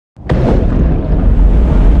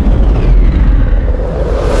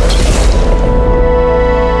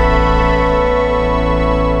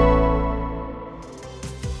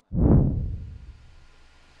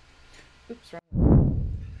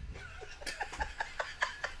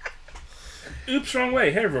Oops, wrong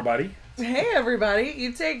way. Hey, everybody. Hey,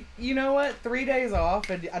 everybody. You know what? 3 days off,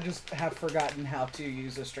 and I just have forgotten how to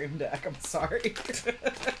use a stream deck. I'm sorry.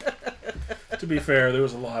 To be fair, there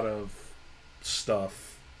was a lot of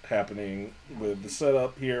stuff happening with the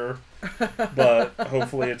setup here, but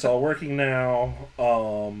hopefully it's all working now.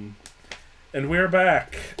 And we're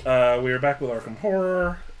back. We are back with Arkham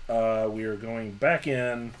Horror. We are going back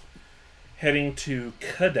in, heading to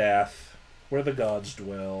Kadath, where the gods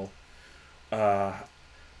dwell. I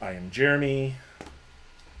am Jeremy.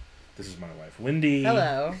 This is my wife, Wendy.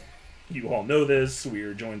 Hello. You all know this. We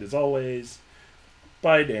are joined, as always,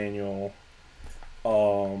 by Daniel.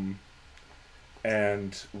 And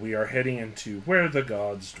we are heading into where the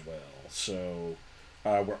gods dwell. So,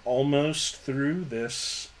 we're almost through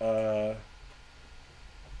this,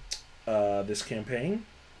 this campaign.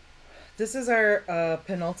 This is our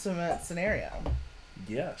penultimate scenario.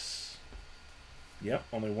 Yes. Yep,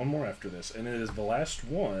 only one more after this. And it is the last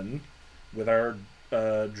one with our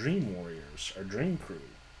Dream Warriors, our Dream Crew.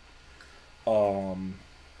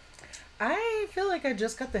 I feel like I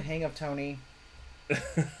just got the hang of Tony.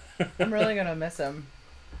 I'm really gonna miss him.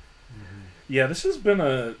 Yeah, this has been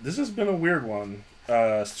a weird one.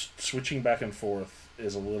 Switching back and forth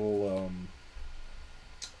is a little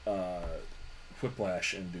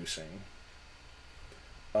whiplash inducing.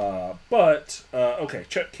 But okay,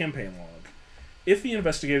 check campaign log. If the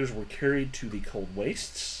investigators were carried to the cold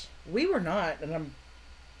wastes, We were not, and I'm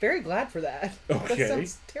very glad for that. Okay. That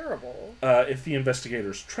sounds terrible. If the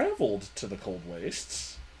investigators traveled to the cold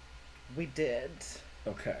wastes, We did.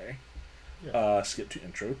 okay. Yeah. Skip to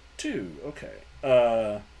intro 2. Okay.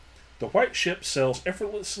 The white ship sails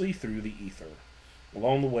effortlessly through the ether.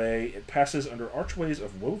 Along the way, it passes under archways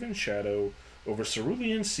of woven shadow, over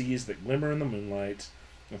cerulean seas that glimmer in the moonlight,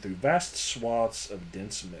 and through vast swaths of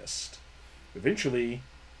dense mist. Eventually,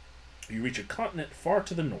 you reach a continent far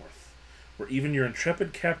to the north, where even your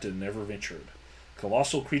intrepid captain never ventured.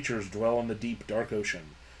 Colossal creatures dwell in the deep, dark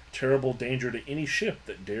ocean, terrible danger to any ship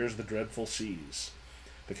that dares the dreadful seas.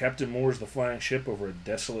 The captain moors the flying ship over a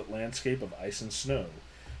desolate landscape of ice and snow.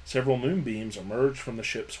 Several moonbeams emerge from the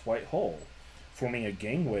ship's white hull, forming a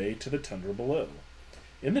gangway to the tundra below.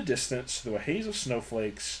 In the distance, through a haze of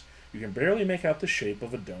snowflakes, you can barely make out the shape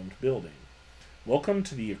of a domed building. "Welcome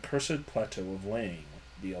to the accursed plateau of Lang,"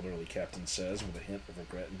 the elderly captain says with a hint of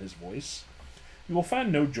regret in his voice. "You will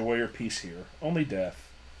find no joy or peace here, only death.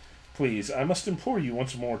 Please, I must implore you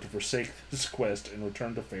once more to forsake this quest and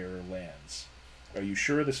return to fairer lands. Are you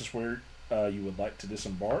sure this is where you would like to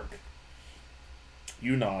disembark?"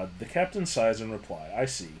 You nod. The captain sighs in reply. "I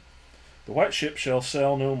see. The white ship shall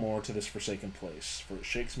sail no more to this forsaken place, for it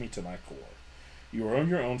shakes me to my core. You are on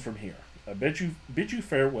your own from here. I bid you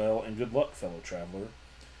farewell and good luck, fellow traveler."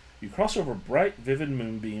 You cross over bright, vivid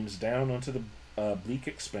moonbeams down onto the bleak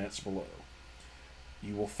expanse below.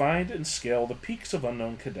 You will find and scale the peaks of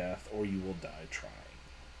unknown Kadath, or you will die trying.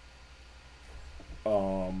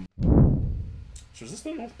 So is this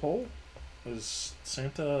the North Pole? Is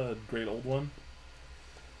Santa a great old one?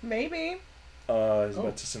 Maybe. He's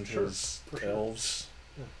about to send sure, his for sure. elves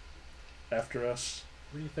after us.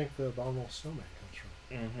 Where do you think the abominable snowman comes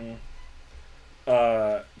from?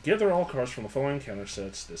 Gather all cards from the following counter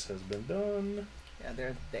sets. This has been done. Yeah,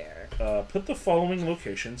 they're there. Put the following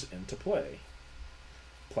locations into play: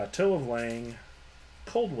 Plateau of Lang,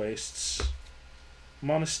 Cold Wastes,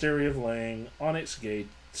 Monastery of Lang, Onyx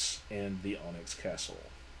Gates, and the Onyx Castle.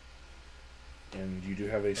 And you do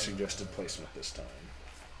have a suggested placement this time,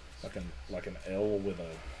 like an L with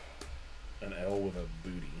a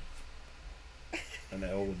booty, an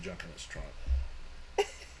L with junk in its trunk.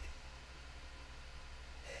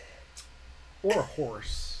 Or a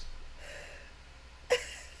horse.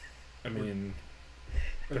 I mean,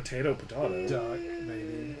 potato. Duck,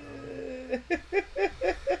 maybe.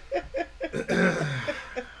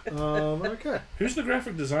 Okay. Who's the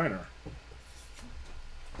graphic designer?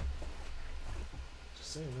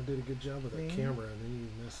 Just saying, I did a good job with that Me? camera, and then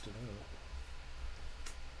you messed it up.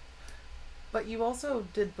 But you also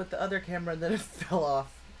did with the other camera, and then it fell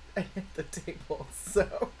off and hit the table,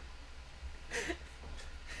 so...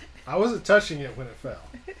 I wasn't touching it when it fell.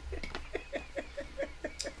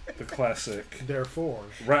 The classic. Therefore,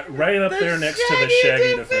 Right up The there next to the Shaggy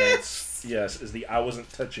Shaggy defense. defense. Yes, is the "I wasn't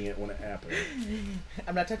touching it when it happened."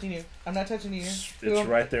 I'm not touching you. I'm not touching you. It's Who-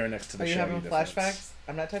 right there next to the Are you Shaggy having defense. flashbacks?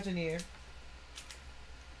 I'm not touching you.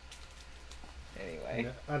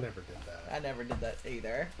 Anyway, I never did that. I never did that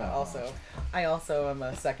either. Oh. I also am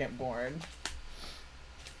a second born.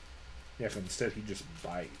 Yeah, but instead he'd just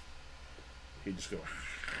bite. He'd just go.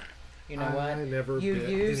 You know I what? never You bit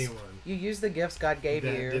use anyone you use the gifts God gave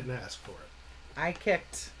that you. didn't ask for it.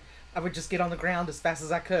 I would just get on the ground as fast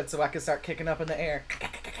as I could so I could start kicking up in the air.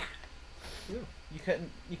 Yeah.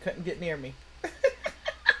 You couldn't get near me.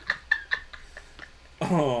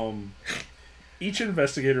 Each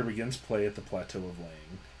investigator begins play at the Plateau of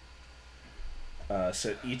Laying.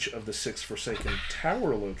 Set each of the 6 Forsaken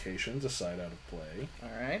Tower locations aside out of play.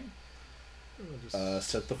 Alright.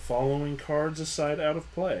 Set the following cards aside out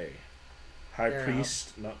of play. High They're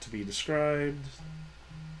Priest, not to be described.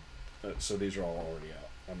 So these are all already out.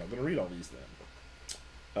 I'm not going to read all these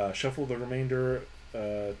then. Shuffle the remainder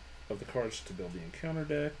of the cards to build the encounter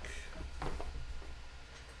deck.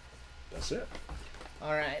 That's it.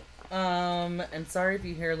 Alright. And sorry if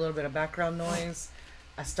you hear a little bit of background noise.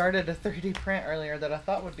 I started a 3D print earlier that I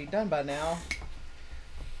thought would be done by now.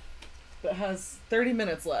 But has 30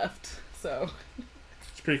 minutes left, so.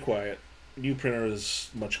 It's pretty quiet. New printer is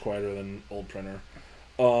much quieter than old printer.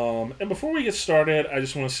 And before we get started, I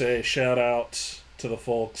just want to say shout out to the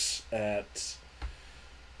folks at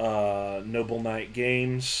Noble Knight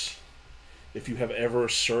Games. If you have ever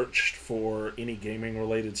searched for any gaming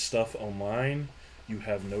related stuff online, you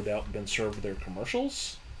have no doubt been served their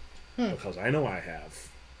commercials. Because I know I have.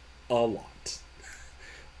 A lot.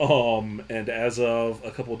 And as of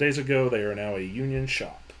a couple of days ago, they are now a union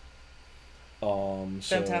shop.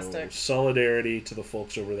 Fantastic. So solidarity to the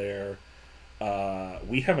folks over there.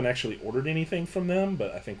 We haven't actually ordered anything from them,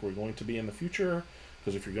 but I think we're going to be in the future.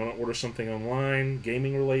 Because if you're going to order something online,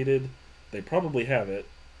 gaming related, they probably have it.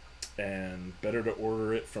 And better to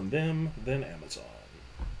order it from them than Amazon.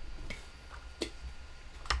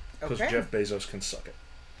 Because Jeff Bezos can suck it.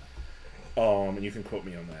 And you can quote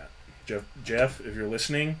me on that. Jeff, if you're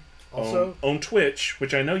listening, Also, own Twitch,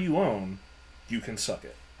 which I know you own, you can suck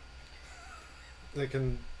it. they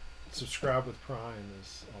can subscribe with Prime,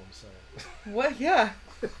 is all I'm saying. What? Yeah.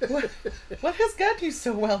 What has got you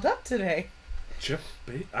so wound up today?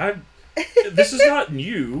 This is not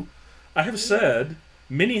new. I have said,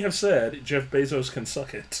 many have said, Jeff Bezos can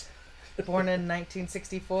suck it. Born in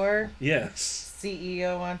 1964. Yes.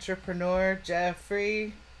 CEO, entrepreneur,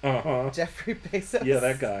 Jeffrey Bezos. Yeah,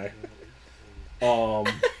 that guy.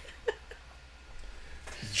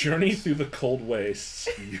 Journey through the cold wastes.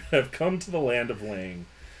 You have come to the land of Laying,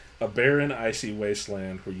 a barren, icy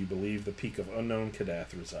wasteland where you believe the peak of unknown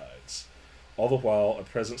Kadath resides. All the while, a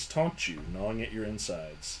presence taunts you, gnawing at your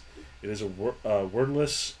insides. It is a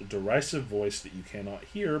wordless, derisive voice that you cannot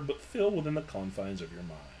hear, but feel within the confines of your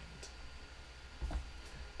mind.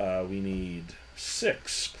 We need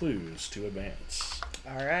 6 clues to advance.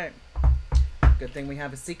 Alright. Good thing we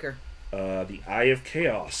have a seeker. The Eye of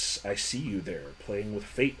Chaos. I see you there, playing with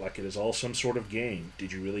fate like it is all some sort of game.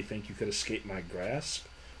 Did you really think you could escape my grasp?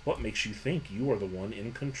 What makes you think you are the one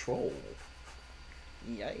in control?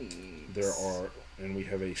 Yikes. And we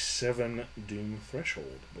have a 7 doom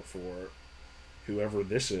threshold before whoever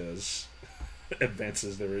this is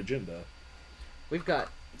advances their agenda. We've got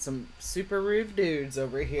some super rude dudes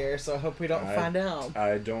over here, so I hope we don't find out.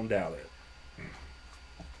 I don't doubt it.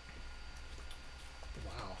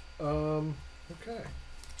 Wow. Okay.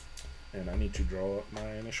 And I need to draw up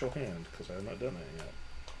my initial hand because I have not done that yet.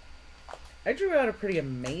 I drew out a pretty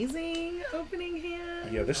amazing opening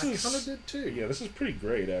hand. Yeah, this I kind of did too. Yeah, this is pretty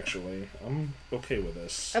great actually. I'm okay with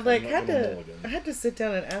this. I I had to sit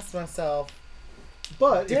down and ask myself.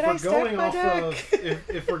 But Did I if we're going stack my off deck? of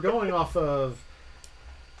if we're going off of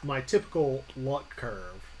my typical luck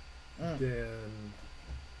curve, then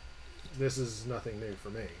this is nothing new for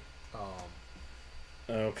me.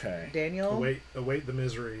 Okay. Daniel, Await the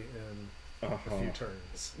misery in a few Uh-huh.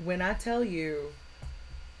 turns. when I tell you,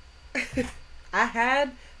 I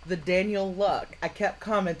had the Daniel luck. I kept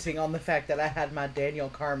commenting on the fact that I had my Daniel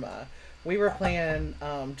karma. We were playing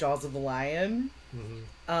Jaws of the Lion.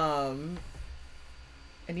 Mm-hmm.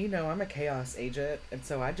 And you know, I'm a chaos agent, and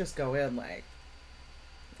so I just go in like,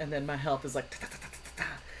 and then my health is like,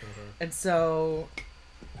 and so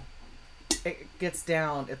it gets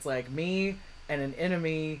down. It's like me and an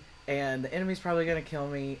enemy, and the enemy's probably gonna kill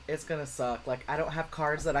me. It's gonna suck. Like, I don't have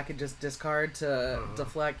cards that I could just discard to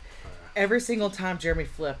deflect. Every single time Jeremy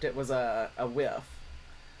flipped, it was a whiff.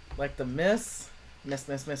 Like the miss. I was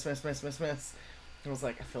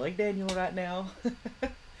like, I feel like Daniel right now.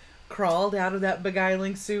 Crawled out of that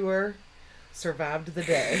beguiling sewer, survived the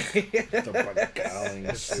day. The beguiling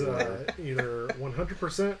It's sewer. either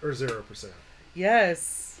 100% or 0%.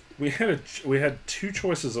 Yes. We had 2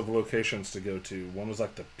 choices of locations to go to. One was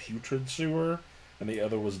like the putrid sewer, and the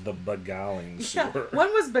other was the beguiling Yeah, sewer.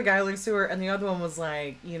 one was beguiling sewer, and the other one was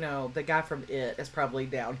like, you know, the guy from It is probably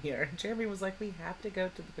down here. And Jeremy was like, we have to go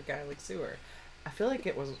to the beguiling sewer. I feel like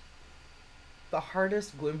it was the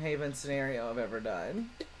hardest Gloomhaven scenario I've ever done.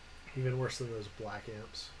 Even worse than those black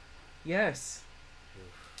imps. Yes.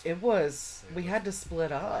 Oof. It was. Yeah, We had to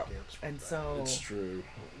split up. black imps were And bad. so It's true.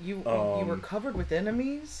 you were covered with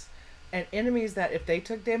enemies. And enemies that if they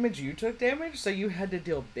took damage, you took damage. So you had to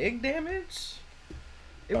deal big damage.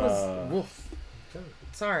 It was... woof. Okay.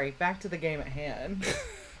 Sorry, back to the game at hand.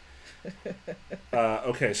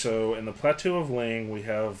 Okay, so in the Plateau of Ling, we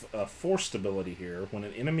have a forced ability here. When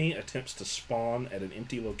an enemy attempts to spawn at an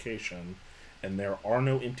empty location, and there are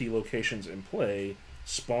no empty locations in play,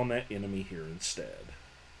 spawn that enemy here instead.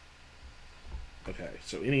 Okay,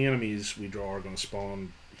 so any enemies we draw are going to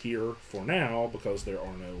spawn here for now, because there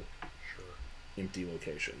are no Sure. empty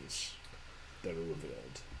locations that are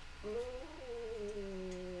revealed.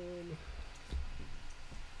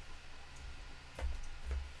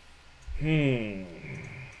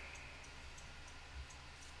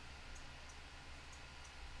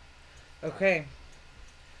 Okay.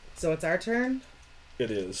 So it's our turn.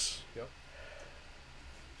 It is. Yep.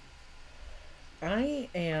 I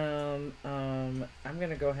am, I'm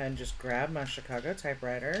going to go ahead and just grab my Chicago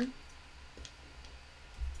typewriter.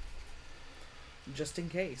 Just in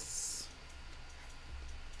case.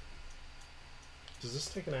 Does this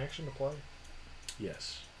take an action to play?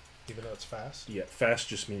 Yes. Even though it's fast? Yeah, fast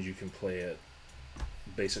just means you can play it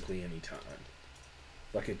basically any time.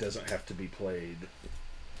 Like, it doesn't have to be played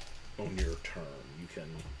on your turn. You can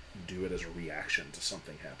do it as a reaction to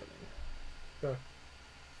something happening. Okay.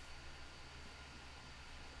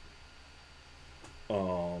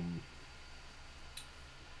 I'm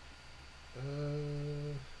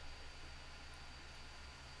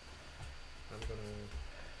gonna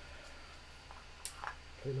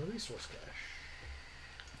play my resource cache.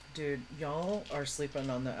 Dude, y'all are sleeping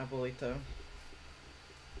on the abuelito.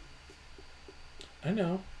 I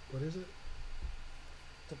know. What is it?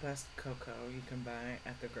 The best cocoa you can buy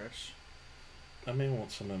at the grocery. I may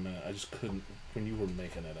want some in a minute. I just couldn't. When you were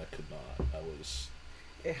making it, I could not. I was.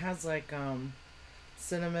 It has like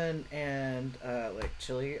cinnamon and like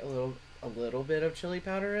chili, a little bit of chili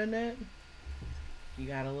powder in it. You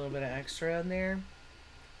got a little bit of extra in there.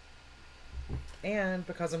 And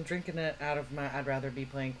because I'm drinking it out of my I'd rather be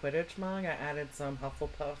playing Quidditch mug, I added some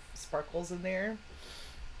Hufflepuff sparkles in there.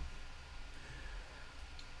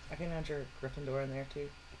 I can add your Gryffindor in there too.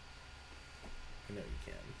 I know you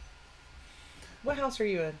can. What house are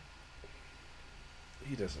you in?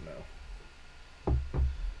 He doesn't know.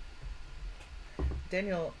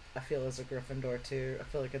 Daniel, I feel, is a Gryffindor too. I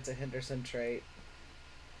feel like it's a Henderson trait.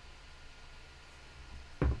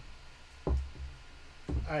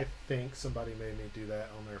 I think somebody made me do that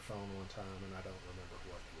on their phone one time, and I don't remember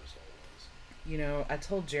what the result was. You know, I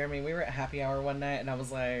told Jeremy, we were at happy hour one night, and I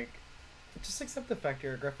was like, just accept the fact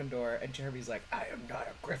you're a Gryffindor. And Jeremy's like, I am not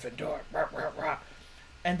a Gryffindor. Rah, rah, rah.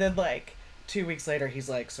 And then, like, 2 weeks later, he's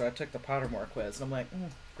like, so I took the Pottermore quiz. And I'm like,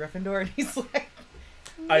 Gryffindor? And he's like,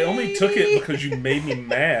 I only took it because you made me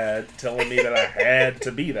mad, telling me that I had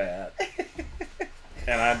to be that.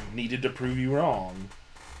 And I needed to prove you wrong.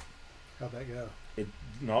 How'd that go?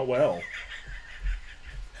 Not well.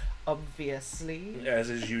 obviously. As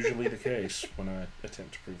is usually the case when I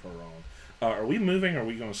attempt to prove her wrong. Are we moving or are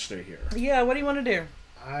we going to stay here? Yeah, what do you want to do?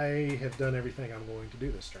 I have done everything I'm going to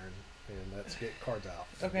do this turn, and that's get cards out.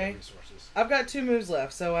 And Okay. get resources. I've got 2 moves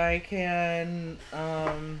left, so I can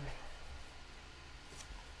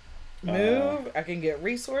move. I can get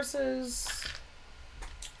resources.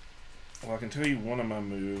 Well, I can tell you one of my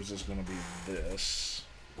moves is going to be this.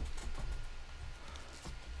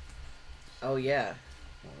 Oh yeah.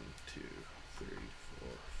 1, 2, 3, 4, 5,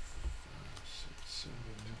 6, 7,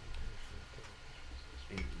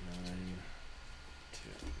 8, 9,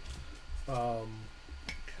 10. Okay.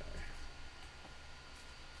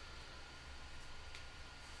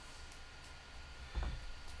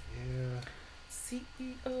 Yeah.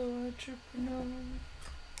 CEO entrepreneur.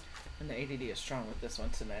 And the ADD is strong with this one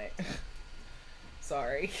tonight.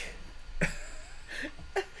 Sorry.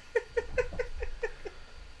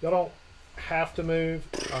 Y'all don't have to move.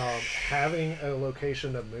 Having a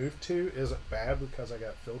location to move to isn't bad because I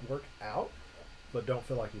got field work out, but don't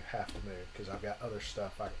feel like you have to move because I've got other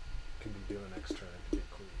stuff I can be doing next turn to get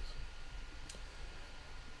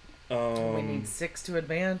clues. We need 6 to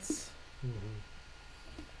advance. Mm-hmm.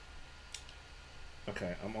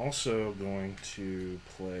 Okay, I'm also going to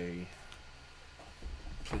place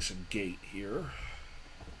a gate here.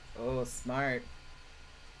 Oh, smart.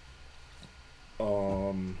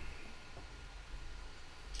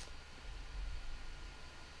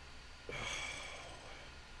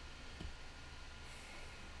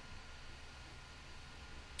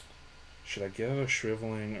 Should I get out of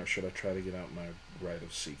shriveling, or should I try to get out my rite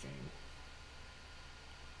of seeking?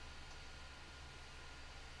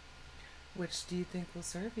 Which do you think will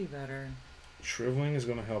serve you better? Shriveling is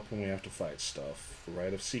going to help when we have to fight stuff. The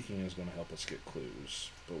rite of seeking is going to help us get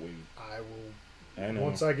clues. But I will. I know.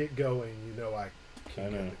 Once I get going, I can I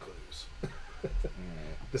know. get the clues.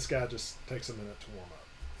 Alright. This guy just takes a minute to warm up.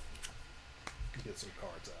 Get some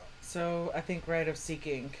cards out. So I think Rite of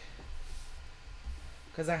Seeking.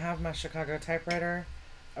 Because I have my Chicago typewriter.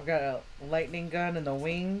 I've got a lightning gun in the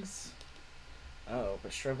wings. Oh,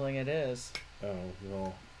 but shriveling it is. Oh,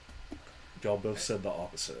 well. Y'all both said the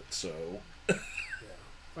opposite, so.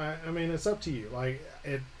 Yeah. I mean, it's up to you. Like,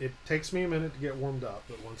 it takes me a minute to get warmed up,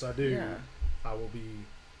 but once I do, Yeah. I will be.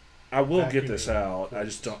 I will get this vacuuming out. clues. I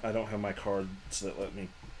just don't have my cards that let me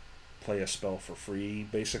play a spell for free,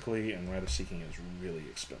 basically, and Rite of Seeking is really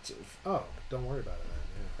expensive. Oh, don't worry about it then.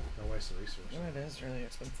 Yeah. Don't waste the resources. Oh, it is really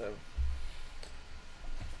expensive.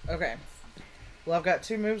 Okay. Well, I've got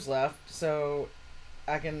 2 moves left, so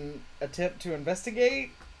I can attempt to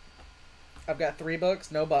investigate. I've got 3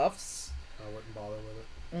 books, no buffs. I wouldn't bother with it.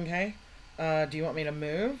 Okay. Do you want me to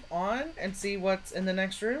move on and see what's in the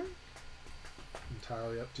next room?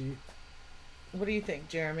 Entirely up to you. What do you think,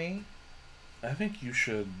 Jeremy? I think you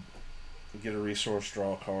should get a resource,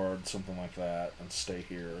 draw a card, something like that, and stay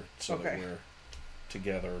here so that Okay. we're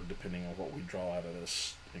together depending on what we draw out of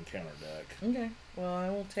this encounter deck. Okay. Well, I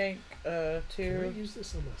will take Can I 2. use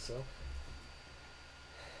this on myself?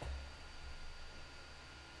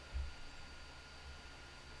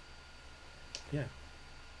 Yeah.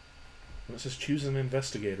 When it says choose an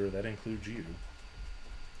investigator, that includes you.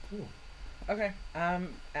 Ooh. Okay.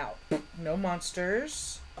 I'm out. No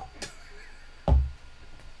monsters.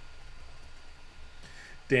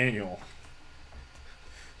 Daniel.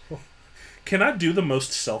 Can I do the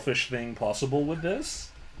most selfish thing possible with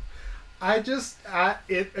this?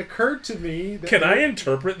 It occurred to me that Can I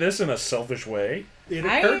interpret this in a selfish way? It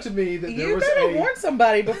occurred to me that there You was better a warn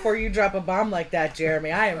somebody before you drop a bomb like that,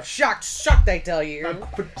 Jeremy. I am shocked, I tell you.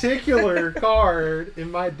 particular card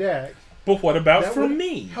in my deck But what about that for would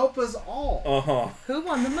me? help us all. Uh-huh. Who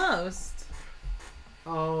won the most?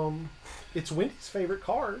 It's Wendy's favorite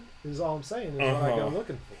card. Is all I'm saying. Is what I go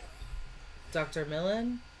looking for. Dr.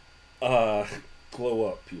 Millen? Glow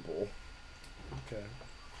up, people. Okay.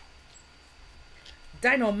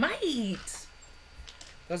 Dynamite!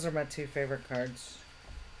 Those are my 2 favorite cards.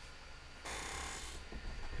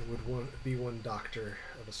 It would be one doctor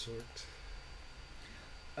of a sort.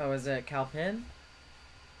 Oh, is it Calpin?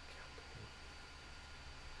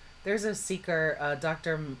 There's a seeker,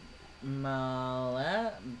 Dr.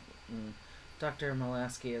 Dr.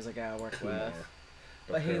 Molaski is a guy I work with.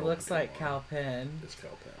 But he looks like Calpin. It's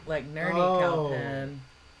Calpin. Like nerdy Oh. Calpin.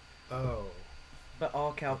 Oh. But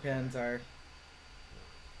all Calpins are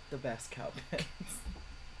the best Calpins.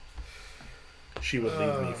 She would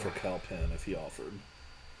leave me for Calpin if he offered.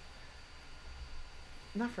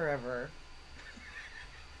 Not forever.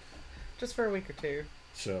 Just for a week or 2.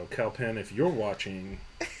 So, Calpin, if you're watching,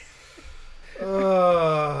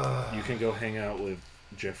 you can go hang out with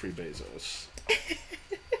Jeffrey Bezos.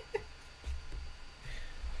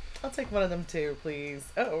 I'll take one of them too, please.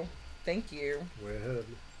 Oh, thank you. Way ahead.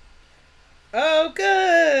 Oh,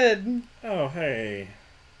 good! Oh, hey.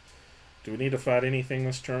 Do we need to fight anything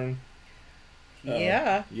this turn?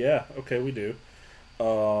 Yeah. Yeah, okay, we do.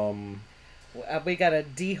 We got a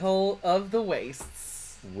D-hole of the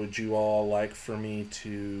wastes. Would you all like for me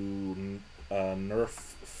to nerf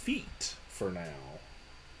feet for now?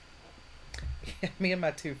 Me and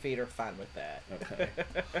my 2 feet are fine with that. Okay.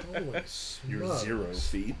 Holy You're smokes. 0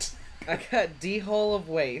 feet. I got D-hole of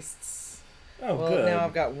wastes. Oh, well, good. now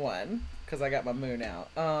I've got 1, because I got my moon out.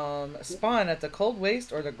 Spawn at the cold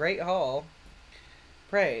waste or the great hall.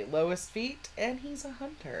 Prey, lowest feet, and he's a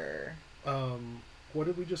hunter. What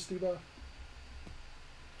did we just do though?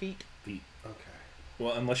 Feet. Feet. Okay.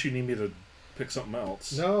 Well, unless you need me to pick something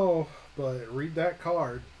else. No, but read that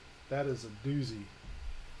card. That is a doozy.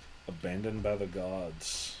 Abandoned by the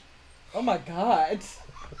gods. Oh my god.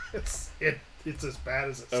 It's as bad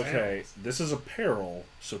as it sounds. Okay, this is a peril,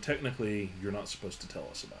 so technically you're not supposed to tell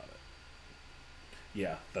us about it.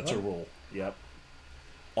 Yeah, that's a rule. Yep.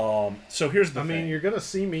 So here's the thing. I mean, you're gonna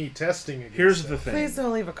see me testing against Here's it. the thing. Please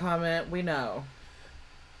don't leave a comment. We know.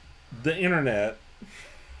 The internet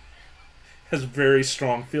has very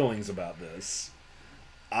strong feelings about this.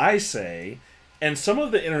 I say, and some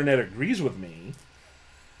of the internet agrees with me,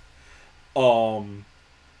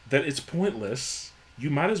 that it's pointless. You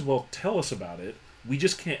might as well tell us about it. We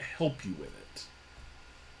just can't help you with it.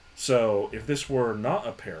 So, if this were not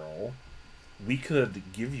a peril, we could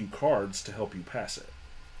give you cards to help you pass it.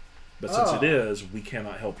 But since it is, we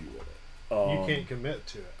cannot help you with it. You can't commit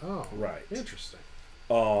to it. Oh, right. Interesting.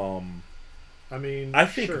 I mean, I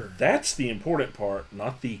think sure. that's the important part,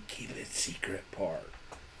 not the keep it secret part.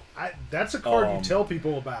 That's a card you tell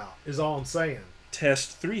people about, is all I'm saying.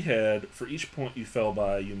 Test 3 head. For each point you fell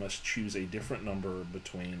by, you must choose a different number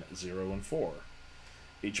between 0 and 4.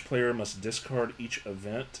 Each player must discard each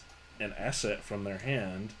event and asset from their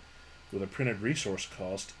hand with a printed resource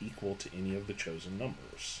cost equal to any of the chosen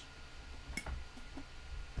numbers.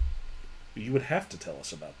 You would have to tell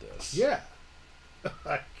us about this. Yeah.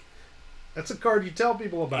 That's a card you tell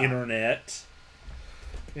people about. Internet.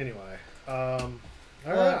 Anyway. All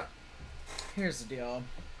right. Here's the deal.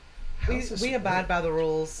 We abide by the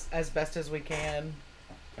rules as best as we can.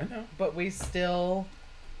 I know. But we still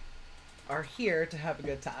are here to have a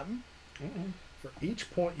good time. Mm-mm. For each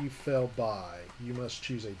point you fell by, you must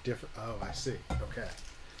choose a different... Oh, I see. Okay.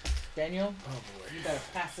 Daniel? Oh, boy. You better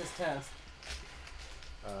pass this test.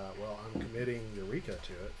 Well, I'm committing Eureka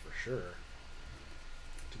to it, for sure.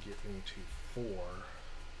 To get me to 4.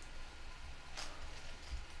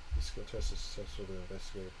 The skill test is successful to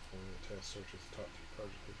investigate performing the test searches the top 2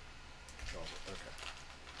 cards. Oh, okay.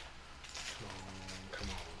 Come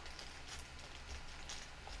on.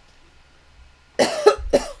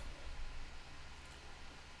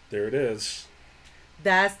 There it is.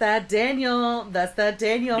 That's that Daniel. That's that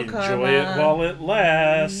Daniel Enjoy it while it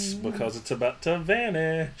lasts, because it's about to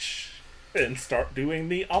vanish. And start doing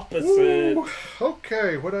the opposite. Ooh,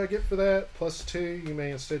 okay, what do I get for that? +2, you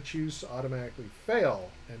may instead choose to automatically fail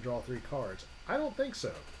and draw 3 cards. I don't think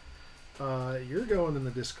so. You're going in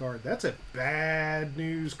the discard. That's a bad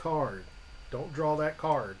news card. Don't draw that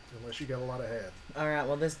card unless you got a lot of head. Alright,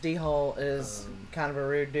 well this D-hole is kind of a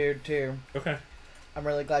rude dude too. Okay. I'm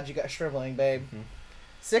really glad you got shriveling, babe.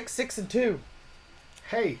 6, 6, and 2.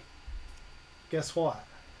 Hey, guess what?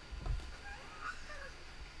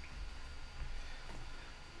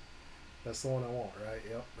 That's the one I want, right?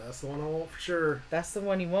 Yep, that's the one I want for sure. That's the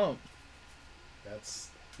one you want.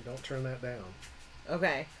 You don't turn that down.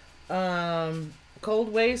 Okay.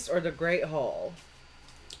 Cold Waste or the Great Hall?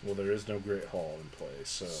 Well, there is no Great Hall in place,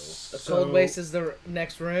 so... The Cold Waste is the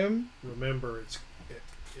next room? Remember, it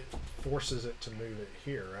forces it to move it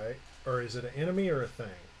here, right? Or is it an enemy or a thing?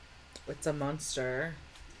 It's a monster.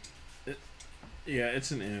 Yeah,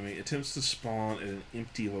 it's an enemy. It attempts to spawn at an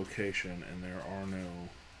empty location, and there are no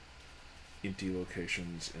empty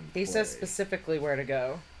locations in play. He says specifically where to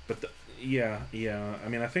go. But yeah. I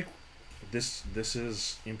mean, I think this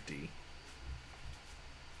is empty.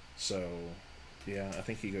 So, yeah, I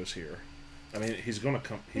think he goes here. I mean, he's gonna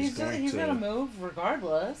come. He's gonna move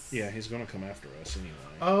regardless. Yeah, he's gonna come after us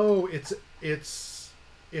anyway. Oh, it's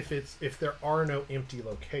if there are no empty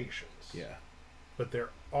locations. Yeah. But there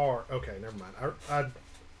are. Okay, never mind.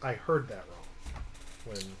 I heard that wrong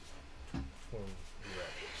when you read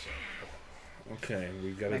it. So, okay,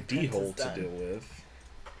 we've got My a D-hole to done. deal with.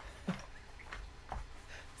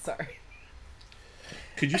 Sorry.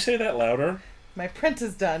 Could you say that louder? My print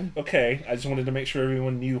is done. Okay, I just wanted to make sure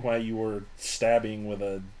everyone knew why you were stabbing with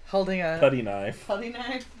a Holding a putty knife. putty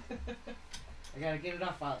knife. I gotta get it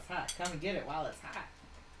off while it's hot. Come and get it while it's hot.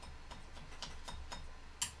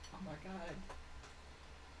 Oh my god.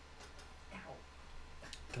 Ow.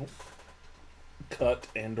 Don't cut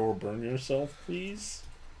and or burn yourself, please.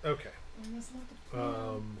 okay.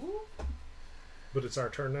 But it's our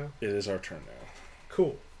turn now. It is our turn now.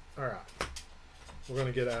 Cool. All right. We're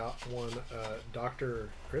gonna get out one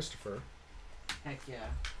Dr. Christopher, Heck yeah.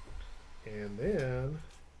 and then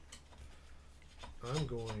I'm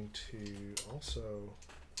going to also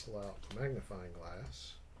pull out the magnifying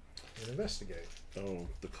glass and investigate. Oh,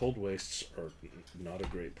 the cold wastes are not a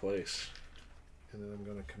great place. And then I'm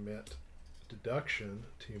going to commit deduction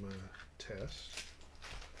to my test.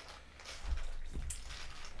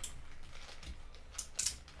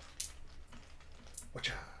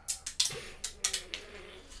 Watcha!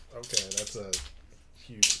 Okay, that's a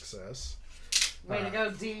huge success. Way to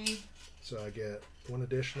go, D. So I get one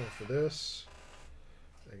additional for this.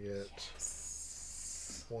 I get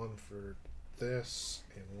one for this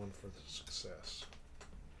and one for the success.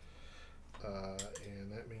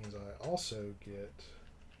 And that means I also get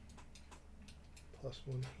 +1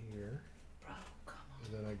 here. Bro, come on.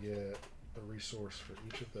 And then I get a resource for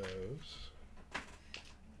each of those.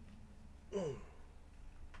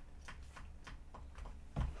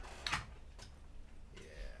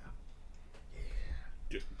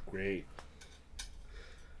 Great.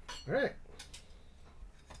 Alright.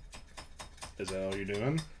 Is that all you're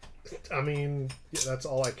doing? I mean, yeah, that's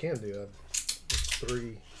all I can do. It's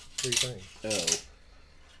 3 3 things. Oh.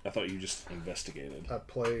 I thought you just investigated. I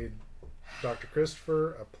played Dr.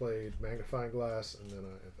 Christopher, I played Magnifying Glass, and then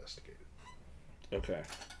I investigated. Okay.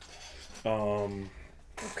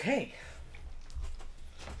 Okay.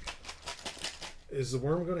 Is the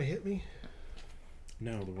worm going to hit me?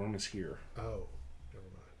 No, the worm is here. Oh, never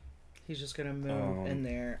mind. He's just going to move in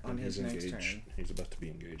there on his next turn. He's about to be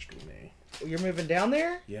engaged with me. You're moving down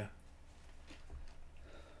there? Yeah.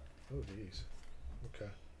 Oh, jeez. Okay.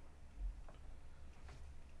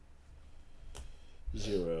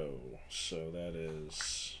 0. So that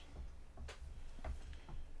is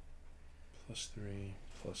 +3,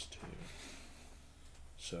 +2.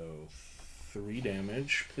 So 3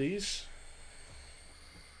 damage, please.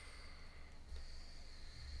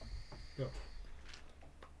 No.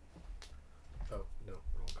 Oh, no.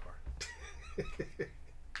 Wrong card.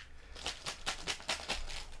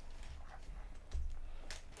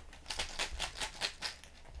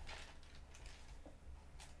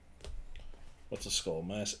 What's a skull?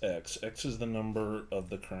 Minus X. X is the number of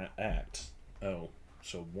the current act. Oh,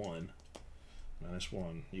 so 1.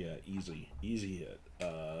 -1. Yeah, easy. Easy hit.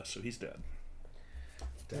 So he's dead.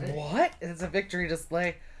 Dang. What? It's a victory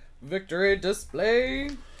display. Victory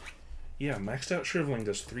display. Yeah, maxed out shriveling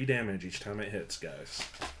does 3 damage each time it hits, guys.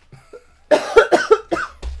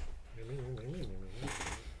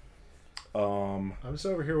 I'm just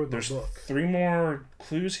over here with my There's book. 3 more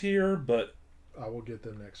clues here, but I will get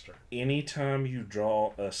them next turn. anytime you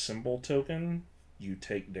draw a symbol token, you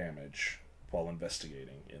take damage while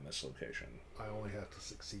investigating in this location. I only have to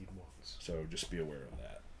succeed once. So just be aware of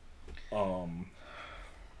that.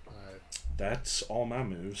 That's all my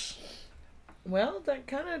moves. Well, that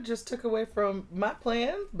kind of just took away from my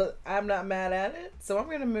plan, but I'm not mad at it. So I'm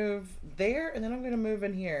going to move there, and then I'm going to move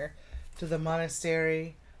in here to the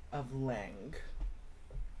Monastery of Leng.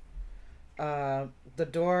 The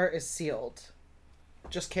door is sealed.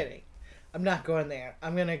 Just kidding. I'm not going there.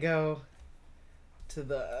 I'm going to go to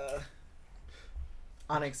the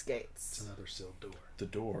Onyx Gates. It's another sealed door. The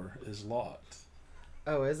door is locked.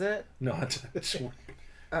 Oh, is it? No,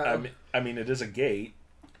 I mean, it is a gate.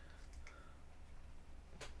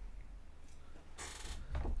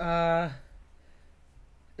 It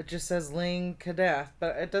just says Ling Kadath,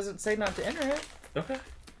 but it doesn't say not to enter it. Okay.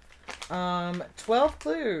 12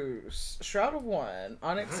 clues. Shroud of 1.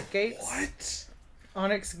 Onyx Gates. What?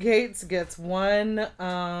 Onyx Gates gets 1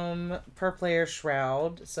 per player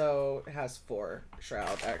shroud, so it has 4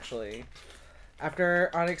 shroud actually. After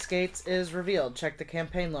Onyx Gates is revealed, check the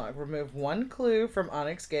campaign log. Remove 1 clue from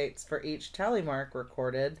Onyx Gates for each tally mark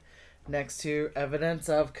recorded next to evidence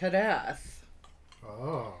of Kadath.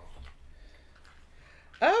 Oh.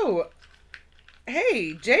 Oh,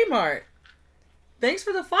 hey, J-Mart. Thanks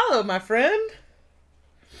for the follow, my friend.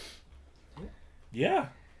 Yeah.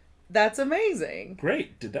 That's amazing.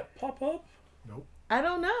 Great. Did that pop up? Nope. I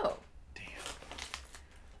don't know. Damn.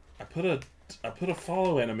 I put a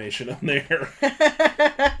follow animation on there.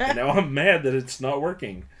 And now I'm mad that it's not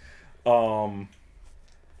working. I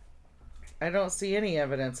don't see any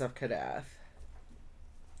evidence of Kadath.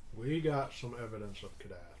 We got some evidence of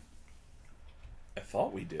Kadath. I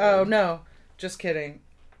thought we did. Oh, no. Just kidding.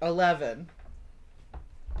 11.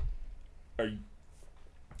 Are you...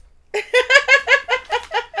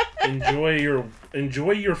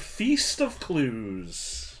 Enjoy your feast of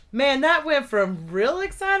clues. Man, that went from real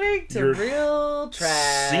exciting to Your real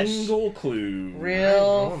trash. Single clue.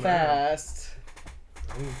 Real going fast.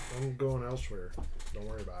 I'm going elsewhere. Don't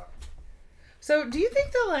worry about it. So, do you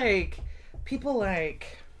think that, like, people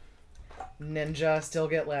like Ninja still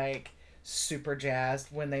get, like, super jazzed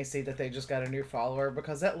when they see that they just got a new follower?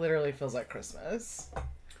 Because that literally feels like Christmas.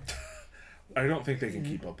 I don't think they can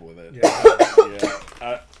keep up with it.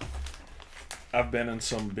 Yeah. I've been in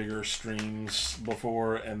some bigger streams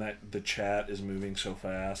before, and that the chat is moving so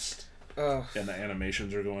fast, Ugh. and the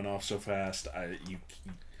animations are going off so fast.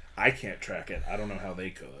 I can't track it. I don't know how they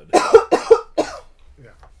could.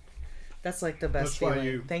 Yeah. That's like the best That's why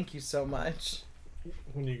feeling. Thank you so much.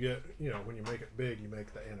 When you get, when you make it big, you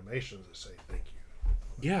make the animations that say thank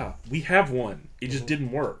you. Yeah, we have one. It just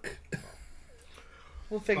didn't work.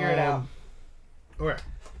 We'll figure it out. Okay.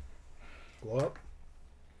 Blow up.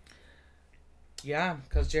 Yeah,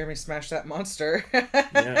 because Jeremy smashed that monster.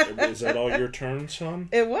 Yeah, is that all your turn, son?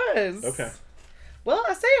 It was. Okay. Well,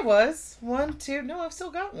 I say it was. 1, 2. No, I've still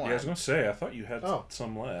got one. Yeah, I was gonna say I thought you had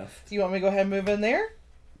some left. Do you want me to go ahead and move in there?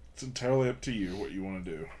 It's entirely up to you what you want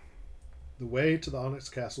to do. The way to the Onyx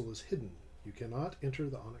Castle is hidden. You cannot enter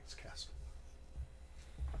the Onyx Castle.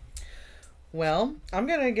 Well, I'm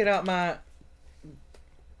gonna get out my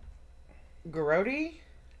Garrote.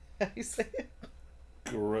 How do you say it?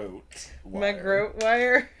 Groat wire. My groat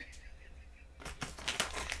wire.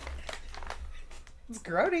 It's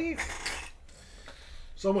grody.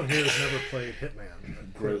 Someone here has never played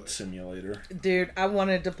Hitman. Groat Simulator. Dude, I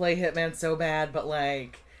wanted to play Hitman so bad, but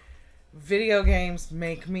like, video games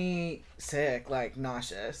make me sick, like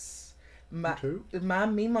nauseous.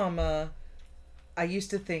 Me mama, I used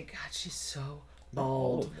to think, God, she's so Not all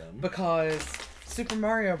old of them. because Super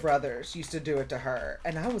Mario Brothers used to do it to her,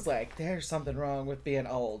 and I was like, there's something wrong with being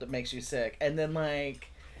old. It makes you sick. And then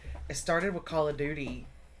like, it started with Call of Duty,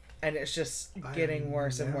 and it's just getting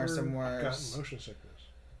worse and worse and worse. I've gotten motion sickness.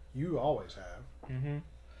 You always have. Mm-hmm.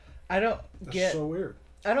 That's so weird.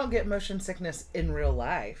 I don't get motion sickness in real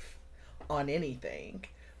life on anything,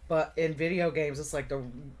 but in video games, it's like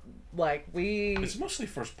It's mostly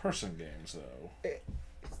first-person games, though.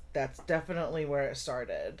 That's definitely where it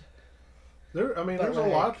started. There's a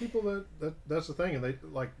lot of people that's the thing, and they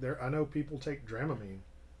I know people take Dramamine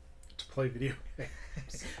to play video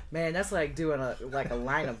games. Man, that's like doing a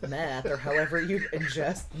line of meth or however you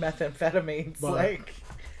ingest methamphetamines. But, like,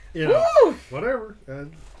 you know, woo! whatever.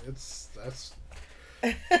 And that's.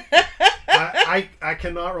 I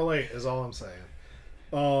cannot relate. Is all I'm saying.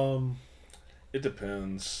 It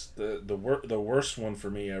depends. The worst one for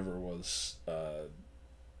me ever was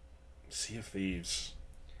Sea of Thieves.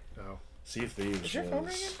 No. Sea of Thieves. Is your phone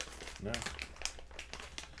ringing? No.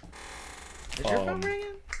 Is your phone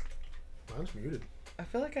ringing? Mine's muted. I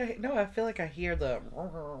feel like I hear the.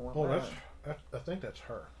 Oh, I think that's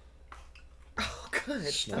her. Oh, good.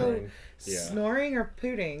 Snoring. Oh, snoring or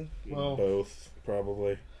pooting? Well, both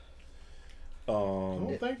probably. I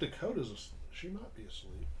don't think Dakota's. She might be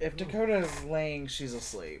asleep. If Dakota's laying, she's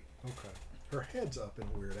asleep. Okay. Her head's up in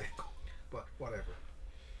a weird angle, but whatever.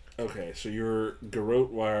 Okay, so your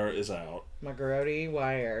garrote wire is out. My garrote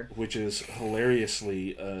wire. Which is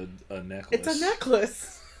hilariously a necklace. It's a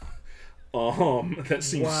necklace. That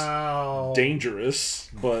seems dangerous,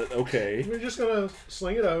 but okay. You're just gonna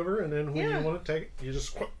sling it over, and then when you want to take it, you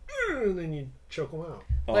just and then you choke them out.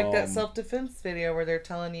 Like that self-defense video where they're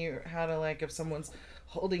telling you how to, like, if someone's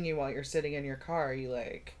holding you while you're sitting in your car, you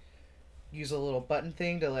like use a little button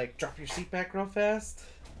thing to like drop your seat back real fast.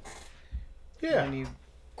 Yeah. And you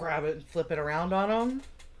grab it and flip it around on them.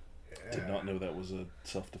 Yeah. Did not know that was a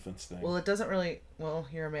self-defense thing. Well, it doesn't really. Well,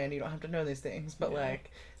 you're a man. You don't have to know these things, but like.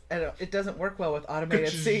 It doesn't work well with automated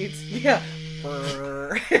seats. Yeah.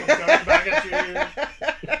 Back at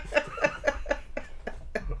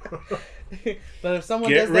you. But if someone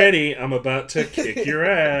Get does ready, I'm about to kick your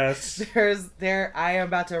ass. I am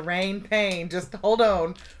about to rain pain. Just hold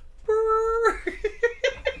on. Oh,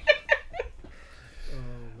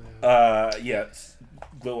 man. Yes.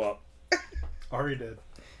 Go up. Already did.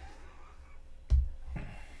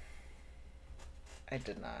 I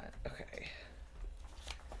did not. Okay.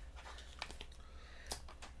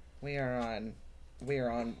 We are on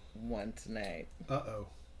one tonight. Uh-oh.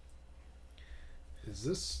 Is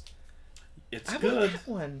this... It's I good. have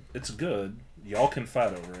one. It's good. Y'all can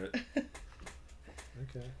fight over it.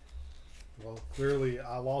 Okay. Well, clearly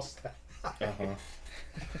I lost that. Uh-huh.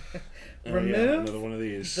 Remove another one of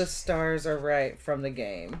these. The stars are right from the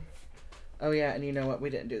game. Oh yeah, and you know what? We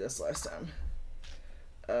didn't do this last time.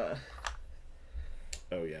 Oh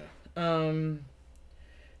yeah.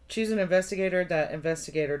 Choose an investigator. That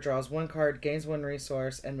investigator draws one card, gains one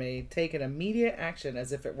resource, and may take an immediate action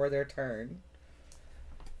as if it were their turn.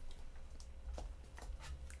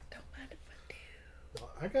 Don't mind if I do.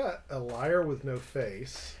 Well, I got a liar with no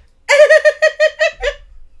face.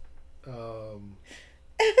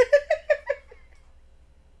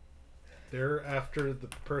 They're after the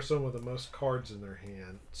person with the most cards in their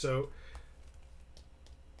hand. So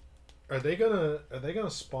are they gonna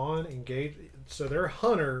spawn, engage? So they're a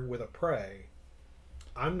hunter with a prey.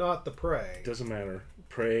 I'm not the prey. Doesn't matter.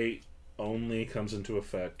 Prey only comes into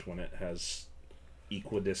effect when it has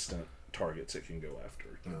equidistant targets it can go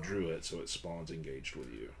after. You drew it, so it spawns engaged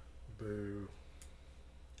with you. Boo.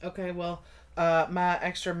 Okay, well, my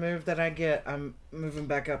extra move that I get, I'm moving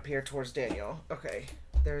back up here towards Daniel. Okay,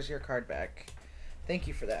 there's your card back. Thank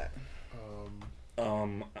you for that.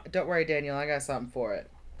 Don't worry, Daniel. I got something for it.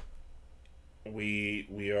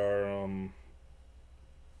 We are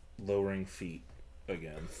lowering feet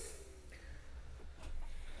again.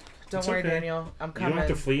 Don't worry, Daniel. I'm You coming. don't have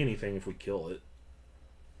to flee anything if we kill it,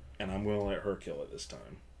 and I'm going to let her kill it this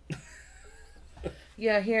time.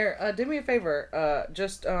 Yeah, here. Do me a favor.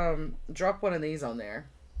 Just drop one of these on there.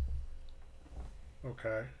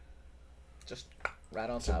 Okay. Just right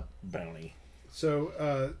on It's top. a bounty.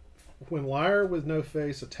 So when liar with no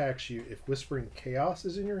face attacks you, if whispering chaos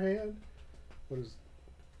is in your hand, what is?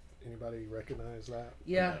 Anybody recognize that?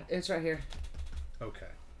 Yeah, No. it's right here. Okay.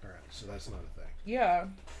 All right. So that's not a thing. Yeah.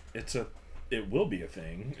 It will be a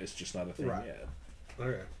thing. It's just not a thing Right. yet.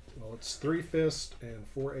 Okay. Well, it's 3 fist and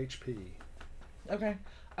 4 HP. Okay.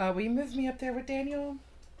 Will you move me up there with Daniel?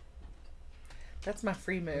 That's my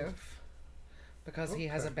free move. Because he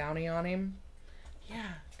has a Okay. bounty on him.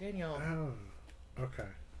 Yeah, Daniel. Oh. Okay.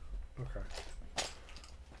 Okay.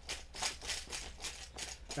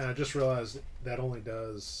 And I just realized that only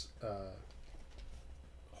does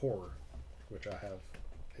horror, which I have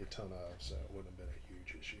a ton of, so it wouldn't have been a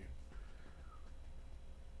huge issue.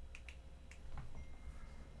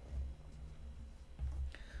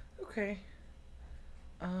 Okay.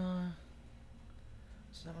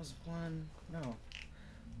 So that was one. No.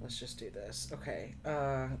 Let's just do this. Okay.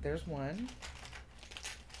 There's one.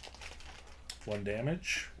 1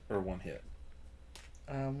 damage or 1 hit?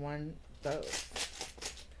 One. Both.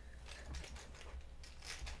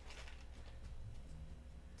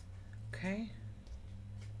 Okay.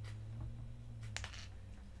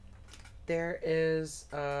 There is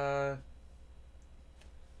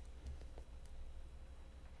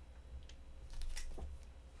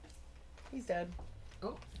he's dead.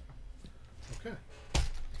 Oh. Okay.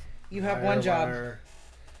 You have Liar, one job. liar.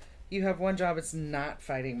 You have one job. It's not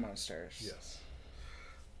fighting monsters. Yes.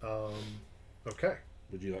 Okay.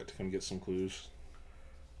 Would you like to come get some clues?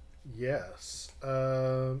 Yes.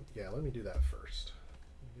 Yeah, let me do that first.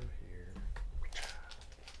 Go here.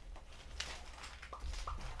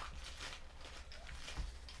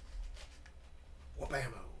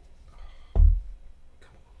 Wabamo.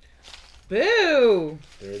 Boo!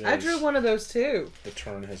 There it is. I drew one of those too. The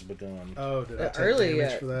turn has begun. Oh, did I take Early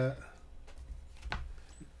damage yet. for that?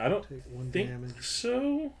 I don't Take 1 think damage.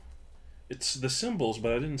 so. It's the symbols,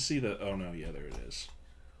 but I didn't see the... Oh, no. Yeah, there it is.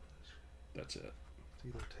 That's it. It's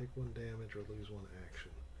either take 1 damage or lose 1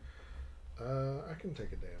 action. I can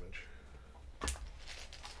take a damage.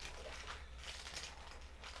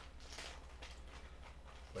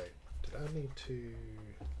 Wait, did I need to...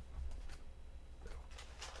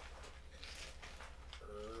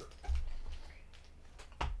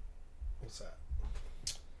 What's that?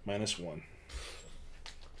 -1.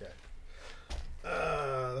 Okay.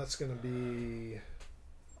 That's gonna be... If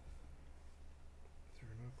there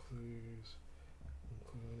are no clues,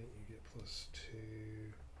 include on it, you get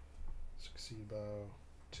 +2. Succeed by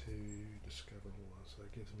 2. Discover 1, so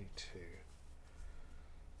that gives me 2.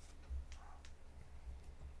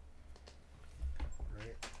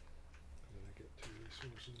 Right. And then I get 2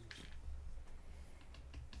 resources.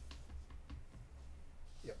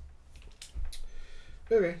 Yep.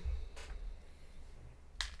 Okay.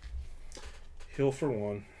 Heal for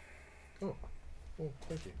 1. Oh,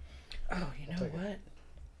 thank you. Oh, you I'll know take it. what?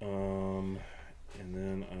 And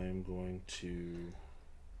then I am going to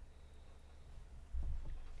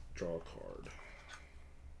draw a card.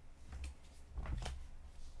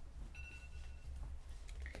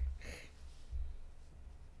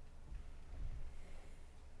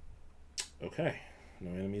 Okay.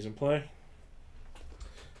 No enemies in play.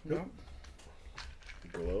 No.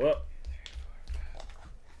 Glow up.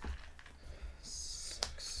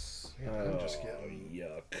 Sucks. Man, I'm just getting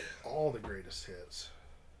yuck. all the greatest hits.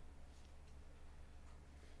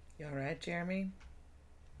 You alright, Jeremy?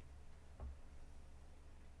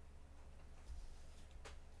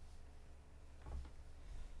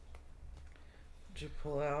 Did you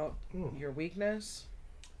pull out your weakness?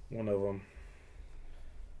 One of them.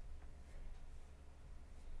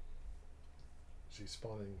 Is he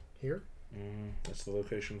spawning here? That's the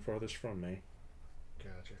location farthest from me.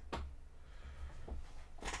 Gotcha.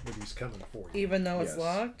 But he's coming for you. Even though it's Yes.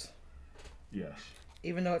 locked? Yes.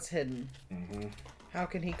 Even though it's hidden? Mm-hmm. How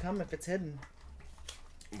can he come if it's hidden?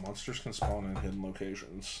 Monsters can spawn in hidden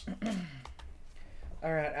locations.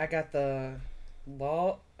 Alright, I got the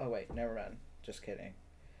law. Oh, wait, never mind. Just kidding.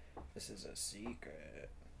 This is a secret.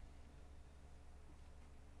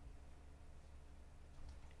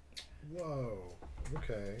 Whoa.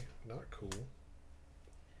 Okay. Not cool.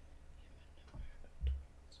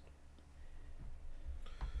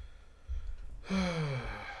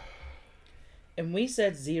 And we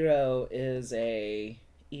said 0 is a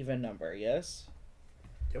even number, yes?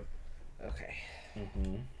 Yep. Okay.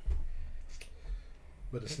 Mm-hmm.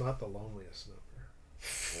 But it's not the loneliest number.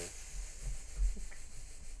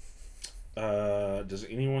 Does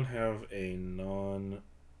anyone have a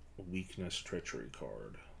non-weakness treachery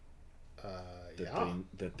card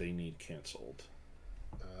that they need canceled?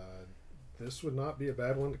 This would not be a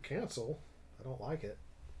bad one to cancel. I don't like it.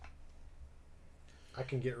 I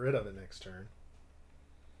can get rid of it next turn.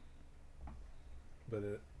 But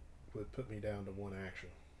it would put me down to 1 action.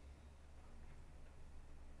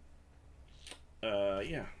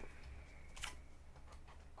 Yeah.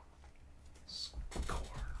 Score.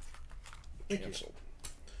 Cancelled.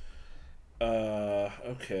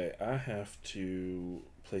 Okay, I have to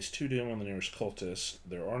place 2 doom on the nearest cultist.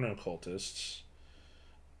 There are no cultists.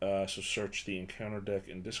 So search the encounter deck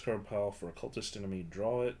and discard pile for a cultist enemy,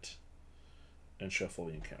 draw it, and shuffle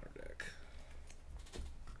the encounter deck.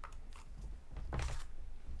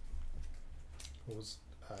 What was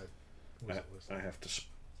it listed? I have to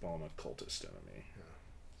spawn a cultist enemy. Yeah.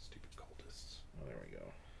 Stupid cultists. Oh, there we go.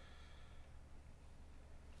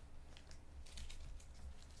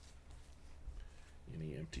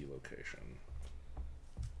 Any empty location.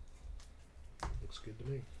 Looks good to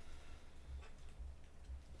me.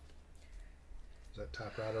 Is that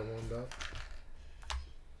typewriter warmed up?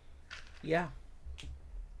 Yeah.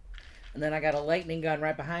 And then I got a lightning gun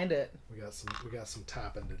right behind it. We got some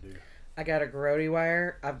typing to do. I got a grody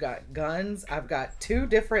wire. I've got guns. I've got 2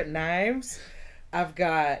 different knives. I've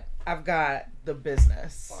got the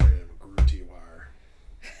business. I am Grootty wire.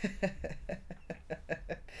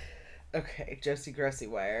 Okay, Josie Gressy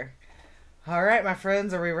wire. All right, my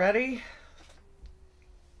friends, are we ready?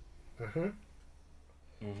 Uh-huh.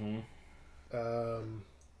 Mm-hmm.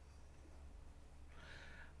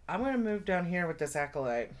 I'm going to move down here with this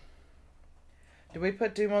acolyte. Did we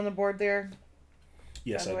put Doom on the board there?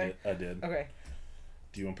 Yes, I did. Okay.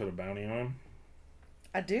 Do you want to put a bounty on?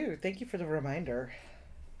 I do. Thank you for the reminder.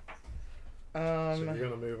 So you're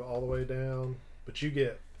going to move all the way down, but you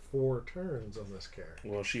get 4 turns on this character.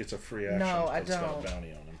 Well, she gets a free action. No, I It's got don't. a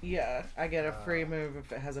bounty on him. Yeah, I get a free move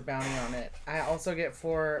if it has a bounty on it. I also get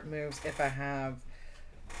 4 moves if I have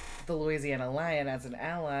the Louisiana Lion as an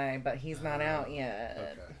ally, but he's not out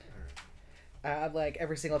yet. Okay. Like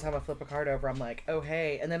every single time I flip a card over, I'm like, oh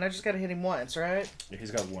hey, and then I just gotta hit him once, right? Yeah,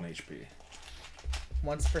 he's got 1 HP.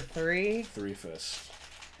 Once for 3. 3 fists.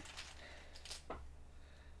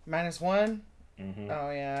 -1. Mm-hmm.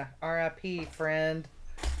 Oh yeah, R.I.P. friend.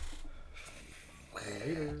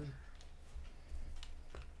 Later.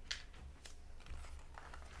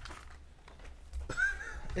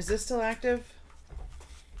 Is this still active?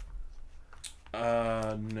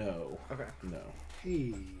 No. Okay. No.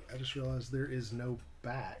 Hey, I just realized there is no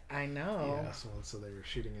back. I know. Yeah, so they were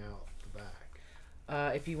shooting out the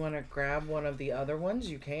back. If you want to grab one of the other ones,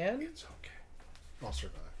 you can. It's okay. I'll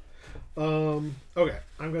survive. Okay,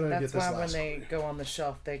 I'm gonna That's get this why last when they one. go on the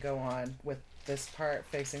shelf, they go on with this part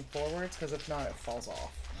facing forwards, because if not, it falls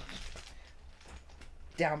off.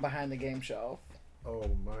 Down behind the game shelf. Oh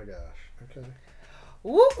my gosh. Okay.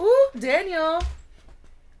 Woo woo, Daniel.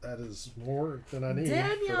 That is more than I need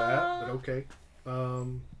Daniel! for that, but okay.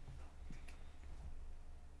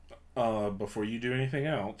 Before you do anything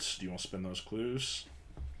else, do you want to spin those clues?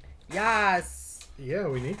 Yes. Yeah,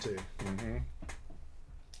 we need to. Mm-hmm.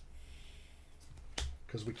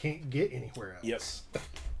 Because we can't get anywhere else. Yep.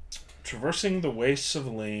 Traversing the wastes of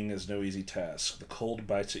Ling is no easy task. The cold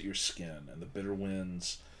bites at your skin, and the bitter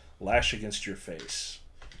winds lash against your face.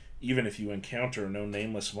 Even if you encounter no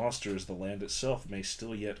nameless monsters, the land itself may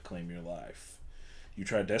still yet claim your life. You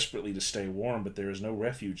try desperately to stay warm, but there is no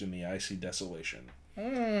refuge in the icy desolation.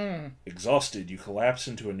 Exhausted, you collapse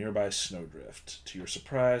into a nearby snowdrift. To your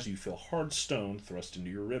surprise, you feel hard stone thrust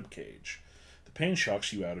into your rib cage. The pain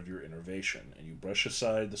shocks you out of your innervation, and you brush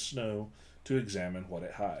aside the snow to examine what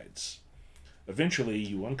it hides. Eventually,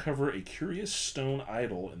 you uncover a curious stone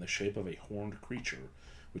idol in the shape of a horned creature,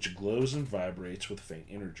 which glows and vibrates with faint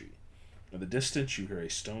energy. In the distance, you hear a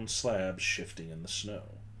stone slab shifting in the snow.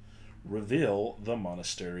 Reveal the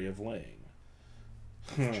Monastery of Ling.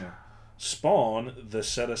 Spawn the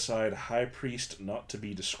set-aside high priest not to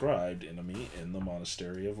be described enemy in the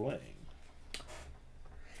Monastery of Ling.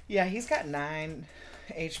 Yeah, he's got 9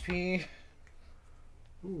 HP.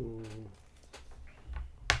 Ooh.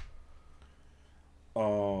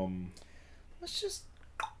 Let's just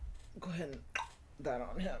go ahead and that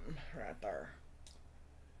on him right there.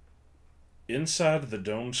 Inside the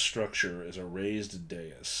domed structure is a raised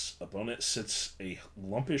dais. Upon it sits a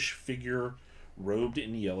lumpish figure robed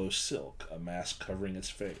in yellow silk, a mask covering its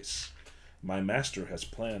face. My master has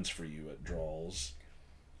plans for you, it drawls.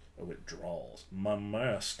 Oh, it drawls. My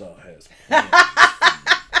master has plans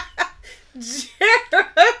for you.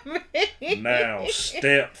 Jeremy! Now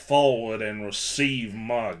step forward and receive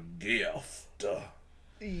my gift.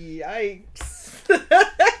 Yikes.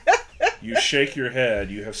 You shake your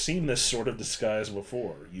head. You have seen this sort of disguise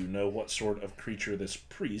before. You know what sort of creature this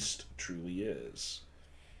priest truly is.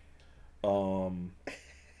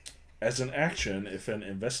 As an action, if an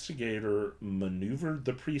investigator maneuvered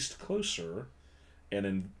the priest closer, and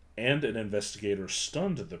an investigator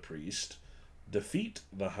stunned the priest, Defeat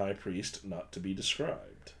the high priest not to be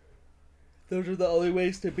described. Those are the only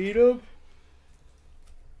ways to beat him?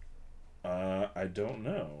 I don't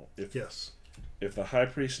know. Yes. If the high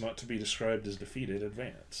priest not to be described is defeated,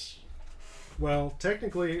 advance. Well,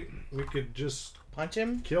 technically, we could just Punch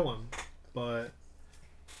him? kill him, but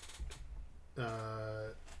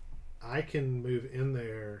I can move in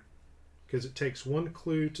there because it takes one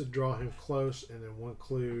clue to draw him close, and then one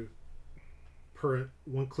clue per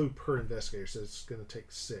investigator. So it's going to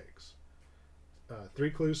take 6.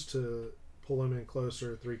 3 clues to pull him in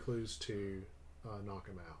closer, 3 clues to knock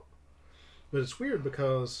him out. But it's weird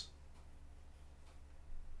because...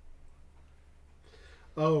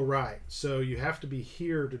 Oh, right. So you have to be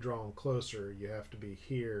here to draw him closer. You have to be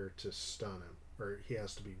here to stun him. Or he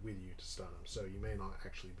has to be with you to stun him. So you may not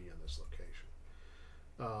actually be in this location.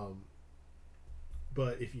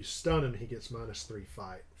 But if you stun him, he gets -3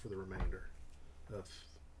 fight for the remainder of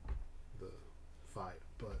the fight.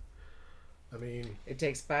 But, I mean... It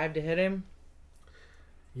takes 5 to hit him?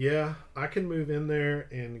 Yeah, I can move in there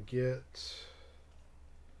and get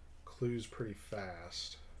clues pretty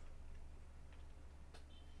fast.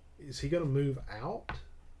 Is he going to move out?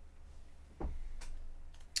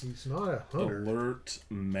 He's not a hunter. Alert,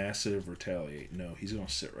 massive, retaliate. No, he's going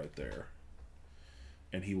to sit right there.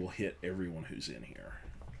 And he will hit everyone who's in here.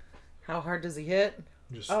 How hard does he hit?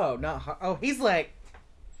 Just, Oh, not hard. Oh, he's like...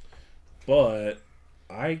 But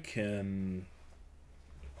I can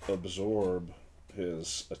absorb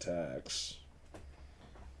his attacks.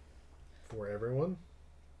 for everyone?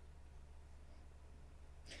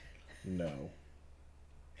 No.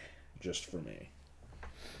 Just for me.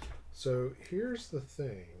 So here's the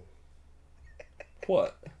thing.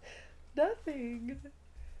 What? Nothing.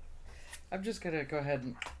 I'm just gonna go ahead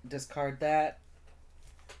and discard that.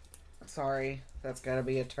 Sorry, that's gotta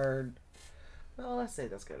be a turn. Well, let's say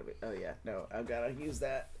that's gotta be. Oh yeah, no, I've gotta use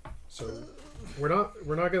that. So we're not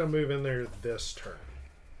gonna move in there this turn,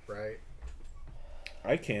 right?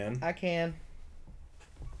 I can. I can.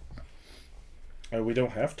 We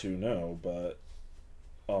don't have to, no, but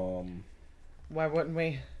Why wouldn't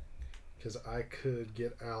we? Because I could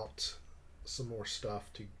get out some more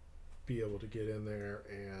stuff to be able to get in there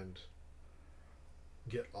and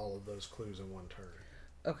get all of those clues in one turn.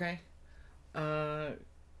 Okay. But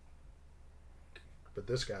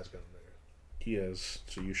this guy's gonna move. he is,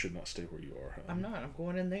 so you should not stay where you are, huh? I'm not. I'm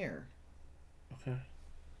going in there. Okay.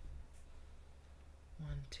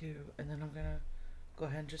 1, 2, and then I'm gonna go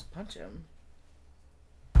ahead and just punch him.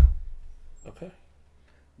 Okay.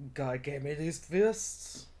 God gave me these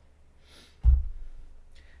fists.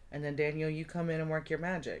 And then Daniel, you come in and work your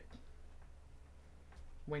magic.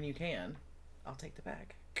 When you can. I'll take the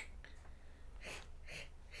bag.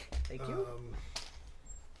 Thank you.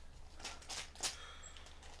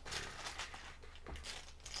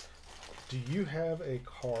 Do you have a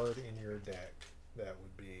card in your deck that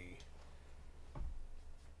would be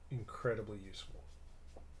incredibly useful?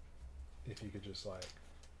 If you could just like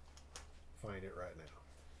find it right now.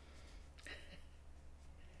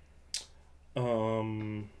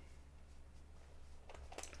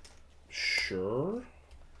 Sure.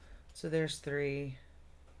 So there's 3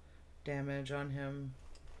 damage on him.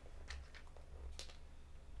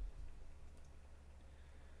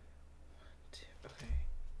 1, 2, okay.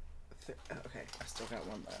 Okay, I still got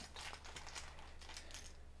 1 left.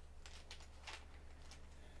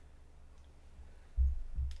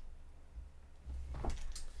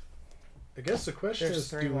 I guess the question There's is,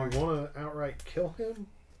 3 do we more. want to outright kill him?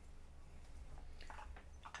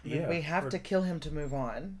 Yeah. We have Or- to kill him to move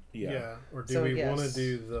on. Yeah. Or do So, we want to yes.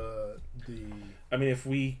 do the I mean, if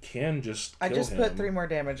we can just I kill just him, put 3 more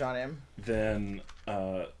damage on him. then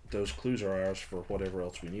those clues are ours for whatever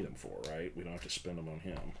else we need them for, right? We don't have to spend them on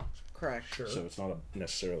him. Correct. sure? So it's not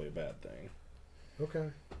necessarily a bad thing.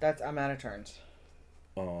 Okay. I'm out of turns.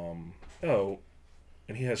 Oh,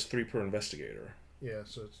 and he has 3 per investigator. Yeah.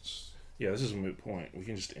 So it's Yeah, this is a moot point. We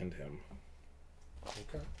can just end him.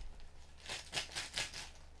 okay.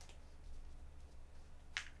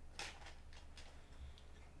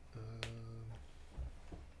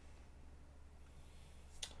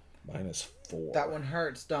 -4. That one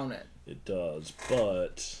hurts, don't it? It does,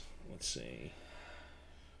 but let's see.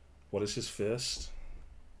 What is his fist?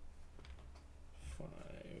 5.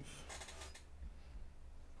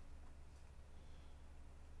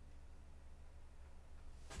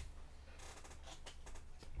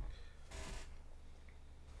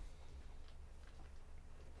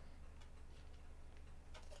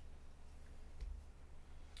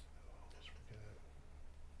 Almost forgot.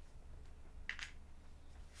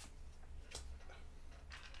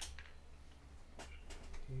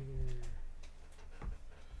 Here.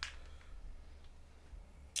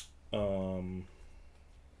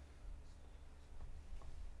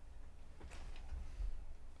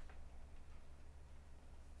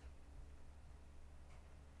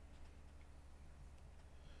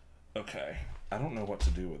 Okay. I don't know what to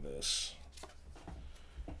do with this.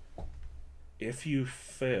 If you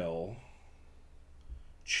fail,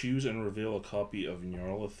 choose and reveal a copy of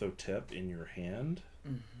Nyarlathotep in your hand.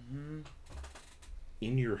 Mm-hmm.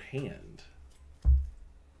 In your hand.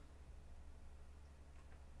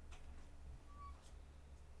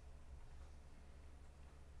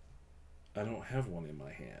 I don't have one in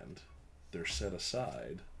my hand. They're set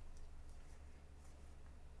aside.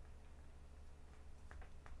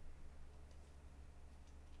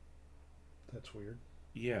 That's weird.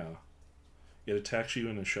 Yeah. It attacks you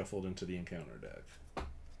and is shuffled into the encounter deck.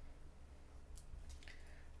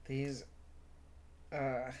 These,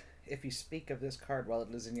 if you speak of this card while it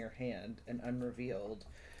is in your hand and unrevealed,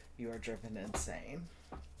 you are driven insane.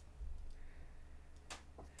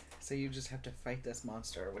 So you just have to fight this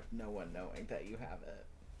monster with no one knowing that you have it.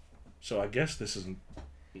 So I guess this isn't...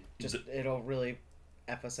 It'll really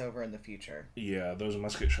F us over in the future. Yeah, those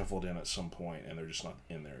must get shuffled in at some point, and they're just not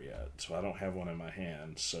in there yet. So I don't have one in my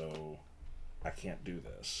hand, so I can't do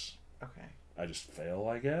this. Okay. I just fail,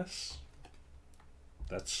 I guess?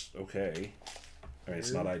 That's okay. I mean,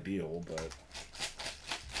 it's not ideal, but...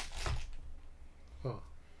 Huh.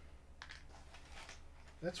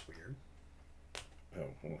 That's weird. Oh,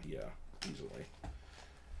 well, yeah, easily.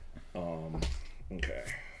 Okay.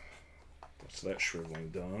 So that's shriveling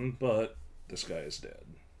done, but this guy is dead.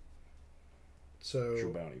 So... Your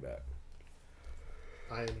bounty back.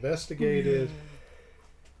 I investigated,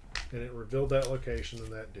 and it revealed that location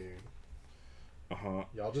and that dude. Uh-huh.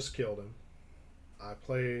 Y'all just killed him. I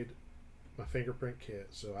played my fingerprint kit,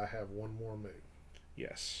 so I have one more move.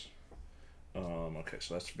 Yes. Okay,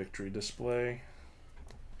 so that's victory display.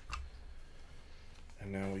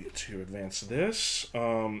 And now we get to advance this.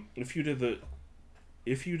 If you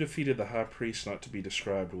defeated the High Priest not to be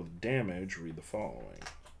described with damage, read the following.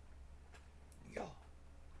 Yeah.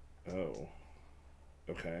 Oh.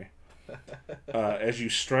 Okay. As you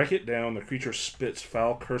strike it down, the creature spits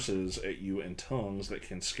foul curses at you in tongues that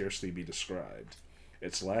can scarcely be described.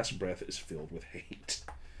 Its last breath is filled with hate.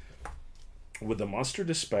 With the monster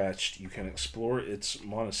dispatched, you can explore its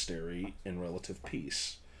monastery in relative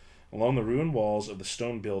peace. Along the ruined walls of the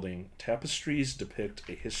stone building, tapestries depict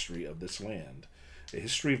a history of this land. A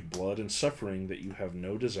history of blood and suffering that you have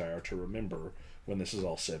no desire to remember when this is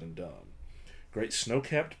all said and done. Great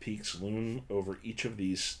snow-capped peaks loom over each of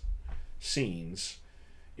these scenes.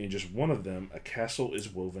 In just one of them, a castle is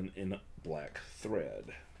woven in black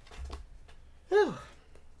thread. Whew.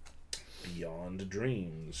 Beyond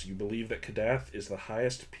dreams, you believe that Kadath is the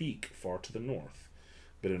highest peak far to the north.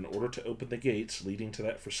 But in order to open the gates leading to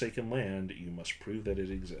that forsaken land, you must prove that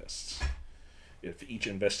it exists. If each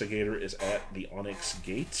investigator is at the Onyx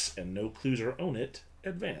gates and no clues are on it,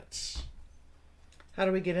 advance. How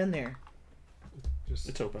do we get in there?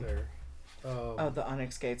 It's open. There. Oh, the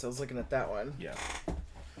Onyx gates. I was looking at that one. Yeah.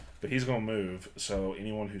 But he's going to move, so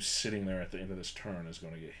anyone who's sitting there at the end of this turn is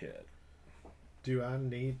going to get hit. Do I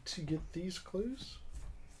need to get these clues?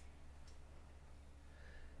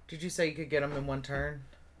 Did you say you could get them in one turn?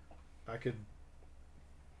 I could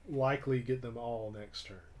likely get them all next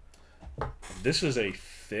turn. This is a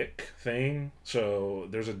thick thing, so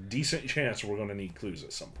there's a decent chance we're going to need clues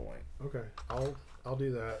at some point. Okay, I'll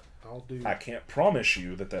do that. I can't promise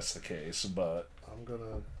you that that's the case, but I'm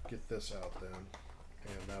gonna get this out then,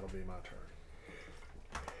 and that'll be my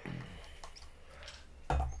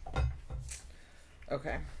turn.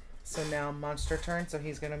 Okay. So now monster turn, so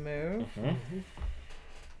he's gonna move. Mm-hmm.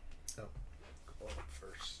 Oh, go up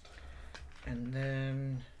first. And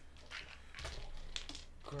then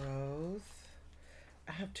growth.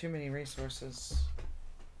 I have too many resources.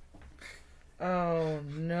 Oh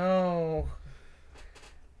no.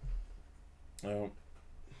 Oh,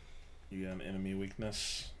 you got an enemy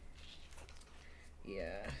weakness.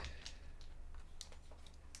 Yeah.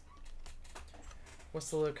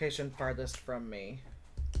 What's the location farthest from me?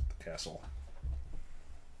 The castle.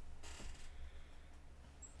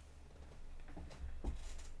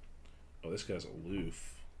 Oh, this guy's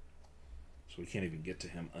aloof. So we can't even get to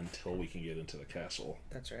him until we can get into the castle.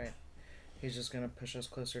 That's right. He's just gonna push us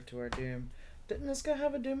closer to our doom. Didn't this guy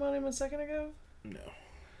have a doom on him a second ago? No.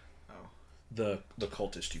 Oh. The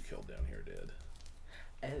cultist you killed down here did.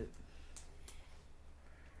 Oh.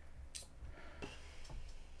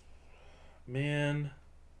 Man.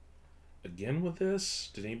 Again with this?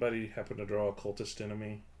 Did anybody happen to draw a cultist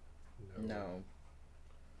enemy? No.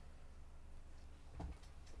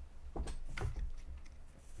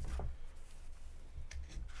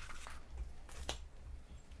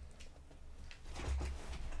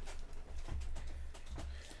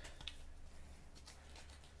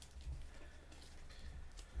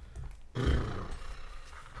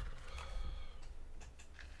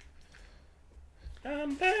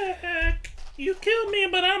 I'm back. You killed me,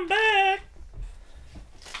 but I'm back.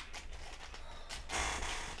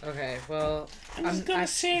 Okay, well, I'm just gonna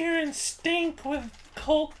sit here and stink with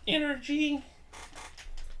cult energy.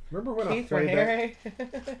 Remember when Keith I played Raniere?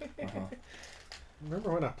 that?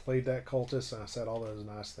 Remember when I played that cultist and I said all those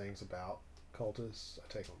nice things about cultists?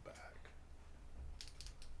 I take them back.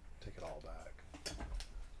 Take it all back.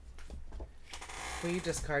 Will you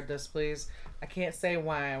discard this, please? I can't say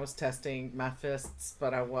why I was testing my fists,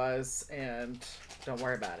 but I was, and don't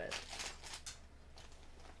worry about it.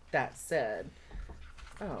 That said,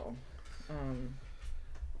 Yeah.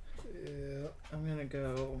 I'm gonna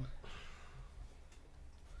go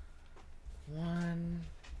 1.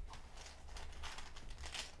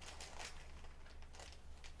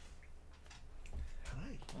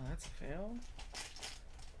 Hi. Well, that's a fail.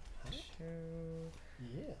 Huh? 2.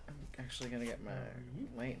 Yeah. I'm actually gonna get my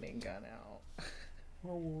lightning gun out.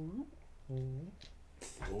 Lord.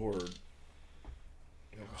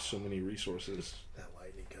 You have so many resources. That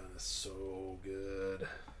lightning gun is so good.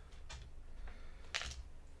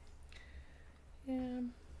 Yeah.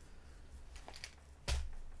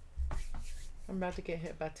 I'm about to get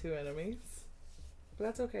hit by 2 enemies. But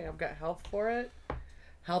that's okay. I've got health for it.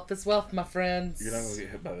 Health is wealth, my friends. You're not going to get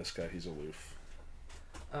hit by this guy. He's aloof.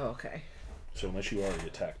 Oh, okay. So unless you already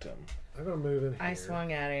attacked him. I'm going to move in here. I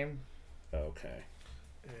swung at him. Okay.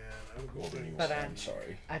 And I'm Well, then going you to... But I'm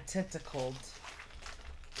sorry. I tentacled.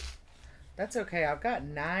 That's okay. I've got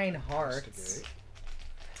 9 hearts. investigate.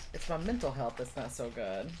 It's my mental health that's not so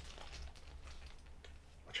good.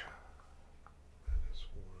 Minus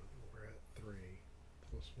 1. We're at 3.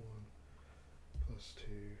 Plus 1. Plus 2.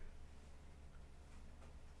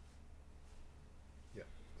 Yep,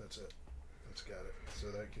 that's it. That's got it.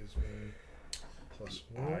 So that gives me plus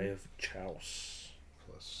 1. Eye of Chouse.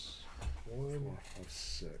 Plus 4, 1. 5,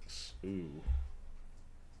 6. Ooh. And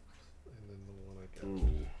then the one I got.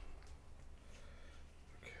 Ooh.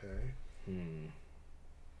 Okay.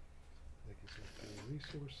 That gives me 3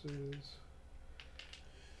 resources.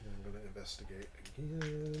 And I'm going to investigate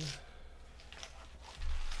again.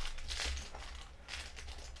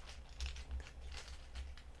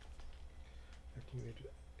 After you enter,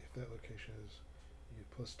 if that location is, you get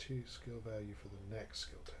plus 2 skill value for the next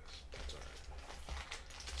skill test. That's alright.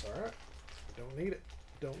 It's alright. Don't need it.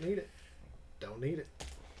 Don't need it. Don't need it.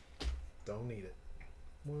 Don't need it.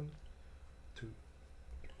 1, 2.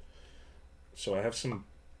 So I have some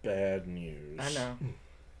bad news. I know.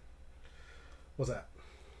 What's that?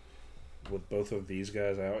 With both of these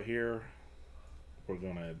guys out here, we're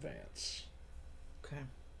going to advance. Okay.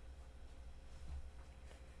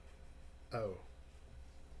 Oh.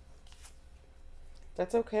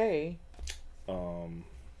 That's okay. I'm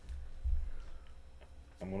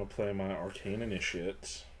going to play my Arcane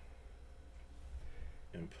Initiate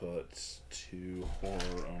and put 2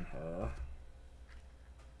 horror on her.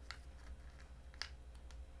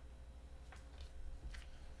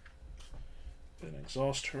 Then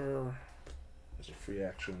exhaust her as a free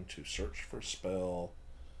action to search for spell.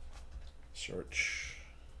 Search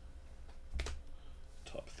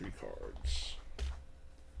top 3 cards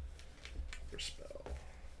for spell.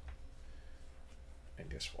 And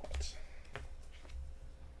guess what?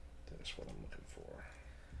 That is what I'm looking for.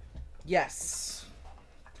 Yes.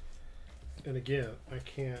 And again, I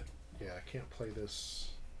can't play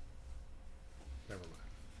this. Never mind.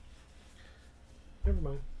 Never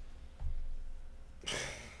mind.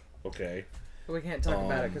 Okay. But we can't talk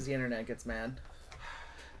about it because the internet gets mad.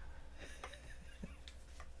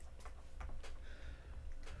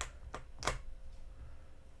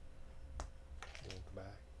 Walk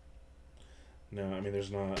back. No, I mean,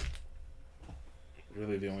 there's not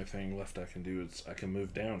really. The only thing left I can do is I can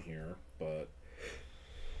move down here, but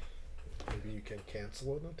Maybe you can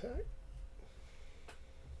cancel an attack?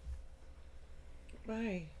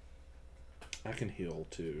 Why? I can heal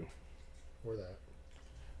too. Or that.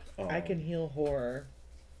 I can heal horror.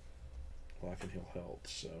 Well, I can heal health,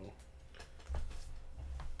 so.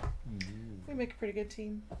 We make a pretty good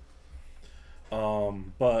team.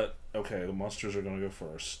 But okay, the monsters are gonna go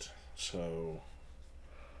first, so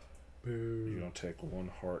Boo. you're gonna take 1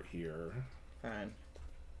 heart here. Fine.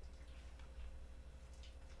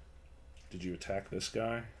 Did you attack this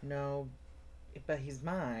guy? No, but he's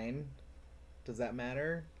mine. Does that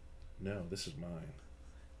matter? No, this is mine.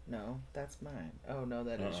 No, that's mine. Oh, no,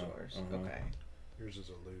 that is yours. Okay. Yours is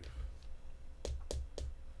aloof.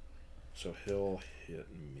 So he'll hit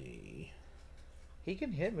me. He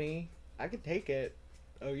can hit me. I can take it.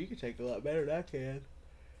 Oh, you can take a lot better than I can.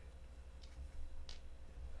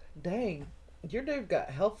 Dang. Your dude got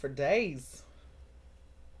health for days.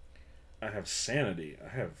 I have sanity. I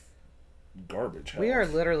have garbage health. We are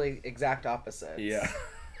literally exact opposites. Yeah.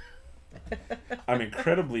 I'm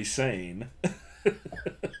incredibly sane,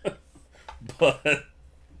 but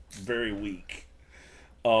very weak.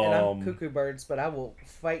 And I'm cuckoo birds, but I will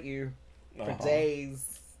fight you for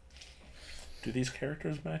days. Do these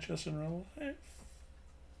characters match us in real life?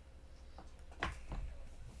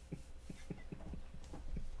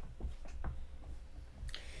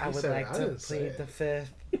 I would like to plead the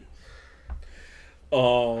fifth.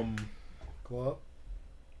 Go up.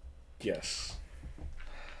 Yes.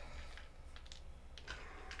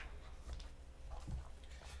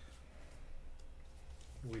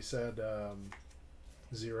 We said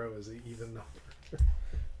 0 is an even number.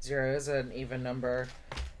 0 is an even number.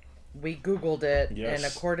 We Googled it, Yes, and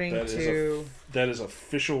according to... that is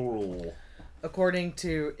official rule. According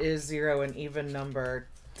to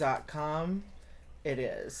iszeroanevenNumber.com, it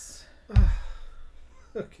is.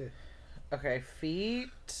 Okay. Okay,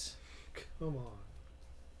 feet. Come on.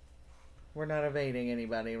 We're not evading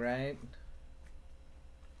anybody, right?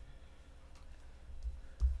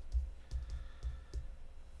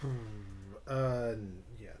 Yeah, no.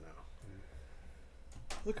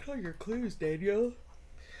 Look at all your clues, Daniel.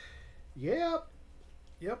 Yep.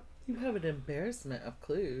 You have an embarrassment of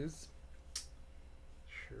clues.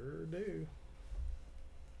 Sure do.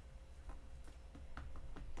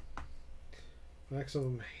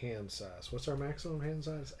 Maximum hand size. What's our maximum hand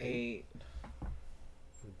size? 8.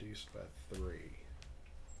 Reduced by 3.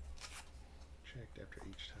 Checked after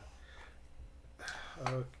each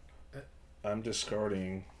time. I'm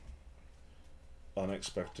discarding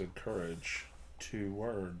unexpected courage. 2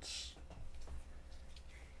 words.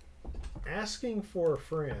 Asking for a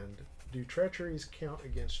friend. Do treacheries count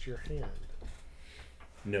against your hand?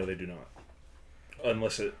 No, they do not.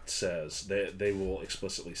 Unless it says. They will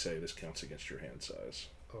explicitly say this counts against your hand size.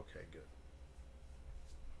 Okay, good.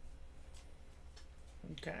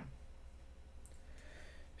 Okay.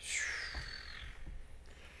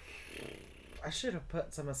 I should have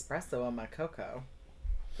put some espresso on my cocoa.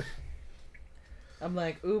 I'm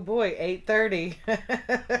like, ooh boy, 8:30.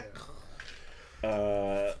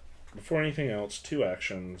 Before anything else, 2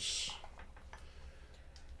 actions.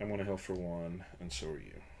 I'm going to heal for 1, and so are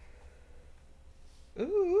you.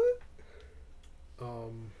 Ooh.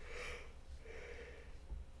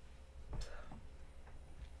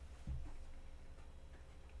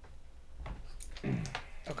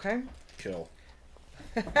 Okay. Kill.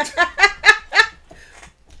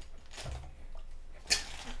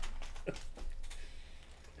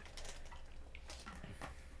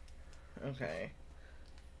 Okay.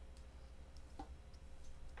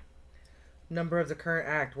 Number of the current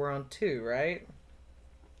act. We're on 2, right?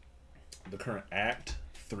 The current act,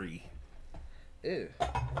 3. Ew.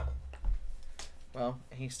 Well,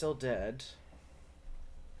 he's still dead.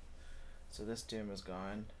 So this doom is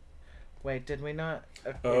gone. Wait, did we not?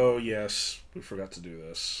 Okay. Oh, yes. We forgot to do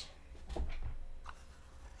this.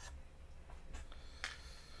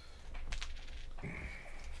 You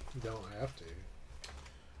don't have to.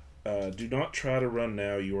 Do not try to run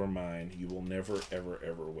now. You are mine. You will never, ever,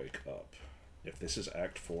 ever wake up. If this is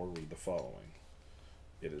Act 4, read the following.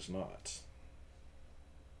 It is not.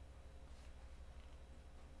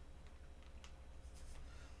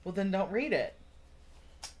 Well, then don't read it.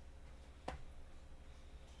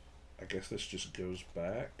 I guess this just goes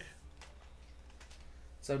back.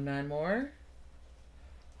 So 9 more?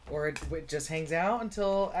 Or it just hangs out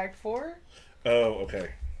until Act 4? Oh,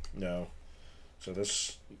 okay. No. So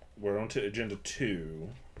this, we're on to Agenda 2.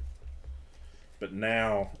 But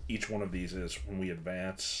now, each one of these is, when we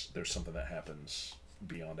advance, there's something that happens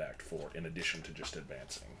beyond Act 4, in addition to just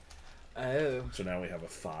advancing. Oh. So now we have a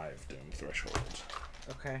 5 Doom threshold.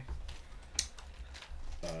 Okay.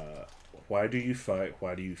 Why do you fight?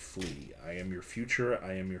 Why do you flee? I am your future.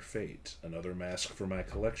 I am your fate. Another mask for my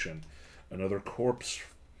collection. Another corpse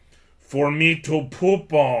for me to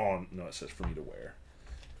poop on. No, it says for me to wear.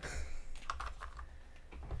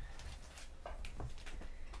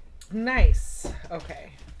 Nice.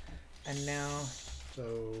 Okay. And now...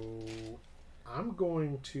 So, I'm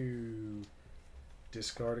going to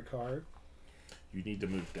discard a card. You need to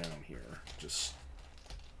move down here. Just...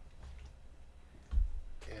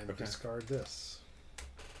 And okay. discard this.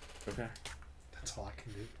 Okay. That's all I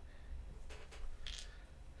can do.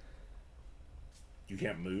 You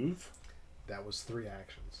can't move? That was 3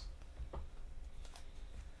 actions.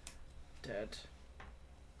 Dead.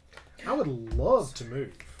 I would love to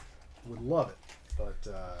move. Would love it. But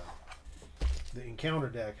the encounter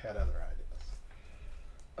deck had other ideas.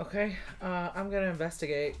 Okay. I'm going to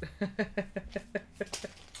investigate.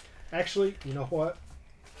 Actually, you know what?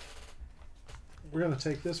 we're going to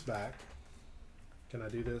take this back. Can I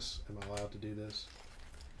do this? Am I allowed to do this?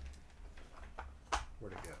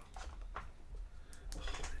 Where'd it go? Oh,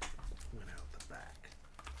 it went out the back.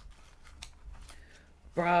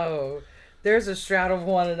 Bro, there's a Shroud of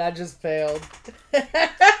One and I just failed.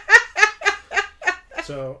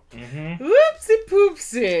 So, Whoopsie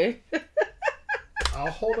poopsie. I'll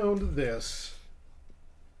hold on to this.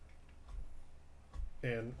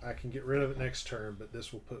 And I can get rid of it next turn, but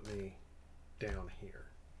this will put me down here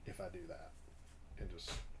if I do that. And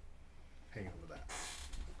just hang on to that.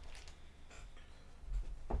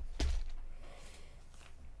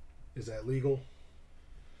 Is that legal?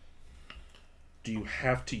 Do you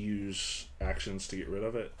have to use actions to get rid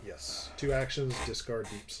of it? Yes. 2 actions, discard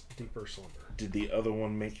deeper slumber. Did the other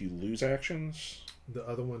one make you lose actions? The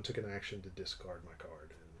other one took an action to discard my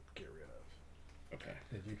card and get rid of. Okay.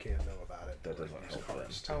 And you can't know about it. That doesn't help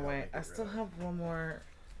cards then. to Oh wait, get I rid still of it. have one more.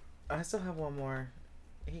 I still have one more.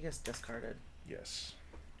 He gets discarded. Yes.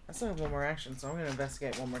 I still have one more action, so I'm going to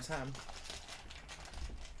investigate one more time.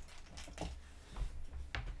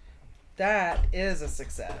 That is a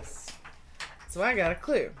success. So I got a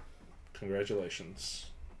clue. Congratulations.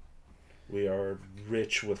 We are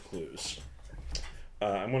rich with clues.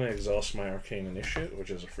 I'm going to exhaust my Arcane Initiate, which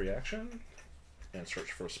is a free action, and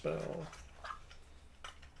search for a spell.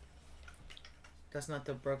 That's not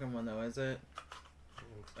the broken one, though, is it?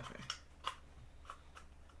 Okay.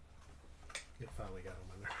 It finally got on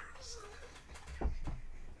my nerves.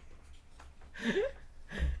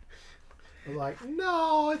 I'm like,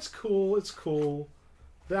 no, it's cool, it's cool.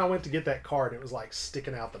 Then I went to get that card, and it was like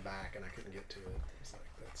sticking out the back, and I couldn't get to it. It's like,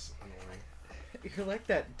 that's annoying. You're like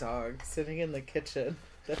that dog sitting in the kitchen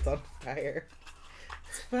that's on fire.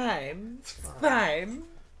 It's fine. It's fine.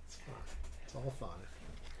 It's fine. It's all fun.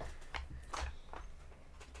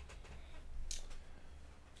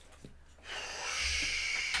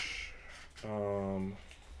 Draw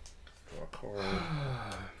a card.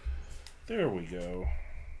 There we go.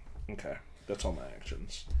 Okay, that's all my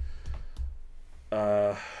actions.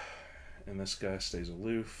 And this guy stays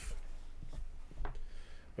aloof.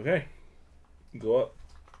 Okay, go up.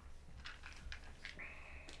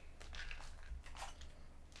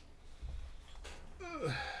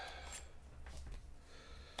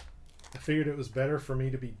 I figured it was better for me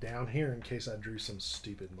to be down here in case I drew some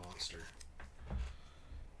stupid monster.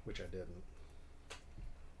 Which I didn't.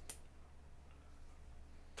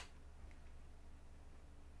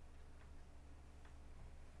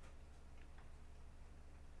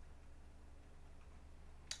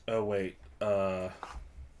 Oh, wait. I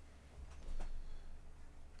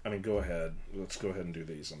mean, go ahead. Let's go ahead and do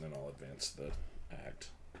these, and then I'll advance the act.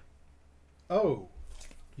 Oh,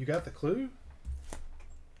 you got the clue?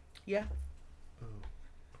 Yeah. Oh,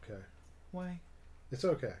 okay. Why? It's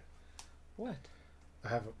okay. What? I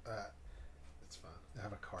have a... it's fine. I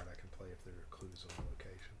have a card I can play if there are clues on the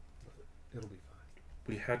location. But it'll be fine.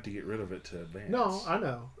 We had to get rid of it to advance. No, I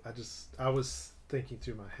know. I was thinking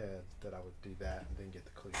through my head that I would do that and then get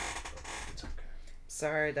the clue. But it's okay.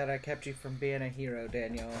 Sorry that I kept you from being a hero,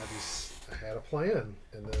 Daniel. I had a plan,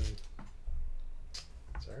 and then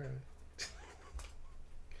it's all right.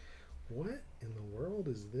 What in the world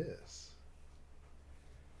is this?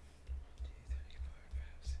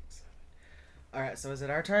 Alright, so is it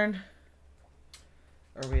our turn?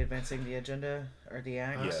 Are we advancing the agenda or the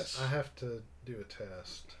act? Yes. I have to do a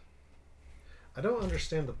test. I don't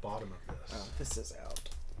understand the bottom of this. Oh, this is out.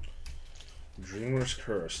 Dreamer's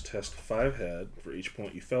Curse. Test 5 head. For each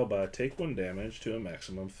point you fell by, take 1 damage to a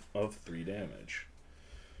maximum of 3 damage.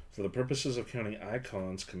 For the purposes of counting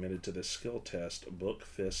icons committed to this skill test, book,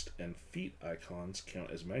 fist, and feet icons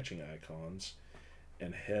count as matching icons,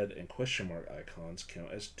 and head and question mark icons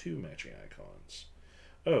count as 2 matching icons.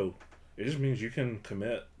 Oh, it just means you can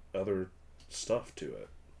commit other stuff to it.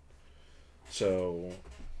 So,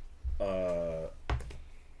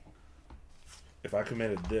 if I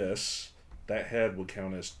committed this, that head would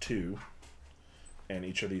count as 2, and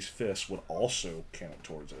each of these fists would also count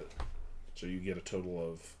towards it. So you get a total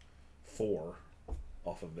of 4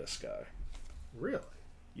 off of this guy. Really?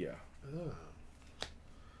 Yeah. Oh.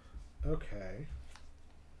 Okay.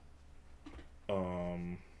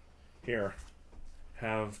 Here,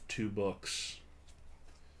 have 2 books.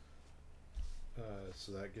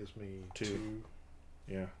 So that gives me 2. 2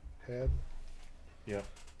 Yeah. head. Yep.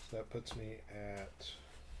 So that puts me at...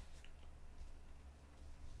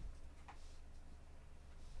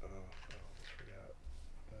 I almost forgot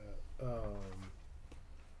that.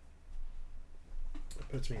 It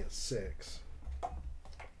puts me at 6.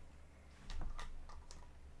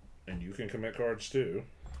 And you can commit cards too.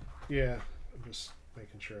 Yeah, I'm just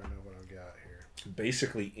making sure I know what I've got here.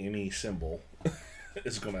 Basically, any symbol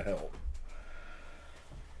is going to help.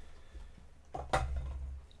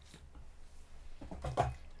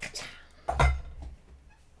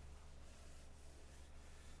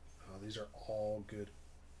 Oh, these are all good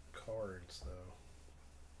cards, though.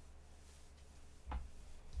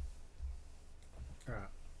 Alright.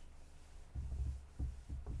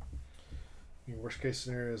 Your worst case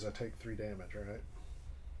scenario is I take 3 damage, right?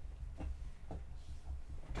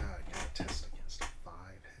 God, I gotta test against a 5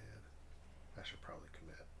 head. I should probably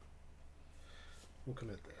commit. We'll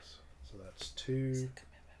commit this. So that's 2,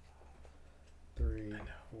 3,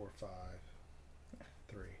 4, 5,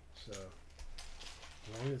 3. So as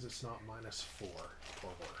long as it's not -4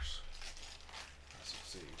 or worse, I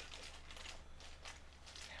succeed.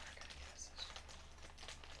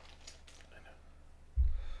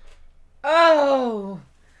 Oh!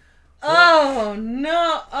 Oh,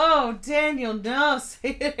 no. Oh, Daniel, no.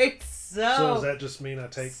 Say it ain't so. So does that just mean I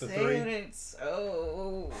take the 3? Say it ain't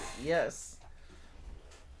so. Yes.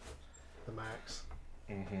 The max?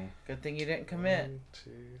 Mm-hmm. Good thing you didn't commit. 1,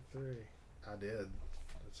 2, 3. I did.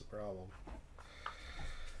 That's a problem.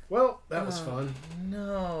 Well, that was fun.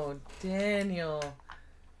 No, Daniel.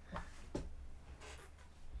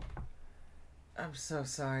 I'm so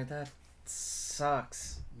sorry. That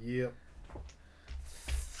sucks. Yep.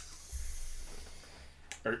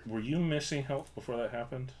 Were you missing health before that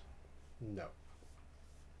happened? No.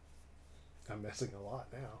 I'm missing a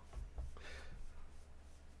lot now.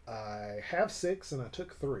 I have 6 and I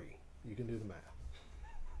took 3. You can do the math.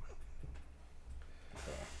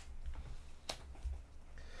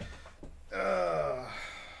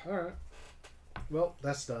 Alright. Well,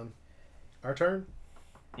 that's done. Our turn?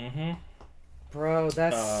 Mm-hmm. Bro,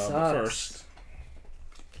 that sucks. But first.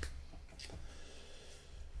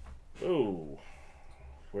 Oh.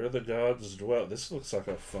 Where the gods dwell. This looks like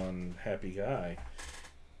a fun, happy guy.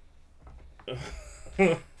 I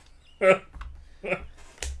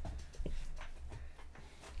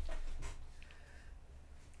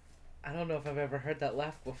don't know if I've ever heard that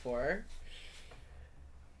laugh before.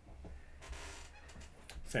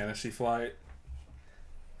 Fantasy Flight.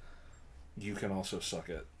 You can also suck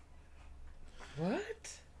it.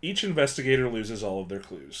 What? Each investigator loses all of their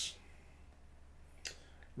clues.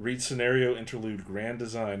 Read Scenario Interlude Grand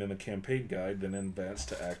Design in the campaign guide, then advance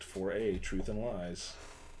to Act 4A, Truth and Lies.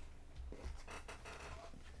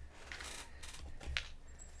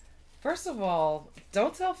 First of all,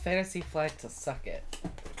 don't tell Fantasy Flight to suck it.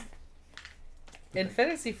 In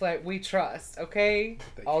Fantasy Flight, we trust, okay?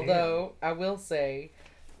 They Although, I will say,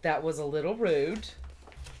 that was a little rude.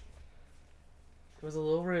 It was a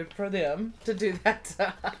little rude for them to do that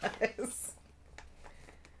to us.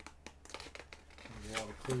 A lot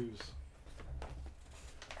of clues.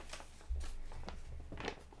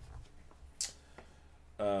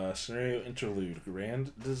 Scenario Interlude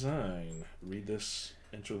Grand Design. Read this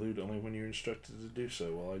interlude only when you're instructed to do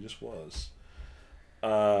so. Well, I just was.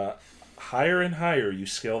 Higher and higher you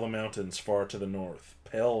scale the mountains far to the north.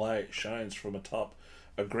 Pale light shines from atop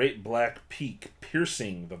a great black peak,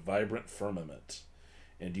 piercing the vibrant firmament.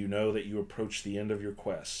 And you know that you approach the end of your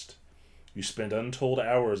quest. You spend untold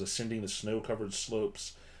hours ascending the snow-covered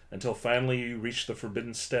slopes until finally you reach the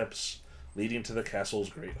forbidden steps leading to the castle's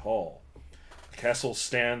great hall. The castle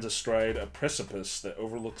stands astride a precipice that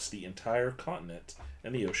overlooks the entire continent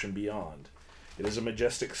and the ocean beyond. It is a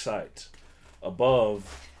majestic sight.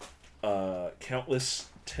 Above, countless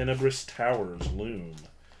tenebrous towers loom,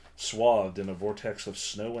 swathed in a vortex of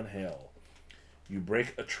snow and hail. You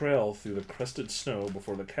break a trail through the crusted snow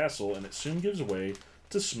before the castle, and it soon gives way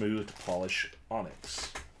to smooth, polished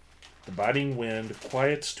onyx. The biting wind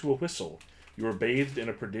quiets to a whistle. You are bathed in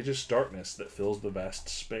a prodigious darkness that fills the vast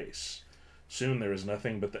space. Soon there is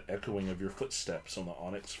nothing but the echoing of your footsteps on the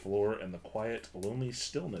onyx floor and the quiet, lonely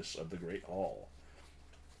stillness of the great hall.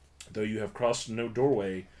 Though you have crossed no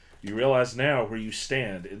doorway, you realize now where you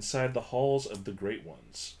stand, inside the halls of the Great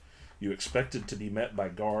Ones. You expected to be met by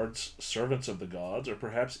guards, servants of the gods, or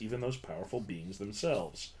perhaps even those powerful beings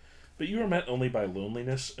themselves. But you are met only by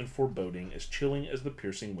loneliness and foreboding, as chilling as the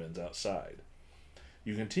piercing winds outside.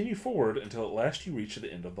 You continue forward until at last you reach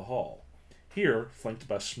the end of the hall. Here, flanked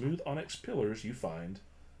by smooth onyx pillars, you find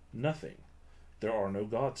nothing. There are no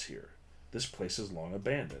gods here. This place is long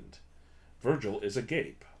abandoned. Virgil is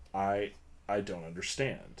agape. I don't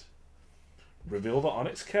understand. Reveal the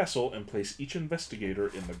Onyx Castle and place each investigator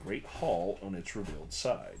in the Great Hall on its revealed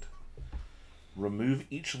side. Remove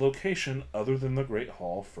each location other than the Great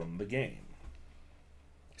Hall from the game.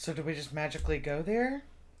 So do we just magically go there?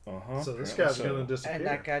 Uh-huh. So this guy's going to disappear. And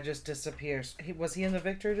that guy just disappears. Was he in the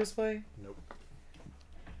victory display? Nope.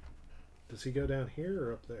 Does he go down here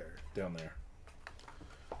or up there? Down there.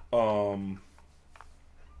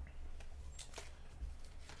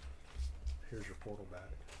 Here's your portal back.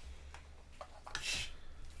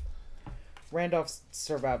 Randolph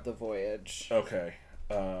survived the voyage. Okay.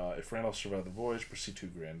 If Randolph survived the voyage, proceed to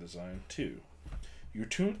Grand Design 2.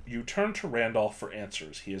 You turn to Randolph for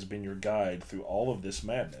answers. He has been your guide through all of this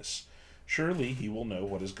madness. Surely he will know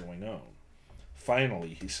what is going on.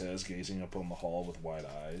 Finally, he says, gazing up on the hall with wide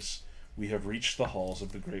eyes, we have reached the halls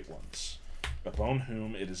of the Great Ones, upon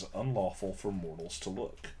whom it is unlawful for mortals to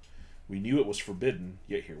look. We knew it was forbidden,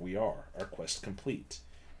 yet here we are, our quest complete.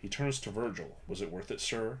 He turns to Virgil. Was it worth it,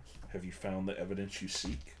 sir? Have you found the evidence you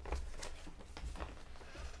seek?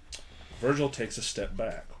 Virgil takes a step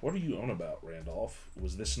back. What are you on about, Randolph?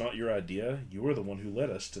 Was this not your idea? You were the one who led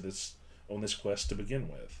us on this quest to begin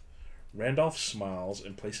with. Randolph smiles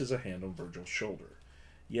and places a hand on Virgil's shoulder.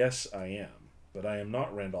 Yes, I am, but I am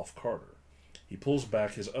not Randolph Carter. He pulls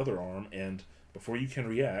back his other arm and, before you can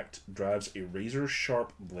react, drives a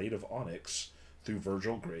razor-sharp blade of onyx through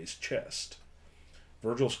Virgil Gray's chest.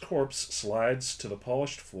 Virgil's corpse slides to the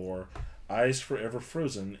polished floor, eyes forever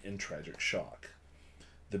frozen in tragic shock.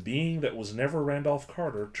 The being that was never Randolph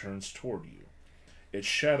Carter turns toward you, its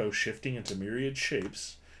shadow shifting into myriad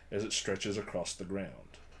shapes as it stretches across the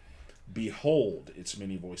ground. Behold, its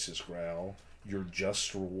many voices growl, your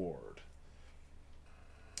just reward.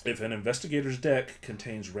 If an investigator's deck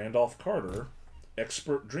contains Randolph Carter,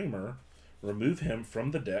 expert dreamer, remove him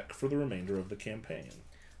from the deck for the remainder of the campaign.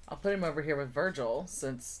 I'll put him over here with Virgil,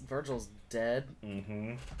 since Virgil's dead.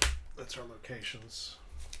 Mm-hmm. That's our locations.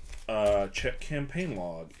 Check campaign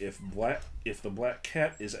log. If the black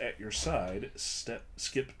cat is at your side,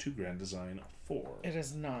 skip to Grand Design 4. It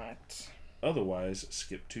is not. Otherwise,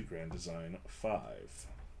 skip to Grand Design 5.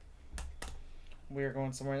 We are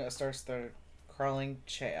going somewhere that starts the crawling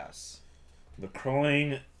chaos. The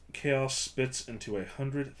crawling chaos spits into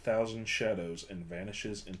 100,000 shadows and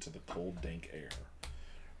vanishes into the cold, dank air.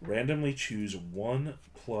 Randomly choose 1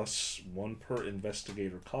 + 1 per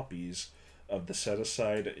investigator copies of the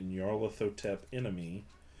set-aside Nyarlathotep enemy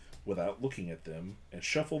without looking at them, and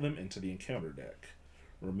shuffle them into the encounter deck.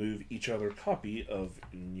 Remove each other copy of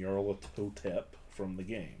Nyarlathotep from the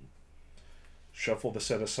game. Shuffle the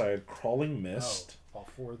set-aside Crawling Mist. Oh, all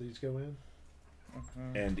 4 of these go in?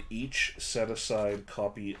 And each set-aside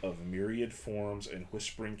copy of Myriad Forms and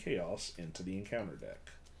Whispering Chaos into the encounter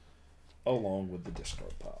deck, along with the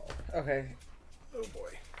discard pile. Okay. Oh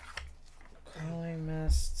boy. Crawling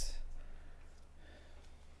Mist.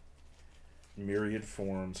 Myriad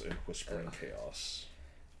Forms and Whispering Chaos.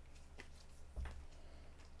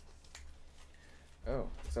 Oh,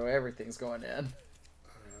 so everything's going in.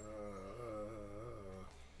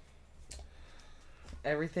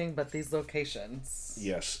 Everything but these locations.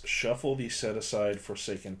 Yes, shuffle the set-aside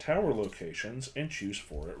Forsaken Tower locations and choose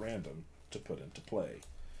 4 at random to put into play.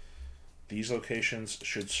 These locations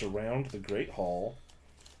should surround the Great Hall,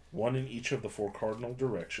 1 in each of the 4 cardinal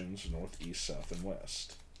directions, north, east, south, and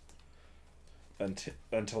west.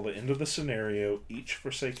 Until the end of the scenario, each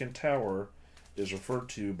Forsaken Tower is referred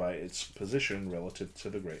to by its position relative to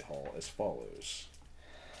the Great Hall as follows.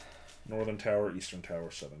 Northern Tower, Eastern Tower,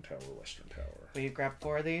 Southern Tower, Western Tower. Will you grab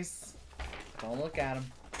 4 of these? Don't look at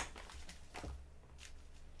them.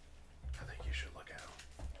 I think you should look at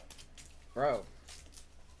them. Bro.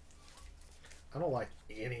 I don't like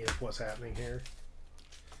any of what's happening here.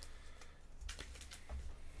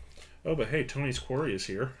 Oh, but hey, Tony's Quarry is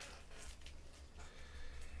here.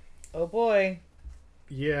 Oh boy.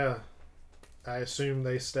 Yeah. I assume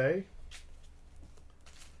they stay.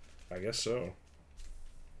 I guess so.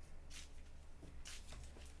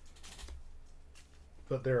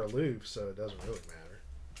 But they're aloof, so it doesn't really matter.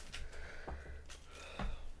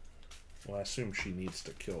 Well, I assume she needs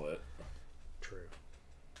to kill it. True.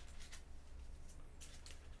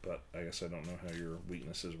 But I guess I don't know how your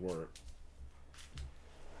weaknesses work.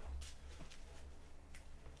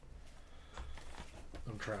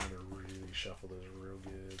 I'm trying to really shuffle this real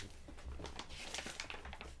good.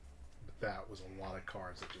 But that was a lot of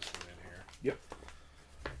cards that just went in here. Yep.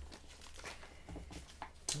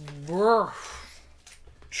 Brr.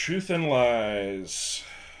 Truth and lies.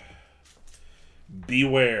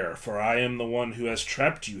 Beware, for I am the one who has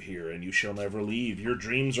trapped you here, and you shall never leave. Your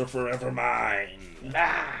dreams are forever mine.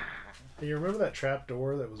 Ah. Hey, you remember that trap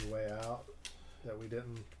door that was way out that we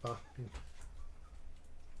didn't find?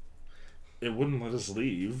 It wouldn't let us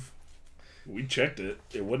leave. We checked it.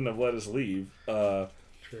 It wouldn't have let us leave. True.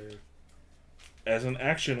 As an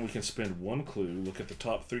action, we can spend 1 clue, look at the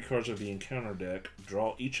top 3 cards of the encounter deck,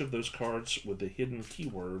 draw each of those cards with the hidden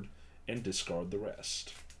keyword, and discard the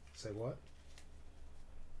rest. Say what?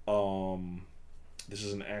 This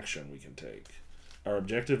is an action we can take. Our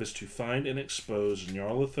objective is to find and expose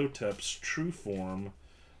Nyarlathotep's true form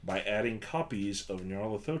by adding copies of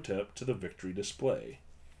Nyarlathotep to the victory display.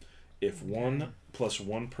 If 1 +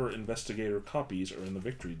 1 per investigator copies are in the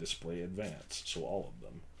victory display, advance. So all of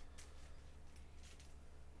them.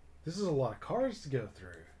 This is a lot of cards to go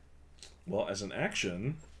through. Well, as an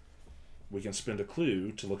action, we can spend a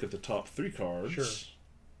clue to look at the top 3 cards. Sure.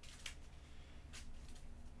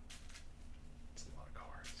 It's a lot of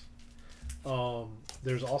cards.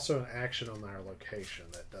 There's also an action on our location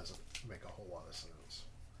that doesn't make a whole lot of sense.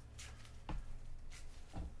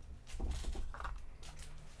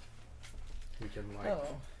 We can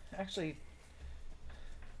actually,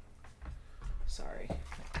 sorry.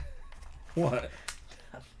 What?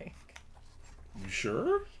 Nothing. You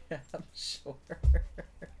sure? Yeah, I'm sure.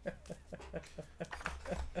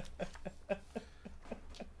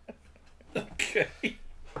 Okay.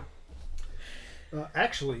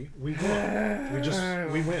 Actually, we won.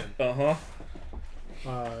 We win.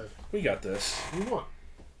 We got this. We won.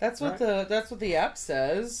 That's what the app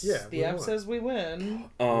says. Yeah, the app says we win.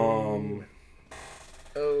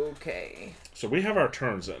 Okay. So we have our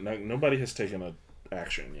turns. Nobody has taken an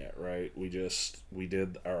action yet, right? We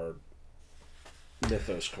did our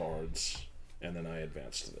Mythos cards, and then I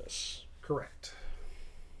advanced to this. Correct.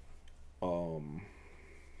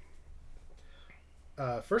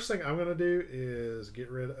 First thing I'm going to do is get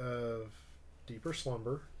rid of Deeper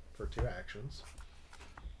Slumber for 2 actions.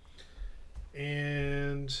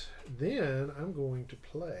 And then I'm going to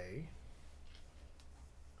play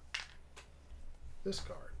this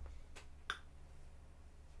card.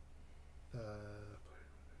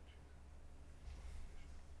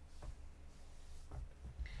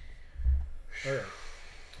 Okay.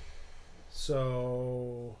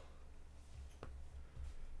 So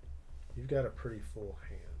you've got a pretty full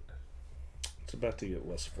hand. It's about to get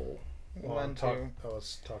less full. Well, I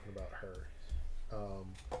was talking about her.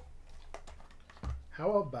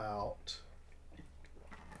 How about,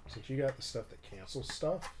 since you got the stuff that cancels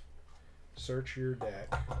stuff, search your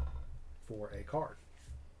deck for a card.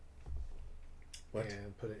 What?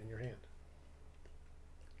 And put it in your hand.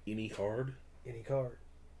 Any card? Any card.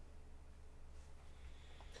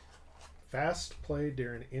 Fast play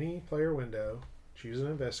during any player window. Choose an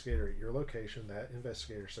investigator at your location. That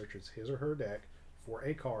investigator searches his or her deck for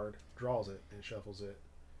a card, draws it, and shuffles it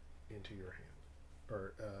into your hand.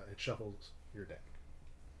 Or it shuffles your deck.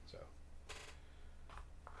 So,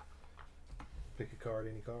 pick a card,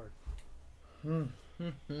 any card.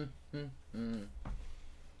 It's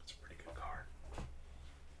a pretty good card.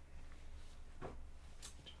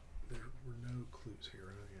 There were no clues here,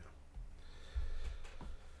 right?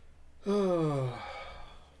 Yeah. Oh.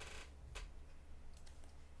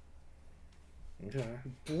 Okay.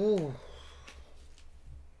 Ooh.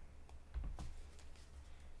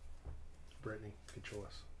 Brittany, good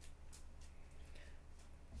choice.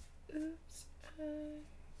 Oops, I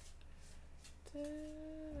did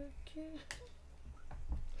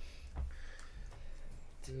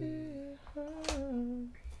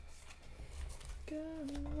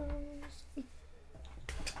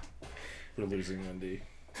We're losing Wendy.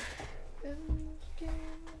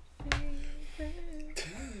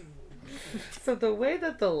 So the way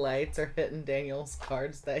that the lights are hitting Daniel's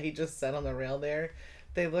cards that he just set on the rail there,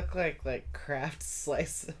 they look like Kraft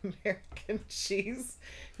sliced American cheese.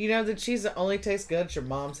 You know, the cheese that only tastes good at your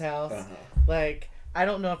mom's house. Like, I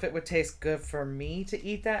don't know if it would taste good for me to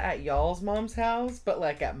eat that at y'all's mom's house, but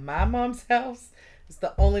like at my mom's house, it's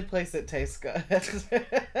the only place it tastes good.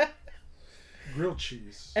 Grilled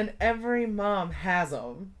cheese. And every mom has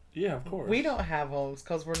them. Yeah, of course. We don't have them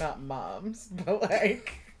because we're not moms, but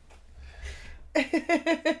like...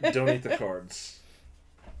 Don't eat the cards.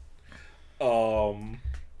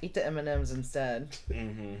 Eat the M&Ms instead.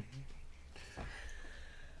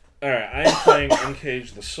 Alright, I am playing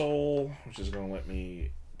Uncage the Soul, which is going to let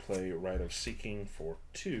me play Rite of Seeking for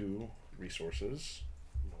 2 resources.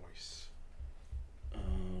 Nice.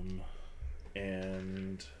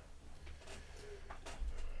 And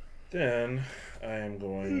then I am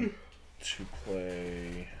going to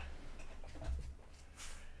play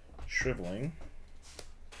Shriveling.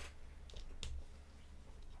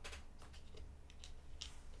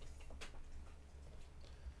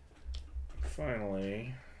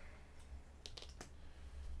 Finally,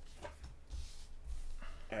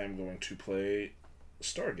 I am going to play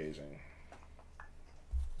Stargazing.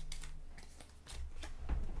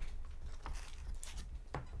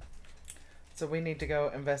 So we need to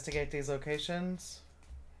go investigate these locations?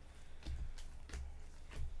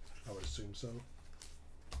 I would assume so.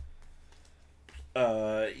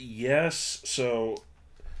 Yes. So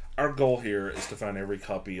our goal here is to find every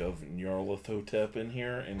copy of Nyarlathotep in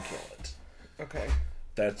here and kill it. Okay.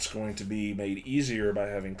 That's going to be made easier by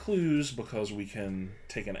having clues because we can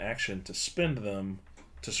take an action to spend them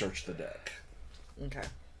to search the deck. Okay.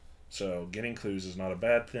 So getting clues is not a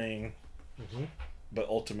bad thing, but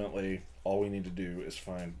ultimately all we need to do is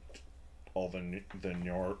find all the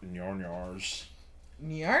Nyarnyars.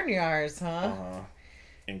 Nyarnyars, huh?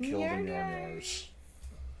 And kill the Nyarnyars.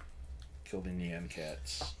 Kill the Nyan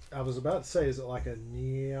cats. I was about to say, is it like a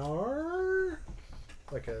Nyar?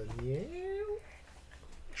 Like a Nyar?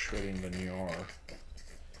 Shredding the Nyar.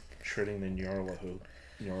 Shredding the Nyarlahu.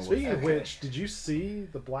 Speaking of which, did you see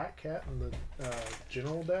the black cat in the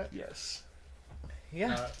general deck? Yes.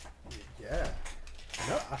 Yeah. Yeah.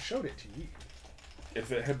 No, I showed it to you.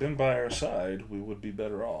 If it had been by our side, we would be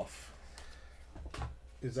better off.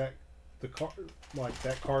 Is that the card? Like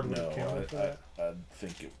that card would have counted for that? I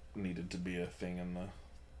think it needed to be a thing in the. I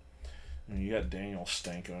mean, you got Daniel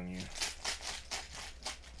Stank on you.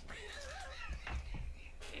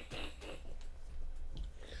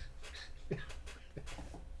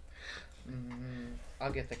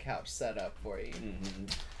 I'll get the couch set up for you. Mm-hmm.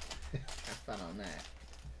 Have fun on that.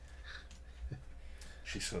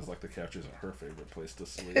 She says like the couch isn't her favorite place to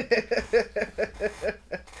sleep.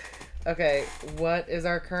 Okay, what is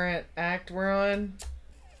our current act we're on?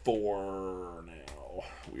 4 now.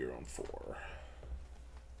 We are on 4.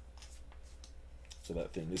 So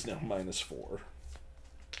that thing is now -4.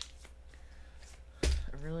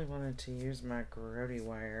 I really wanted to use my grody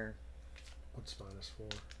wire. What's -4?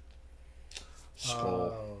 Skull.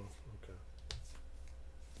 Oh, okay.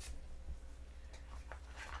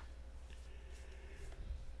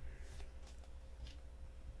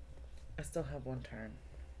 I still have 1 turn.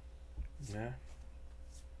 Yeah.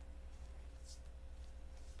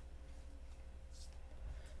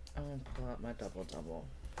 I'm gonna pull out my double.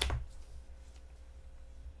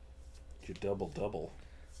 You double. Double.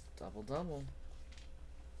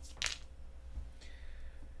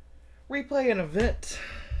 Replay an event.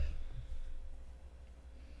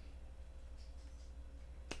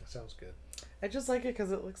 That sounds good. I just like it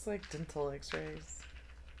because it looks like dental x-rays.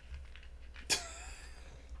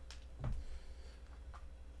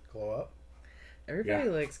 Glow up? Everybody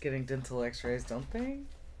likes getting dental x-rays, don't they?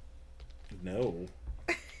 No.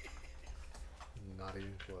 Not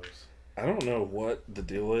even close. I don't know what the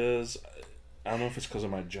deal is. I don't know if it's because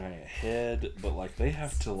of my giant head, but like they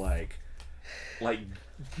have to like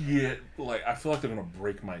get like I feel like they're gonna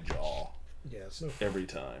break my jaw. Yeah, it's no fun. Every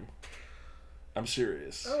time. I'm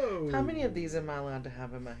serious. Oh. How many of these am I allowed to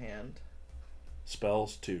have in my hand?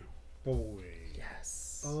 Spells 2. Boy.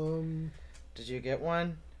 Yes. Did you get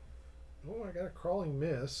one? Oh, I got a crawling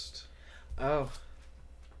mist. Oh.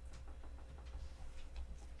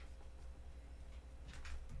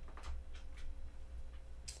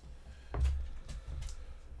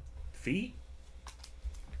 Feet?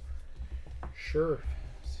 Sure.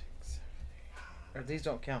 6, 7, 8. Or these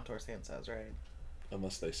don't count towards hand size, right?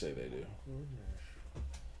 Unless they say they do. Goodness.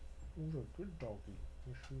 Who's a good doggy?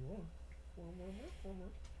 Yes, you are.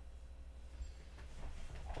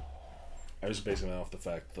 I was basing that off the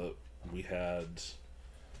fact that we had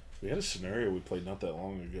a scenario we played not that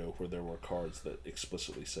long ago where there were cards that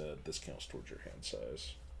explicitly said this counts towards your hand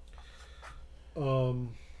size.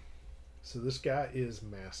 So this guy is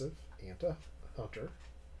massive. Anta, hunter.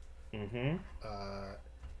 Mm-hmm.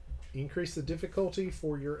 Increase the difficulty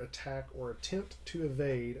for your attack or attempt to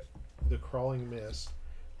evade the crawling mist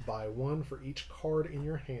by 1 for each card in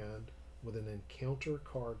your hand with an encounter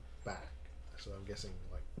card back. So I'm guessing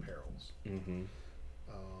like perils. Mm-hmm.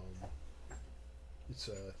 It's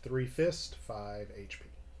a 3 fist, 5 HP.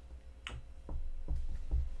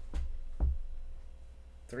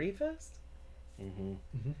 3 fist? Mm-hmm.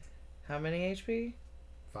 Mm-hmm. How many HP?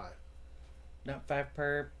 5. Not 5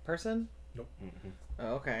 per person? Nope. Mm-hmm.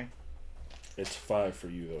 Oh, okay. It's 5 for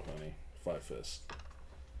you though, honey. 5 fist.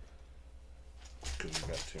 Because you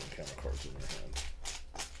got 2 encounter cards in your hand.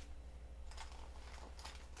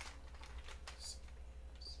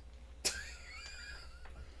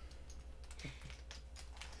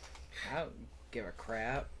 I don't give a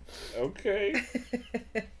crap. Okay.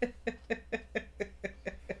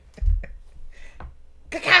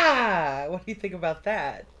 Caca! What do you think about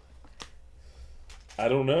that? I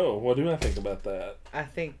don't know. What do I think about that? I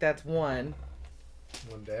think that's 1.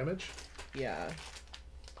 1 damage. Yeah.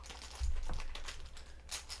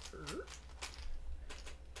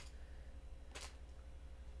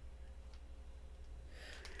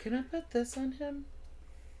 Can I put this on him?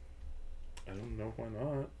 I don't know why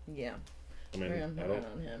not. Yeah. I mean, We're gonna I put it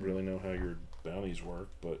don't on him. really know how your bounties work,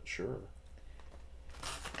 but sure.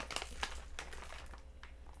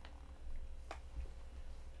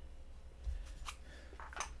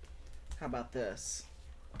 How about this?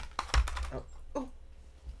 Oh, oh.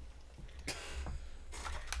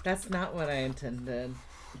 That's not what I intended.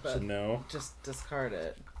 But So no. just discard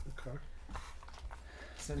it. Okay.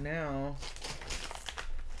 So now,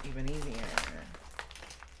 even easier.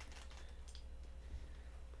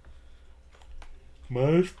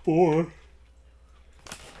 -4.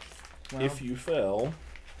 Well, If you fell,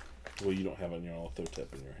 well, you don't have a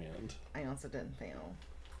Nyarlathotep in your hand. I also didn't fail.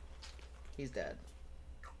 He's dead.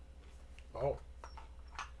 Oh.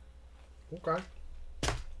 Okay.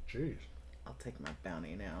 Jeez. I'll take my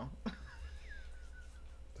bounty now.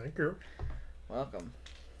 Thank you. Welcome.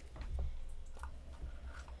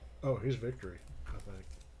 Oh, he's victory, I think.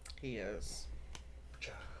 He is.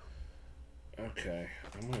 Okay,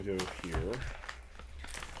 I'm gonna go here.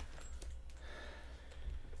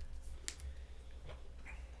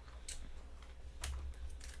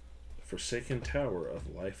 Forsaken Tower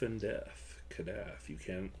of Life and Death, Kadaf.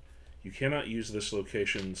 You cannot use this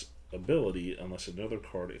location's ability unless another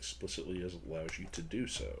card explicitly allows you to do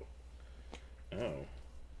so. Oh.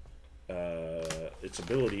 Its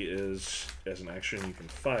ability is, as an action you can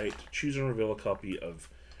fight, choose and reveal a copy of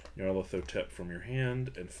Nyarlathotep from your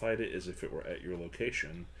hand and fight it as if it were at your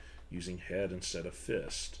location, using head instead of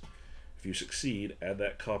fist. If you succeed, add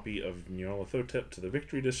that copy of Nyarlathotep to the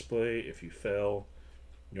victory display. If you fail,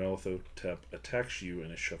 Nyarlathotep attacks you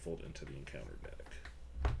and is shuffled into the encounter deck.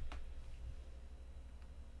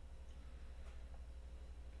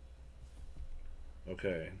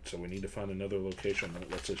 Okay, so we need to find another location that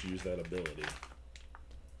lets us use that ability.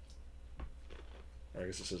 Or I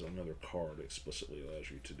guess it says another card explicitly allows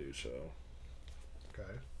you to do so.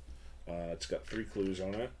 Okay. It's got 3 clues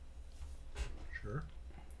on it. Sure.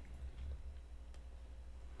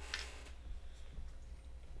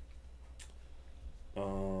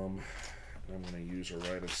 I'm going to use a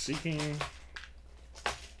Rite of Seeking.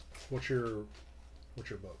 What's your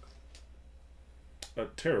book?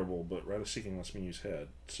 Terrible, but Rite of Seeking lets me use head,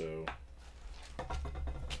 so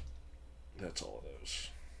that's all of those.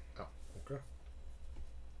 Oh, okay.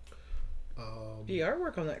 The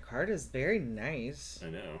artwork on that card is very nice. I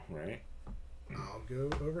know, right? I'll go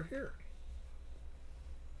over here.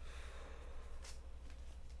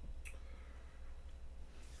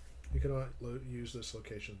 You cannot use this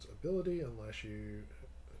location's ability unless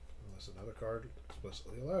another card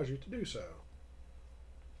explicitly allows you to do so.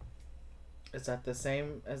 Is that the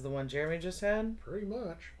same as the one Jeremy just had? Pretty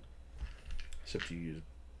much. Except you use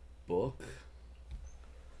book.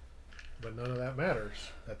 But none of that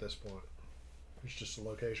matters at this point. It's just a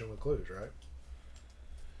location with clues, right?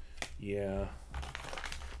 Yeah.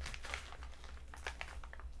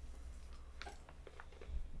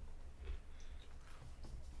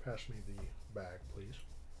 Pass me the bag, please.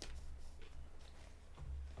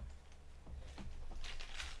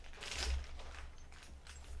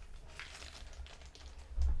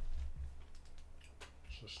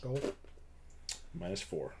 So skull.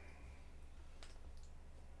 -4.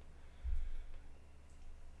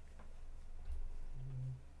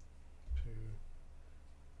 Two,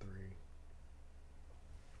 three,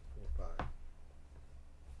 4, 5,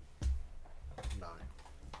 9.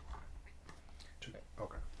 2.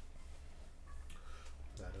 Okay.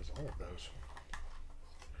 That is all of those.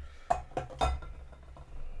 Watch,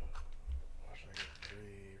 I get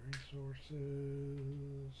 3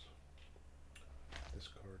 resources. This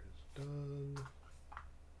card is done.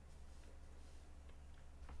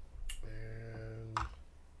 And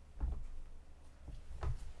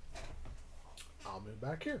I'll move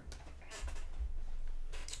back here.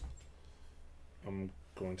 I'm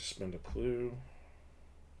going to spend a clue.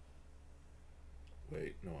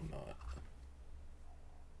 Wait, no, I'm not.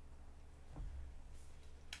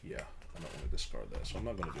 Yeah, I don't want to discard that, so I'm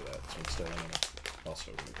not going to do that. So instead, I'm going to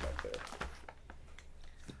also move back there.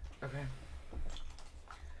 Okay.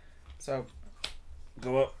 So,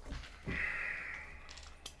 Go up.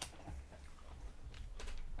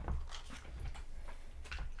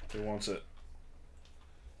 Who wants it?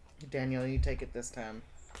 Daniel, you take it this time.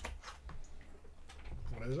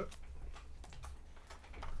 What is it?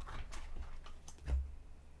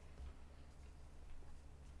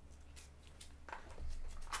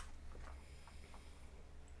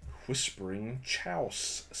 Whispering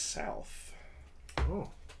Chouse South. Oh.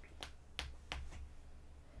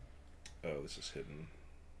 Oh, this is hidden.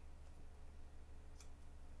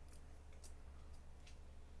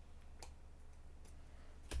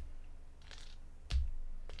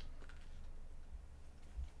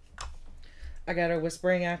 I got a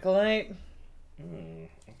Whispering Acolyte. Oh,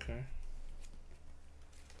 okay.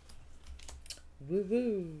 Woo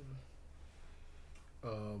woo.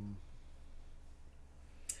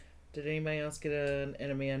 Did anybody else get an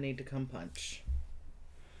enemy I need to come punch?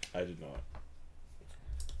 I did not.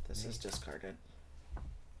 This is discarded.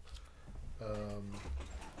 Well,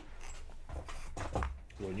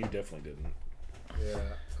 you definitely didn't. Yeah,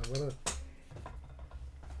 I'm gonna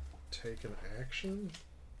take an action,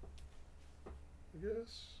 I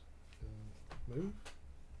guess, and move.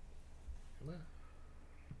 Come on.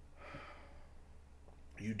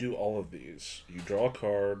 You do all of these. You draw a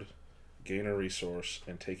card, gain a resource,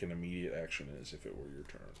 and take an immediate action as if it were your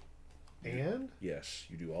turn. And? Yes,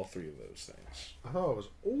 you do all three of those things. I thought it was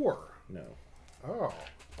or. No. Oh,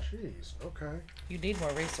 jeez. Okay. You need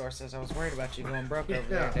more resources. I was worried about you going broke over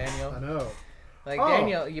there, Daniel. I know. Like,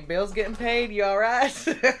 Daniel, your bill's getting paid. You all right?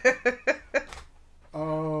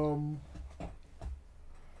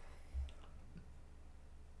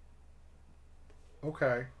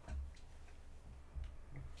 Okay.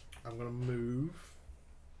 I'm gonna move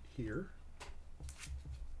here.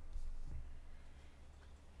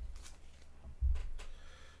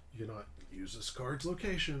 You cannot use this card's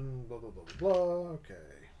location. Blah blah blah blah blah. Okay.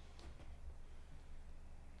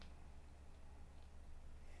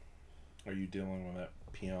 Are you dealing with that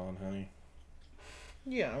peon, honey?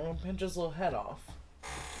 Yeah, I'm gonna pinch his little head off.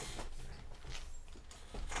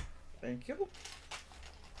 Thank you.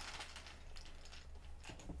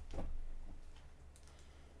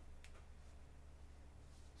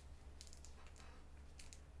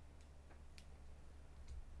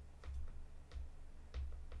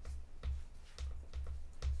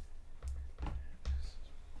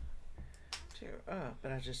 Oh,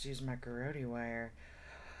 but I just used my garrote wire.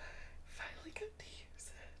 Finally got to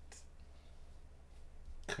use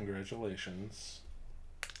it. Congratulations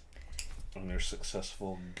on your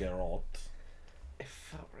successful garrote. It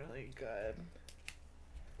felt really good.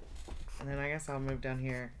 And then I guess I'll move down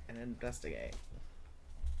here and investigate.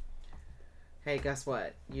 Hey, guess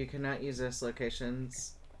what? You cannot use this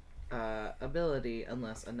location's ability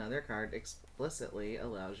unless another card explicitly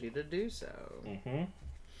allows you to do so. Mm-hmm.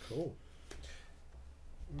 Cool.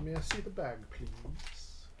 May I see the bag, please?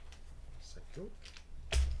 Thank you.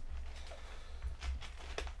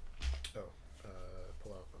 Oh,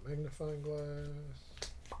 pull out my magnifying glass.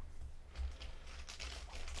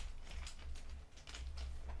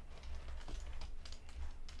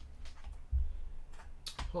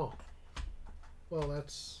 Huh. Well,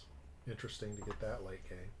 that's interesting to get that late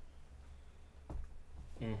game.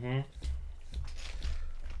 Mm-hmm.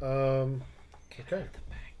 Okay.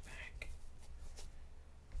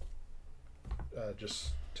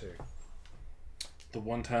 Just two. The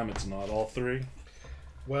one time it's not all three.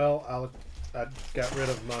 Well, I got rid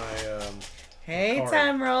of my. Hey, card.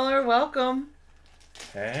 Time Roller, welcome.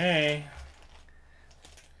 Hey.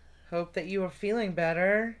 Hope that you are feeling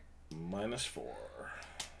better. -4. Oh,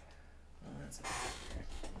 that's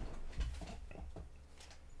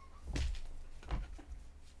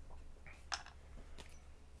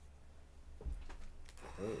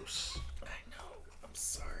Gross. I know. I'm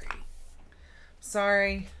sorry.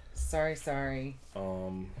 Sorry.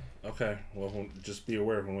 Okay. Well, just be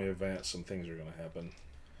aware when we advance, some things are going to happen.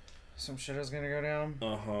 Some shit is going to go down.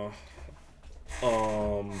 I'm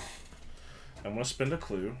going to spend a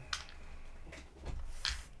clue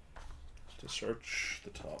to search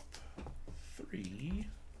the top 3.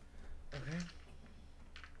 Okay.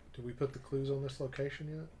 Did we put the clues on this location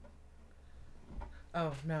yet?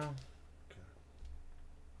 Oh, no. Okay.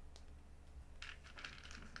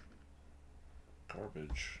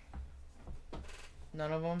 Garbage.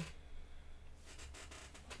 None of them?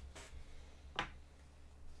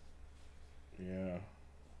 Yeah.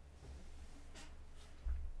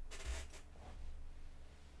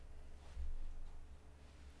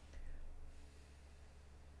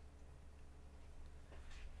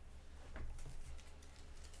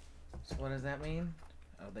 So what does that mean?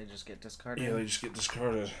 Oh, they just get discarded? Yeah, they just get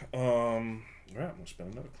discarded. Right, I'm going to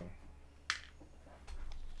spend another clue.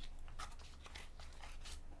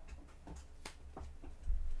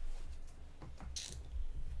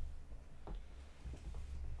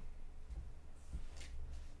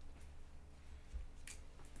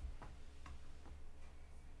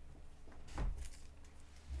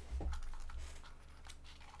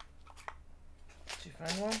 Did you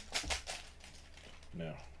find one?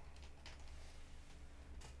 No.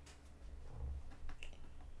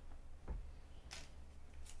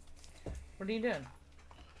 What are you doing?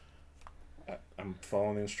 I'm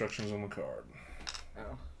following the instructions on the card.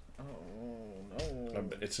 Oh. Oh, no.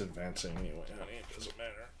 It's advancing anyway, honey. It doesn't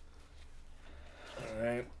matter.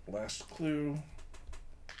 Alright, last clue.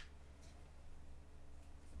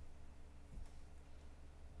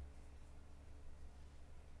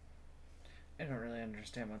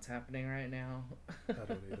 understand what's happening right now. I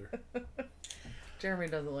don't either. Jeremy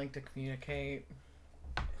doesn't like to communicate.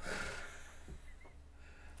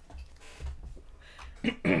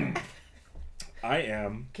 I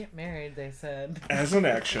am. Get married, they said. As an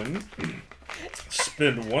action,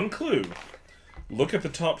 spend 1 clue. Look at the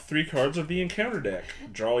top 3 cards of the encounter deck.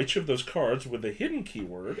 Draw each of those cards with a hidden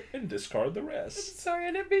keyword and discard the rest. Sorry,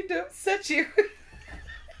 I didn't mean to upset you.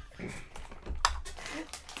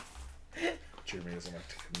 Jeremy doesn't like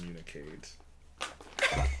to communicate.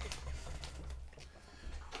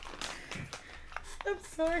 I'm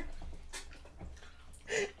sorry.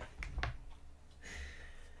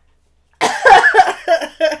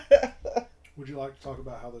 Would you like to talk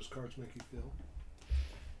about how those cards make you feel?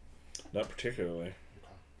 Not particularly.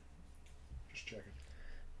 Okay. Just checking.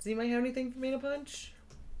 Does anybody have anything for me to punch?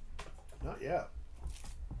 Not yet.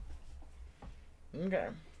 Okay.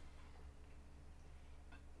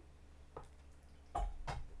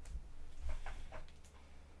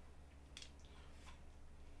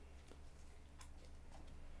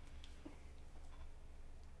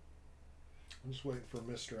 I'm just waiting for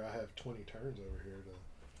Mr. I have 20 turns over here to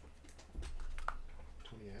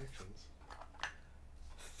 20 actions.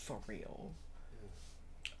 For real.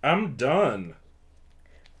 I'm done.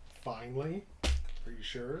 Finally? Are you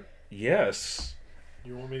sure? Yes.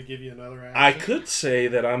 You want me to give you another action? I could say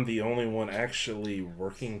that I'm the only one actually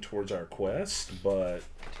working towards our quest, but...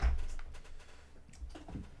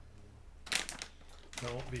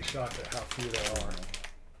 Don't be shocked at how few there are.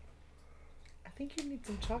 I think you need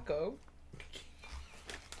some Choco.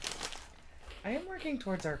 I am working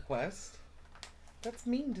towards our quest. That's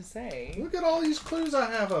mean to say. Look at all these clues I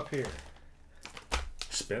have up here.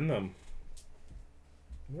 Spin them.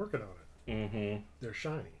 I'm working on it. Mm-hmm. They're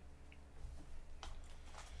shiny.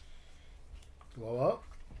 Blow up?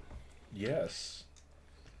 Yes.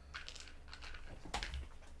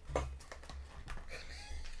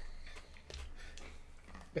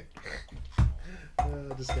 I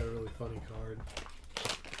just got a really funny card.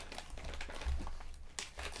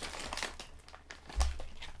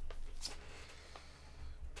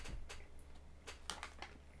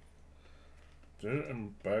 This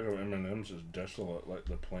bag of M&Ms is desolate like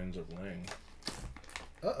the plains of Ling.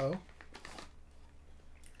 Uh-oh.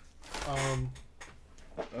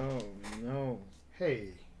 Oh, no.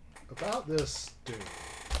 Hey, about this dude.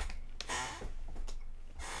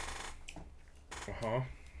 Uh-huh.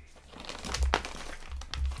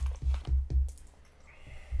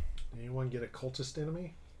 Anyone get a cultist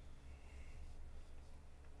enemy?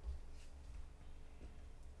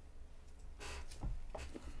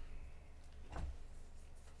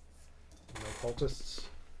 No cultists?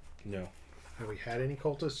 No. Have we had any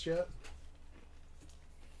cultists yet?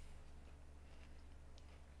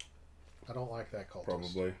 I don't like that cultist.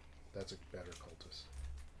 Probably. That's a better cultist.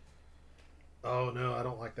 Oh no, I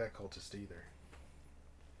don't like that cultist either.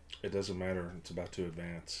 It doesn't matter. It's about to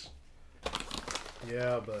advance.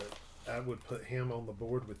 Yeah, but I would put him on the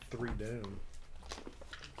board with 3 doom.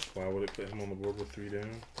 Why would it put him on the board with 3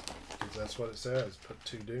 doom? Because that's what it says. Put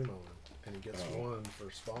 2 doom on him. And he gets 1 for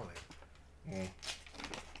spawning. Well,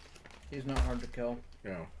 He's not hard to kill.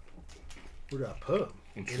 yeah. Where do I put him?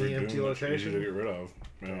 It's Any empty doom, it's easy location? to get rid of.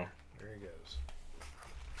 Yeah. There he goes.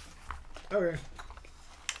 Okay.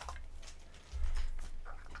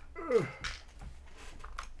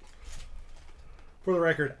 For the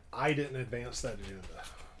record, I didn't advance that agenda.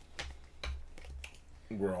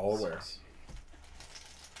 We're all aware.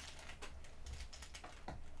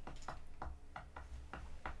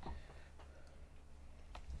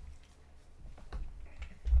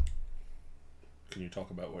 Can you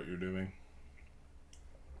talk about what you're doing?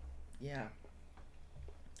 Yeah.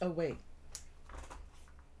 Oh, wait.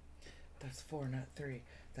 That's 4, not 3.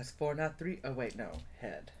 That's 4, not 3. Oh, wait, no.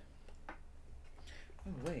 Head.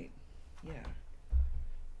 Oh, wait. Yeah.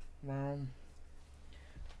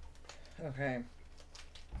 Okay.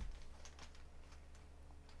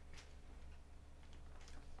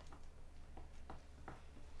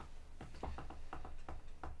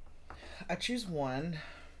 I choose 1.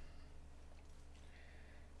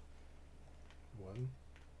 1.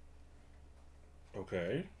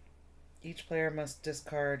 Okay. Each player must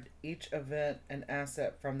discard each event and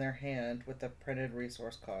asset from their hand with a printed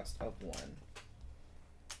resource cost of 1.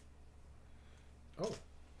 Oh.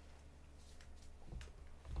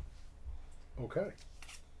 Okay.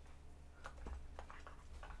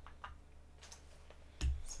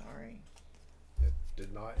 Sorry. It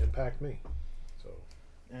did not impact me. So.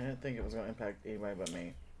 I didn't think it was going to impact anybody but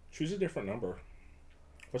me. Choose a different number.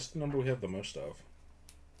 What's the number we have the most of?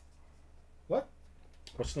 What?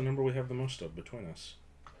 What's the number we have the most of between us?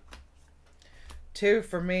 2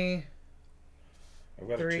 for me. I've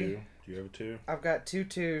got 3. a 2. Do you have a 2? I've got 2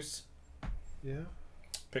 2s. Yeah.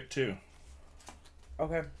 Pick 2.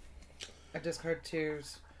 Okay. I discard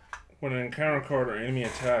 2s. When an encounter card or enemy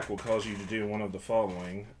attack will cause you to do one of the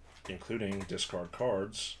following, including discard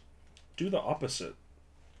cards, do the opposite.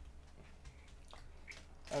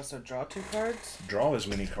 Oh, so draw 2 cards? Draw as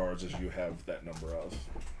many cards as you have that number of.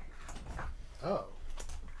 Oh.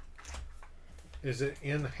 Is it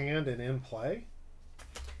in hand and in play?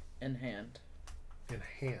 In hand. In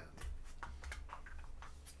hand.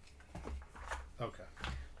 Okay.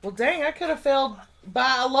 Well, dang, I could have failed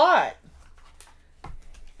by a lot.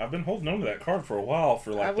 I've been holding on to that card for a while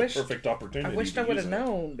for the perfect opportunity. I wished I would have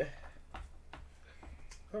known.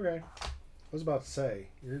 Okay. I was about to say.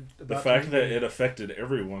 The fact that it affected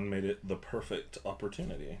everyone made it the perfect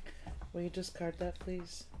opportunity. Will you discard that,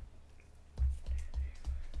 please?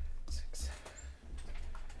 6.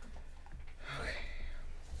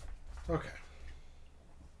 Okay.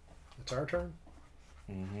 It's our turn?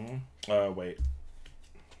 Mm-hmm. Wait.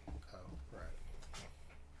 Oh, right.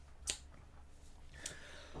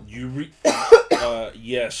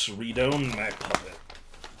 Yes, read on, my puppet.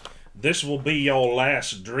 This will be your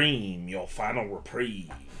last dream, your final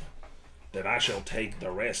reprieve. Then I shall take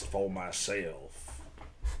the rest for myself.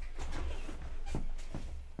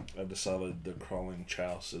 I've decided the crawling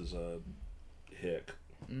chouse is a hick.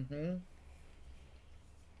 Mm-hmm.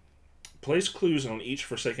 Place clues on each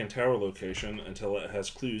Forsaken Tower location until it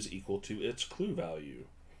has clues equal to its clue value.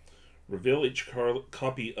 Reveal each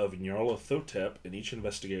copy of Nyarlathotep in each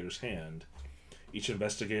investigator's hand. Each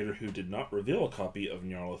investigator who did not reveal a copy of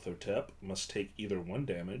Nyarlathotep must take either 1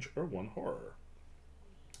 damage or 1 horror.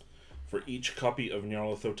 For each copy of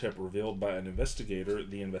Nyarlathotep revealed by an investigator,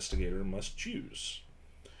 the investigator must choose.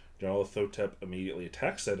 Nyarlathotep immediately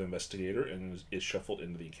attacks that investigator and is shuffled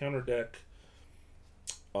into the encounter deck.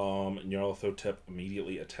 Nyarlathotep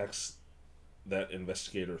immediately attacks that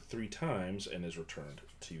investigator 3 times and is returned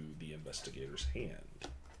to the investigator's hand.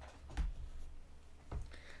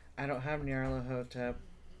 I don't have Nyarlathotep.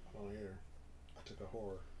 Oh, here. I took a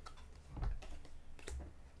horror.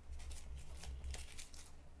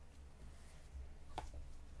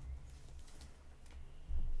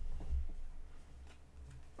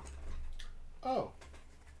 Oh.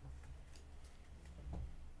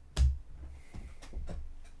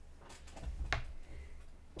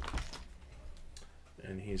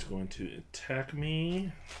 And he's going to attack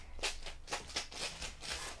me.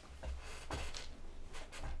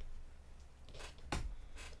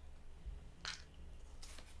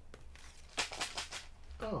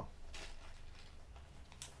 Oh.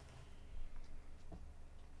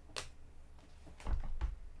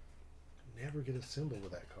 Never get a symbol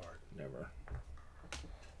with that card. Never.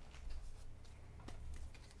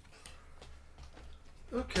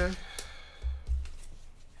 Okay.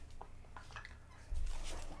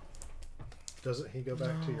 Doesn't he go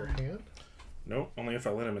back to your hand? Nope, only if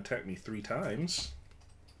I let him attack me 3 times.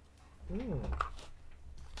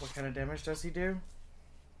 What kind of damage does he do?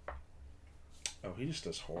 Oh, he just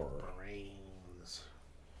does horror. Brains.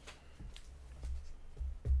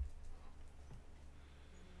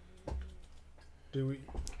 Do we...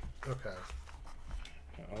 Okay.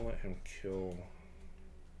 I'll let him kill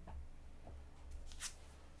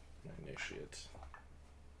my initiate.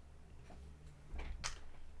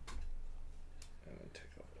 And then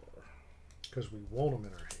take a horror. Because we want them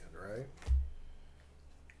in our hand, right?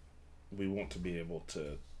 We want to be able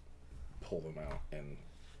to pull them out and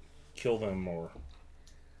kill them or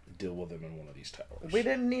deal with them in one of these towers. We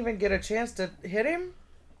didn't even get a chance to hit him?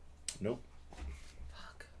 Nope.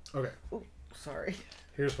 Fuck. Okay. Ooh, sorry.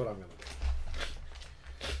 Here's what I'm going to do.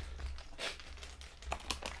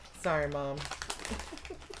 Sorry, Mom.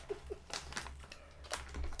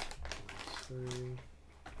 3.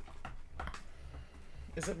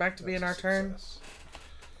 Is it back to being our That's a turn? success.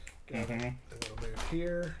 I'm going to move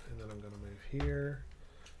here, and then I'm going to move here.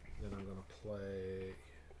 Then I'm going to play...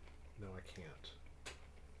 No, I can't.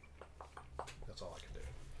 That's all I can do.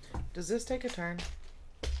 Does this take a turn?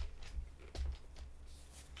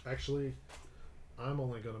 Actually, I'm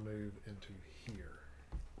only going to move into here.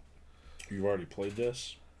 You've already played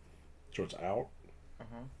this? So it's out?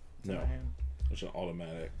 Uh-huh. No. It's an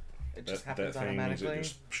automatic. It just happens automatically?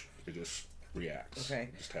 It just reacts. Okay.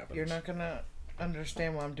 It just happens. You're not going to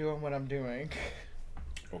understand why I'm doing what I'm doing.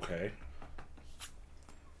 Okay.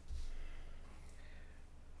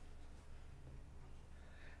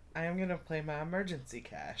 I am going to play my emergency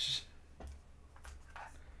cash.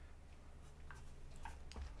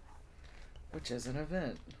 Which is an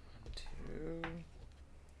event. 1, 2,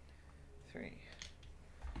 3.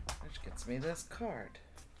 Which Gets me this card.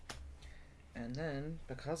 And then,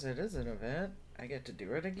 because it is an event, I get to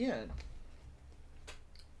do it again.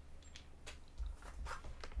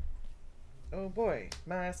 Oh boy,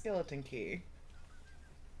 my skeleton key.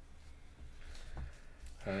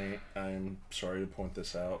 Honey, I'm sorry to point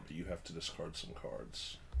this out, but you have to discard some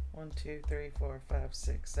cards. 1, 2, 3, 4, 5,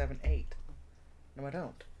 6, 7, 8. No, I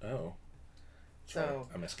don't. Oh. So,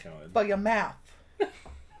 I miscounted. But your mouth.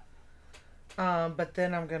 But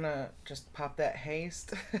then I'm gonna just pop that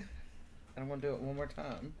haste. And I'm gonna do it one more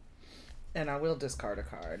time. And I will discard a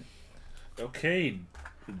card. Okay,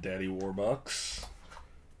 Daddy Warbucks.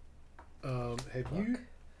 Have you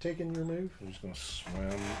taken your move? I'm just gonna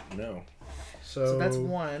swim. No. So that's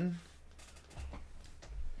one.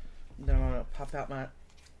 Then I'm gonna pop out I'm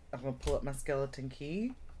gonna pull up my skeleton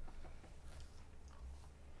key.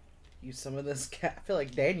 Use some of this cat. I feel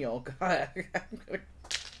like Daniel. God.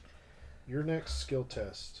 Your next skill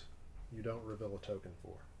test, you don't reveal a token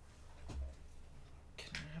for.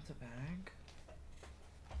 Can I have the bag?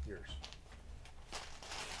 Yours.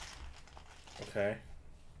 Okay.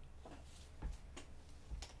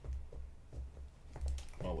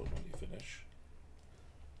 I'll look when you finish.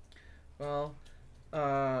 Well,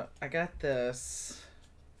 I got this,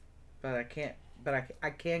 but I can't. But I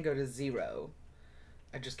can go to 0.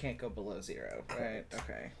 I just can't go below 0, right?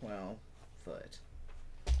 Okay. Well, foot.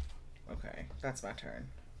 Okay, that's my turn.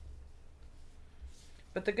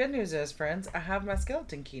 But the good news is, friends, I have my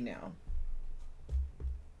skeleton key now.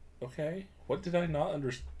 Okay. What did I not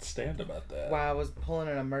understand about that? While I was pulling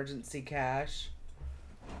an emergency cache.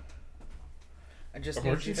 I just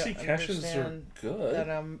Emergency need you to caches understand are good. that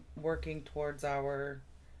I'm working towards our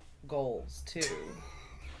goals too.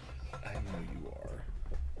 I know you are.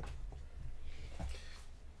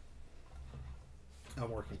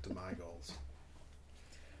 I'm working to my goals.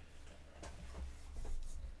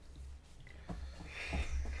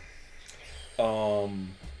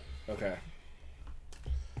 Okay.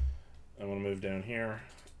 I'm gonna move down here,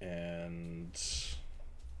 and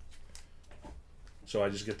so I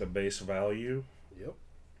just get the base value. Yep.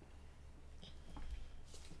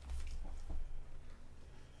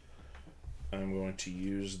 I'm going to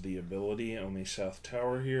use the ability on the south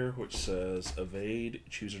tower here, which says evade,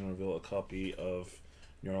 choose and reveal a copy of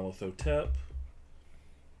Nyarlathotep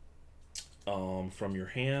from your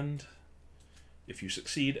hand. If you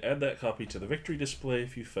succeed, add that copy to the victory display.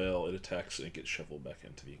 If you fail, it attacks and it gets shuffled back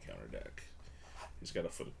into the encounter deck. He's got a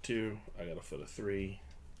foot of 2. I got a foot of 3.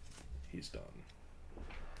 He's done.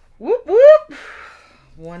 Whoop whoop!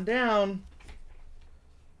 One down.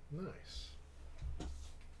 Nice.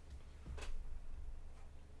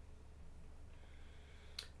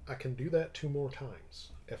 I can do that 2 more times,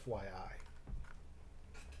 FYI.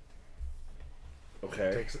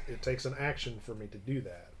 Okay. It takes an action for me to do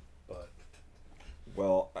that, but...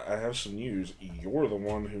 Well, I have some news. You're the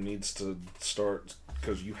one who needs to start,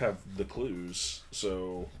 because you have the clues,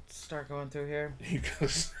 so... Start going through here.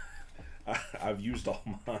 Because I've used all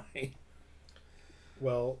mine.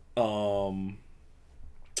 Well...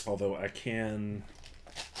 Although I can...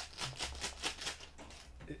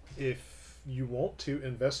 If you want to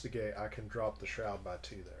investigate, I can drop the shroud by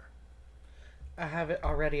 2 there. I have it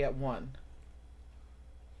already at 1.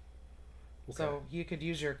 Okay. So you could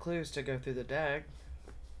use your clues to go through the deck.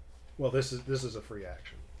 Well, this is a free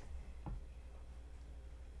action.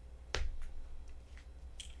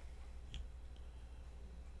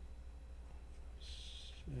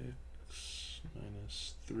 Six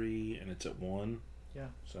minus 3, and it's at 1. Yeah.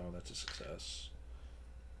 So that's a success.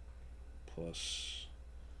 Plus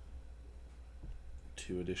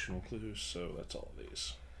 2 additional clues, so that's all of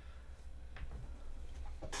these.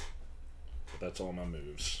 That's all my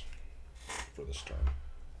moves for this turn.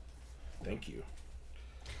 Thank you.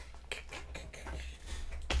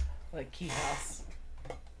 Like Key House.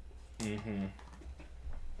 Mm-hmm.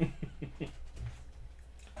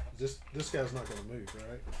 This guy's not going to move,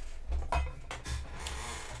 right?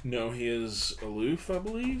 No, he is aloof, I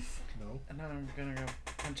believe. No. And then I'm gonna go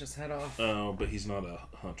punch his head off. Oh, but he's not a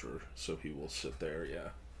hunter, so he will sit there, yeah.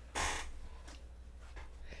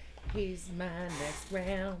 He's my next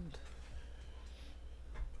round.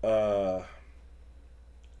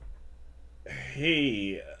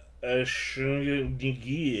 Hey, I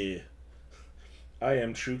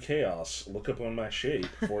am true chaos. Look upon my shape,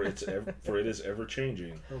 for for it is ever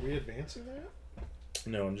changing. Are we advancing that?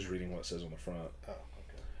 No, I'm just reading what it says on the front. Oh,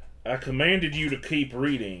 okay. I commanded you to keep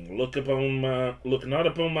reading. Look not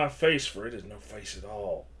upon my face, for it is no face at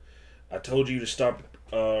all. I told you to stop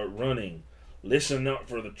running. Listen not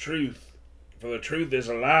for the truth is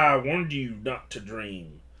a lie. I warned you not to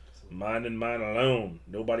dream. Mine and mine alone.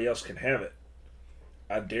 Nobody else can have it.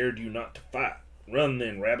 I dared you not to fight. Run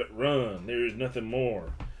then, rabbit, run. There is nothing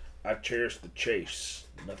more. I cherish the chase.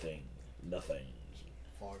 Nothing. Nothing.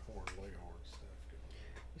 Foghorn Leghorn stuff.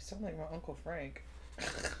 You sound like my Uncle Frank.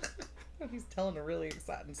 He's telling a really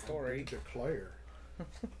exciting story. Declare.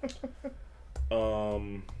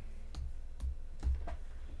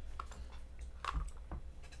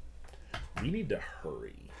 We need to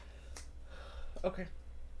hurry. Okay.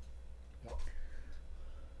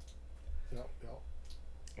 Yep.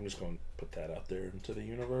 I'm just going to put that out there into the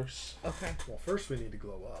universe. Okay. Well, first we need to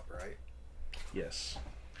glow up, right? Yes.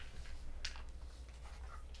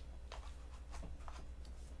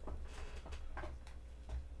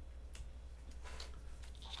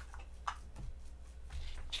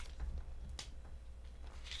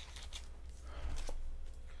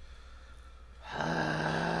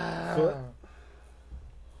 Foot.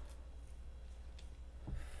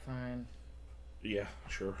 Fine. Yeah,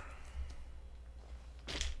 sure.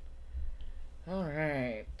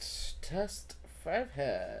 Alright. Test 5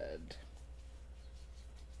 head.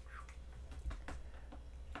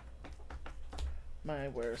 My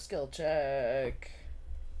wear skill check.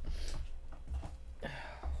 Oh,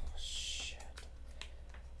 shit.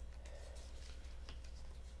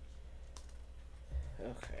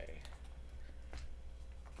 Okay.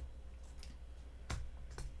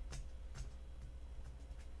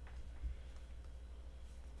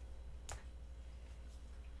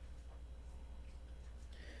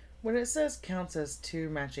 When it says counts as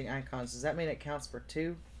 2 matching icons, does that mean it counts for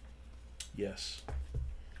 2? Yes.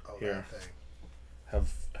 Oh, Here. that thing.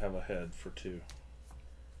 Have a head for 2.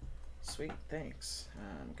 Sweet, thanks.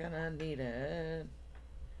 I'm gonna need it.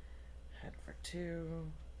 Head for 2.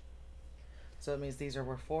 So that means these are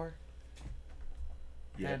worth 4?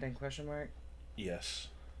 Yeah. Head and question mark? Yes.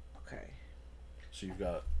 Okay. So you've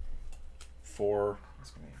got 4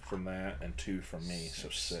 That's gonna be from that and 2 from me, so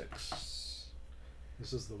 6. 6,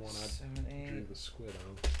 This is the one I 7, drew 8. the squid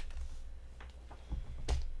on.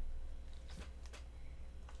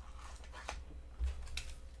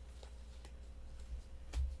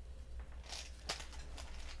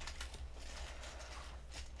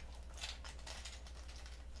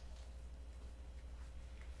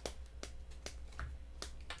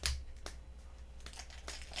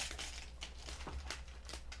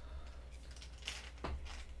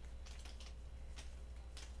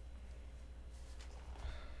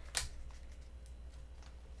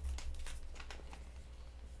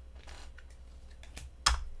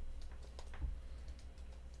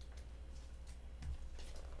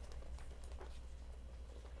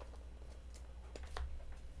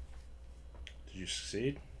 Did you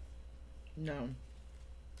succeed? No.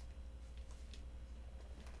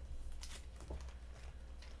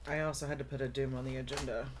 I also had to put a doom on the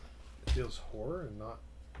agenda. It deals horror and not.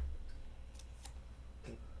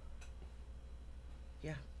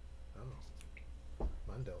 Yeah. Oh.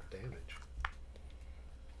 Mine dealt damage.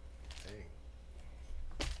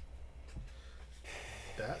 Dang.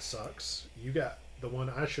 That sucks. You got the one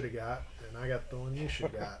I should have got, and I got the one you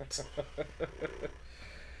should have got.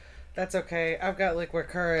 That's okay. I've got liquid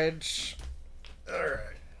courage.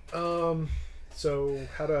 Alright. So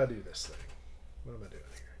how do I do this thing? What am I doing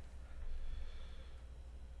here?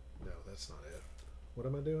 No, that's not it. What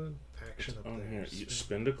am I doing? Action up On there. here, you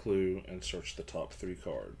spend a clue and search the top 3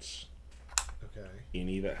 cards. Okay.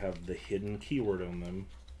 Any that have the hidden keyword on them,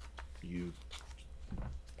 you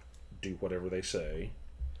do whatever they say,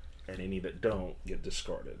 and any that don't get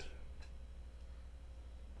discarded.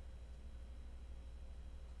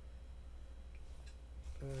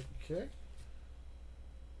 Okay.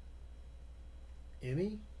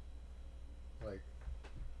 Any? Like,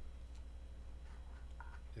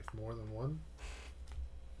 if more than one?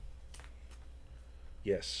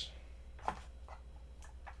 Yes. Oh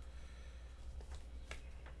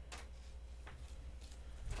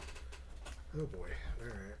boy.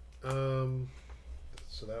 Alright.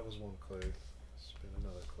 So that was one clue. Spin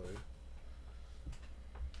another clue.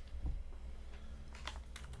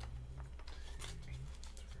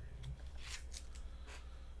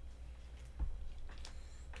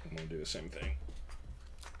 I'm going to do the same thing.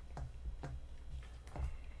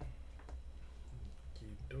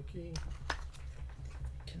 Okie dokie.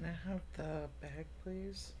 Can I have the bag,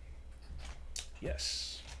 please?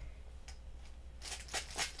 Yes.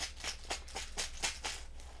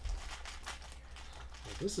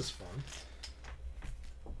 Well, this is fun.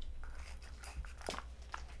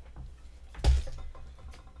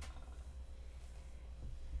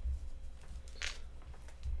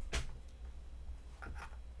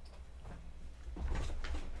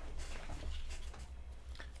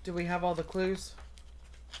 Do we have all the clues?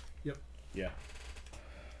 Yep. Yeah.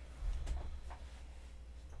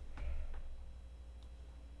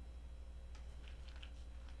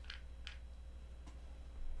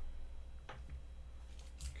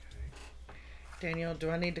 Okay. Daniel, do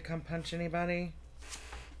I need to come punch anybody?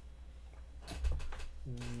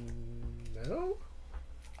 No.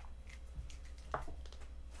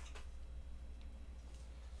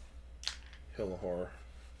 Hill of Horror.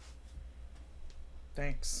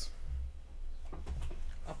 Thanks.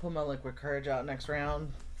 I'll pull my liquid courage out next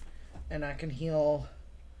round, and I can heal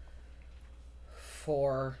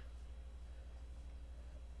 4,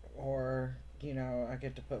 or I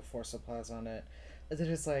get to put 4 supplies on it. And then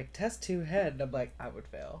it's like test 2 head, and I'm like, I would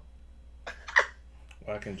fail.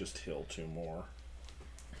 Well, I can just heal 2 more.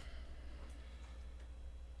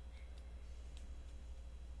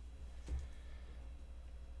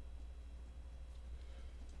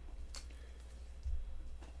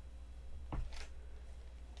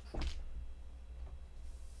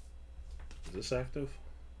 Is this active?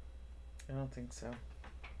 I don't think so.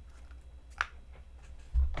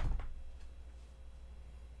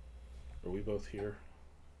 Are we both here?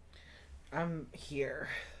 I'm here.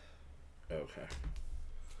 Okay.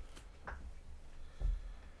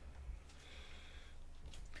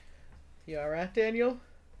 You alright, Daniel?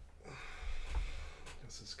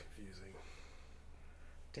 This is confusing.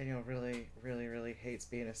 Daniel really, really, really hates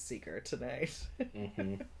being a seeker tonight.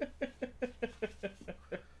 Mm-hmm.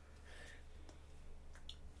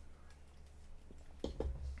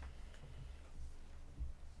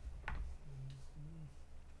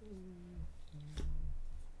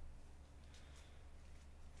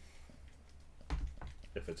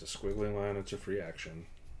 If it's a squiggly line, it's a free action.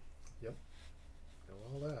 Yep. Know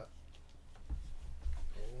all that.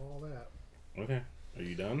 Know all that. Okay. Are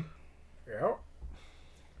you done? Yep.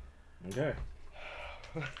 Okay.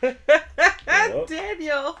 Well,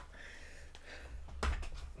 Daniel!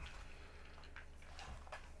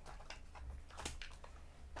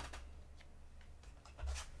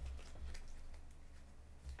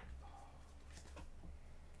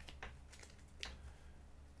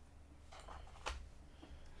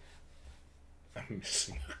 I'm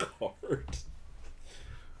missing a card.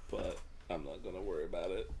 But I'm not going to worry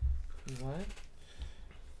about it. What?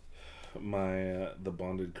 My the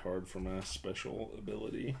bonded card for my special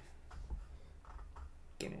ability.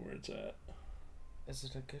 Don't know where it's at. Is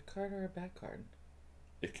it a good card or a bad card?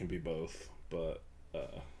 It can be both, but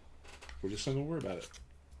we're just not gonna worry about it.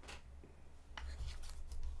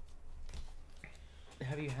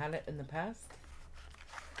 Have you had it in the past?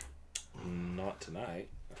 Not tonight.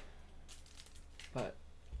 But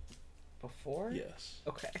before? Yes.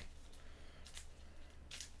 Okay.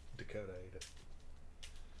 Dakota ate it.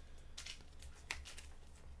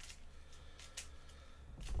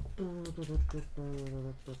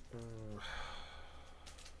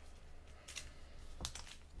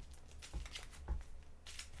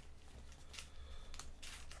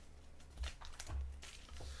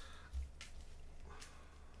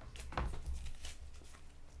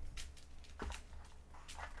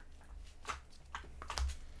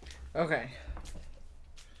 Okay.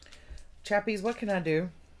 Chappies, what can I do?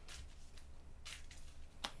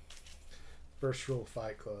 First rule of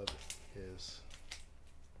Fight Club is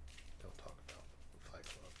don't talk about Fight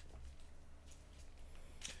Club.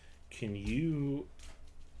 Can you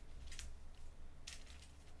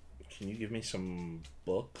give me some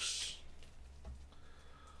books?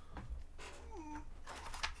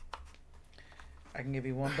 I can give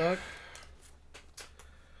you 1 book.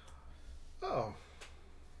 Oh.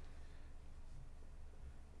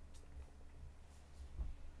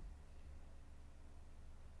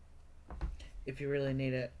 If you really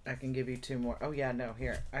need it, I can give you 2 more. Oh yeah, no,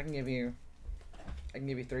 here. I can give you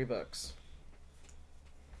 3 books.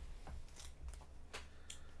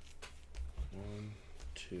 1,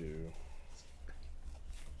 2.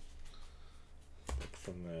 Book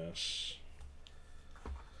from this.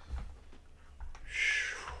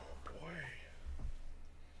 Boy.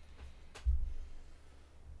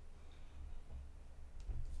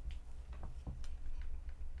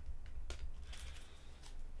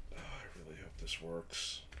 Oh, I really hope this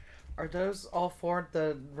works. Are those all 4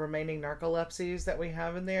 the remaining narcolepsies that we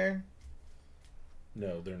have in there?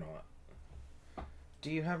 No, they're not. Do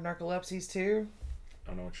you have narcolepsies too? I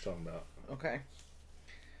don't know what you're talking about. Okay.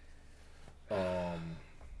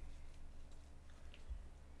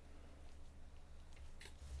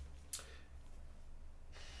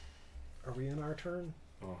 Are we in our turn?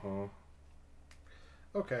 Uh-huh.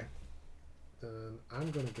 Okay. Then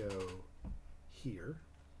I'm going to go here.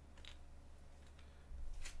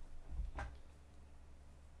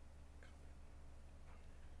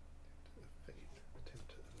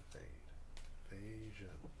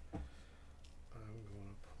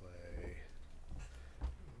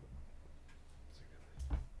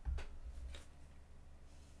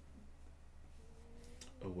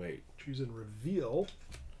 Choose and reveal.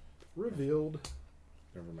 Revealed.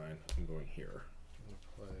 Never mind. I'm going here. I'm gonna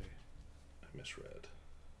play. I misread.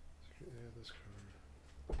 Yeah, this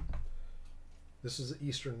card. This is the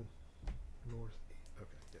Eastern North. Okay,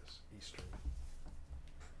 yes, Eastern.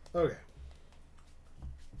 Okay.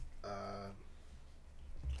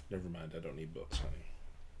 Never mind. I don't need books, honey.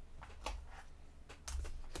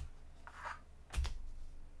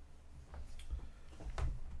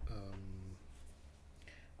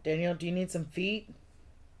 Daniel, do you need some feet?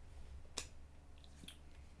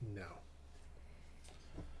 No.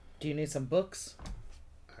 Do you need some books?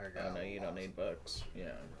 I got Oh, no, you don't need books. Yeah. I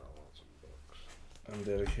got lots of books. I'm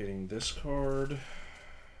dedicating this card.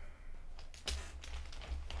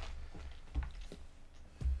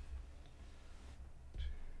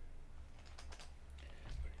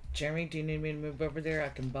 Jeremy, do you need me to move over there? I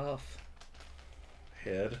can buff.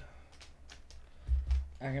 Head.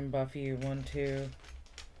 I can buff you 1, 2,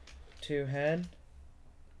 2 head.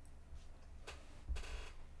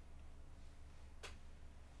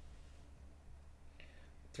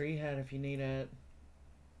 Three head if you need it.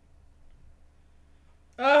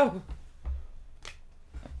 Oh!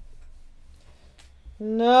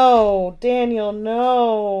 No, Daniel,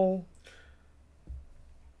 no.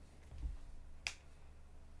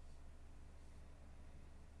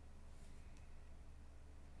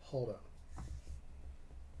 Hold on.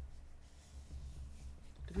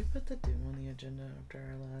 Did we put the Doom on the agenda after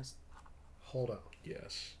our last? Hold on.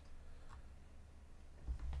 Yes.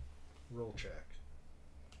 Roll check.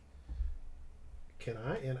 Can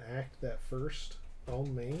I enact that first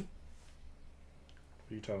on me?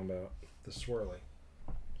 What are you talking about? The swirly.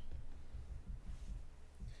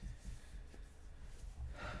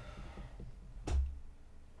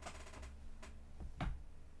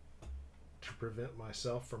 To prevent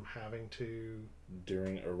myself from having to.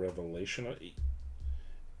 During a revelation?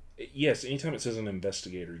 Yes, anytime it says an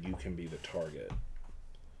investigator, you can be the target.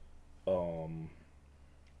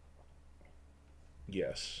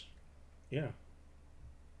 Yes. Yeah.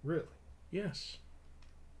 Really? Yes.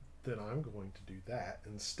 Then I'm going to do that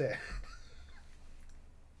instead.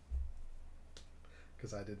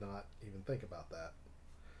 Because I did not even think about that.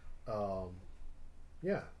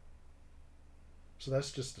 Yeah. So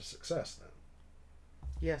that's just a success then.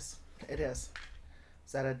 Yes, it is.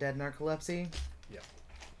 Is that a dead narcolepsy? Yeah.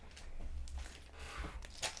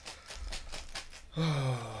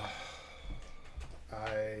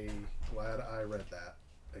 I'm glad I read that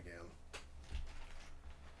again.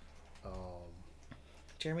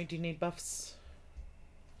 Jeremy, do you need buffs?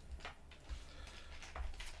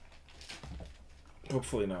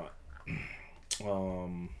 Hopefully not.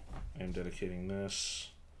 I'm dedicating this.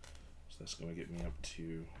 So that's going to get me up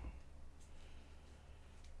to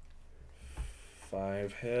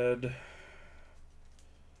 5 head.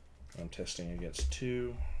 I'm testing against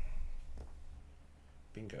 2.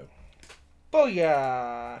 Bingo.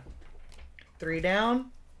 Booyah! 3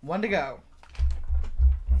 down, 1 to go.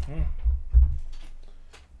 Mm-hmm.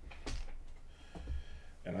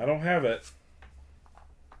 And I don't have it.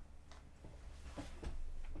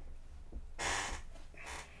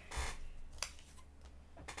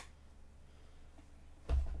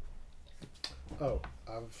 Oh,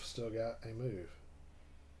 I've still got a move.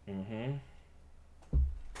 Mm-hmm.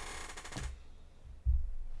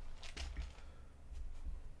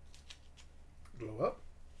 Blow up.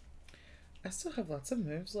 I still have lots of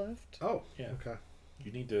moves left. Oh, Yeah. okay.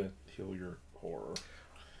 You need to heal your horror.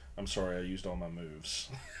 I'm sorry, I used all my moves.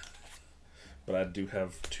 But I do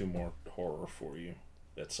have 2 more horror for you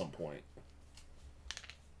at some point.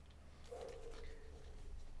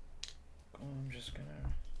 I'm just gonna...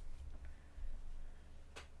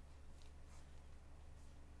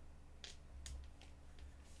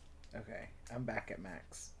 Okay, I'm back at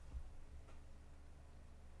max.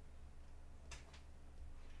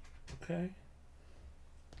 Okay.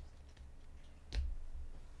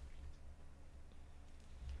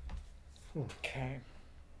 Okay.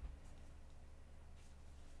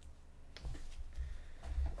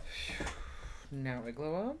 Now we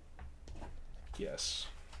glow up. Yes.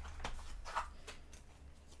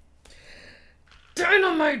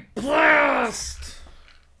 Dynamite blast!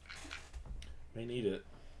 May need it.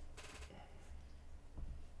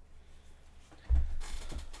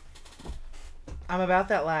 I'm about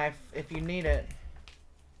that life if you need it.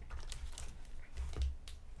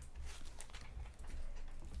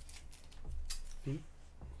 Feet.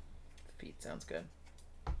 Feet sounds good.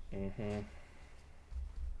 Mm-hmm.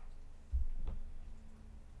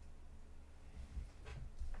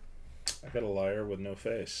 I got a liar with no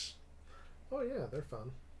face. Oh yeah, they're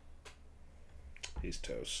fun. He's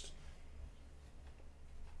toast.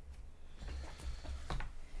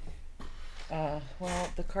 Well,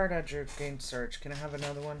 the card I drew gained surge. Can I have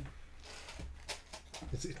another one?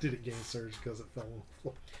 Did it gain surge because it fell on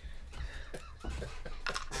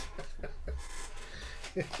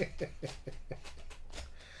the floor?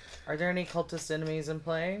 Are there any cultist enemies in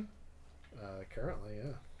play? Currently,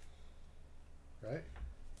 yeah. Right?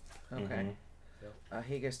 Okay. Mhm.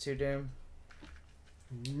 He gets 2 doom.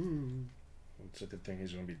 It's a good thing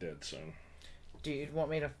he's going to be dead soon. Do you want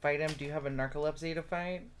me to fight him? Do you have a narcolepsy to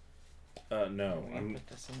fight? No. I'm gonna put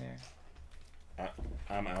this in there.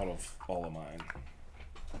 I'm out of all of mine.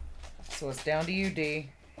 So it's down to you, D.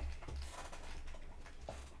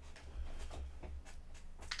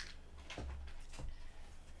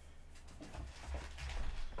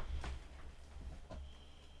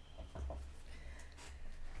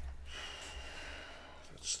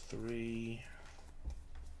 That's 3.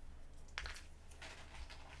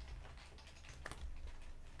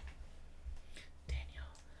 Daniel,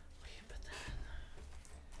 will you put that in?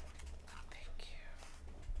 Thank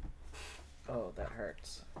you. Oh, that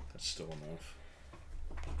hurts. That's still enough.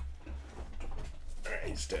 Alright,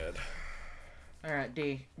 he's dead. Alright,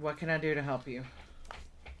 D, what can I do to help you?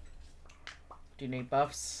 Do you need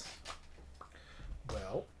buffs?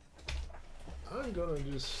 Well, I'm gonna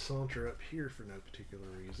just saunter up here for no particular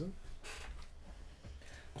reason.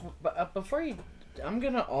 But before you... I'm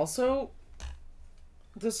gonna also...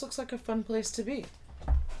 This looks like a fun place to be.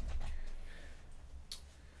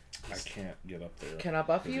 I can't get up there. Can I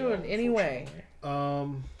buff you in any way?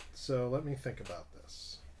 So let me think about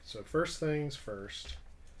this. So first things first,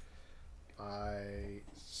 I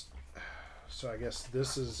guess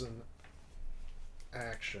this is an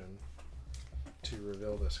action to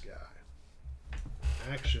reveal this guy.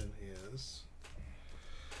 Action is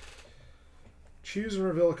choose and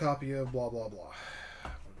reveal a copy of blah blah blah.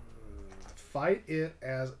 Fight it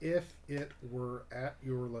as if it were at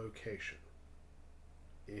your location.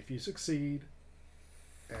 If you succeed,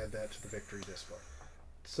 add that to the victory display.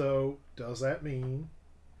 So, does that mean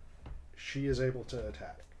she is able to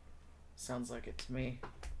attack? Sounds like it to me.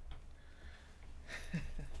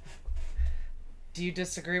 Do you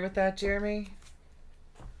disagree with that, Jeremy?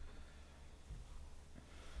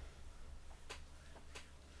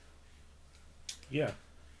 Yeah.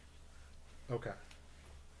 Okay.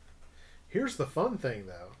 Here's the fun thing,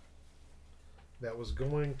 though, that was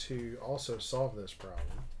going to also solve this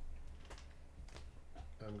problem.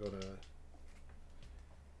 I'm going to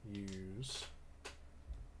use...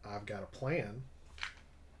 I've got a plan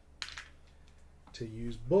to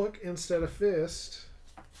use book instead of fist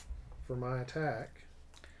for my attack.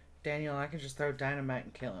 Daniel, I can just throw dynamite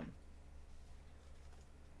and kill him.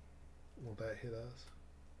 Will that hit us?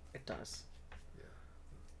 It does. Yeah.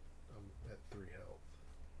 I'm at 3 health.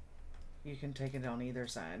 You can take it on either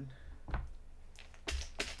side.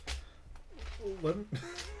 Let me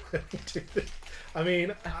do this. I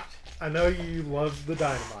mean, I know you love the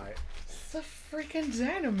dynamite. It's a freaking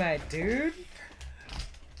dynamite, dude.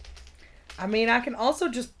 I mean, I can also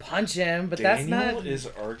just punch him, but that's not... Daniel is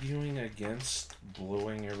arguing against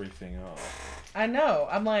blowing everything up. I know.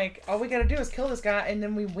 I'm like, all we gotta do is kill this guy, and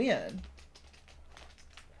then we win.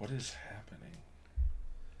 What is happening?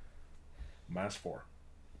 -4.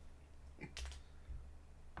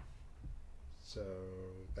 So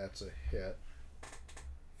that's a hit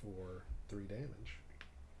for 3 damage.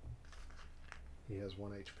 He has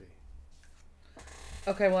 1 HP.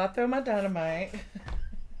 Okay, well, I throw my dynamite.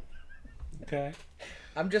 Okay.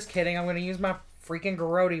 I'm just kidding. I'm gonna use my freaking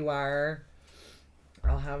garrote wire.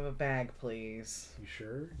 I'll have a bag, please. You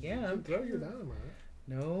sure? Yeah, You can I'm throw sure. your dynamite.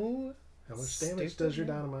 No. How much damage Stupid does your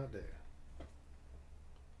man. dynamite do?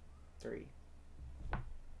 3.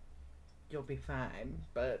 You'll be fine.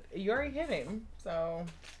 But you already hit him, so...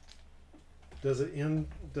 Does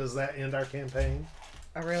that end our campaign?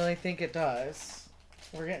 I really think it does.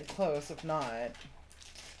 We're getting close, if not.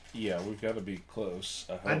 Yeah, we've got to be close.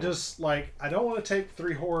 I just, I don't want to take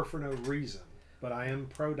 3 horror for no reason, but I am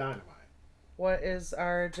pro dynamite. What is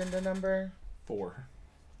our agenda number? 4.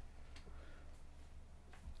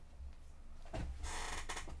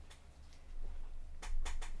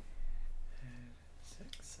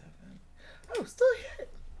 Six, 7. Oh, still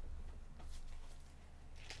hit.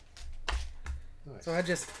 Nice. So I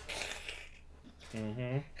just...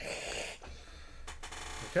 Mm-hmm.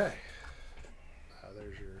 Okay.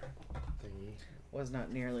 There's your thingy. Was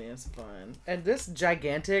not nearly as fun. And this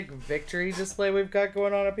gigantic victory display we've got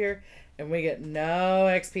going on up here, and we get no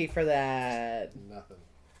XP for that. Nothing.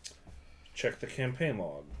 Check the campaign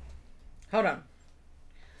log. Hold on.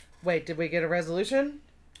 Wait, did we get a resolution?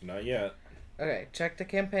 Not yet. Okay, check the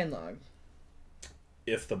campaign log.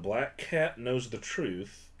 If the black cat knows the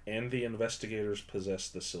truth, And the investigators possess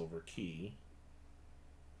the silver key.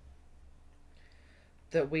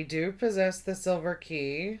 That we do possess the silver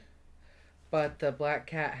key, but the black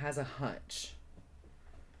cat has a hunch.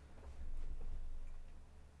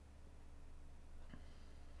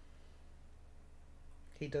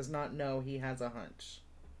 He does not know he has a hunch.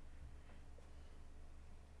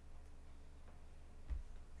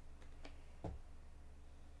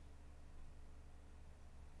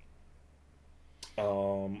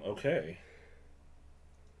 Okay.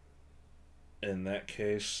 In that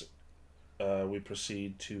case, we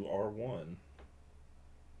proceed to R1.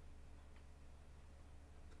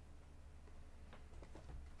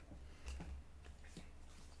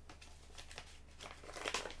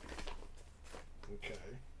 Okay.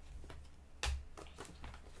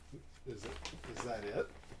 Is that it?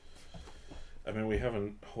 I mean, we have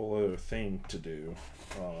a whole other thing to do.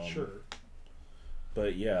 Sure.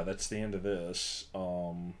 But yeah, that's the end of this.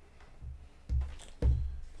 You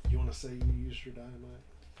want to say you used your dynamite?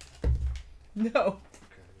 No. Okay,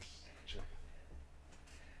 just check.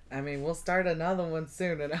 I mean, we'll start another one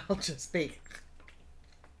soon, and I'll just be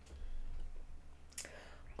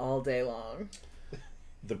all day long.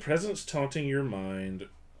 The presence taunting your mind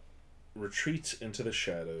retreats into the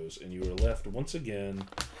shadows, and you are left once again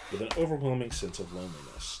with an overwhelming sense of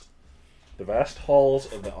loneliness. The vast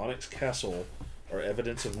halls of the Onyx Castle are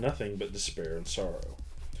evidence of nothing but despair and sorrow.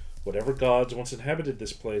 Whatever gods once inhabited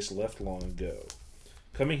this place left long ago.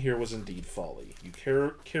 Coming here was indeed folly. You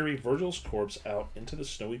carry Virgil's corpse out into the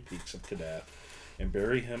snowy peaks of Kadath and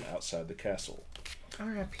bury him outside the castle.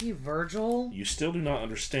 R.I.P. Virgil? You still do not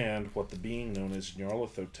understand what the being known as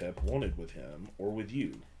Nyarlathotep wanted with him, or with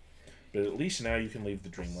you. But at least now you can leave the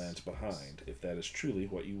Dreamlands behind, if that is truly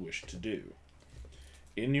what you wish to do.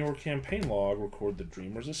 In your campaign log, record the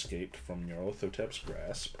dreamers escaped from Nyarlathotep's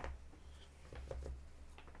grasp.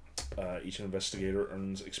 Each investigator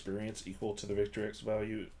earns experience equal to the Victory X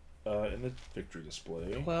value in the victory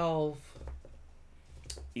display. 12.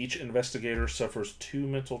 Each investigator suffers 2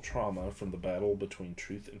 mental trauma from the battle between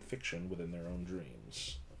truth and fiction within their own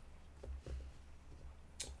dreams.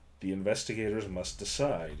 The investigators must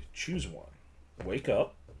decide. Choose one. Wake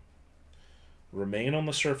up, remain on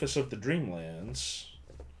the surface of the Dreamlands,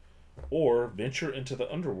 or venture into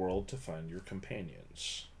the underworld to find your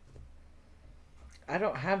companions. I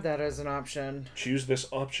don't have that as an option. Choose this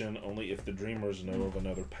option only if the dreamers know of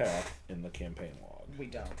another path in the campaign log. We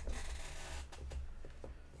don't.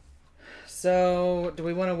 So, do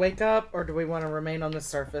we want to wake up, or do we want to remain on the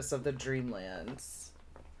surface of the Dreamlands?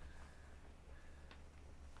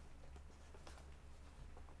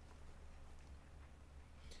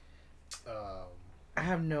 I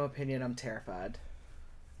have no opinion. I'm terrified.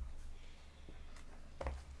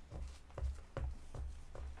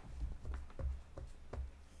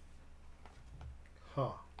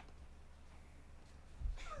 Huh.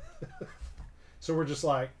 So we're just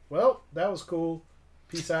like, well, that was cool.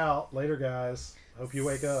 Peace out. Later, guys. Hope you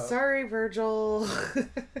wake up. Sorry, Virgil.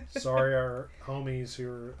 Sorry, our homies who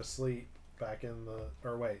are asleep back in the...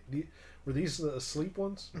 Or wait, were these the asleep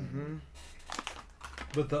ones? Mm-hmm.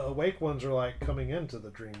 But the awake ones are like coming into the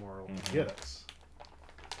dream world to get us.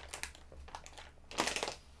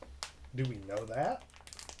 Do we know that?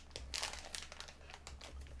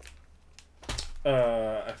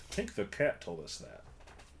 I think the cat told us that.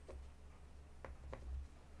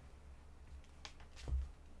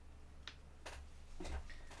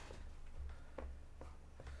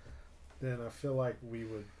 Then I feel like we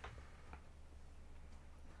would...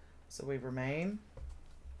 So we remain?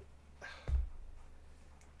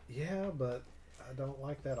 Yeah, but I don't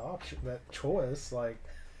like that option, that choice. Like,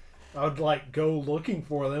 I would like go looking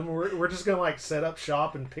for them. We're just gonna like set up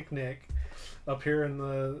shop and picnic up here on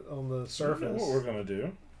the surface. You know what we're gonna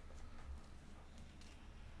do?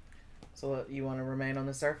 So you want to remain on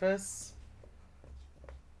the surface?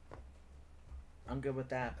 I'm good with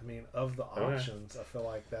that. I mean, of the options, I feel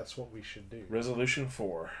like that's what we should do. Resolution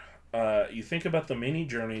 4. You think about the many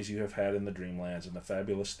journeys you have had in the Dreamlands and the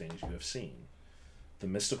fabulous things you have seen. The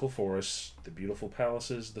mystical forests, the beautiful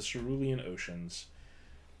palaces, the cerulean oceans.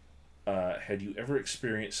 Had you ever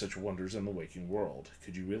experienced such wonders in the waking world?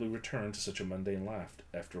 Could you really return to such a mundane life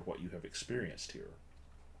after what you have experienced here?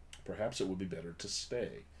 Perhaps it would be better to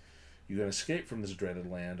stay. You can escape from this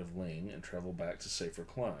dreaded land of Ling and travel back to safer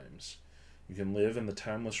climes. You can live in the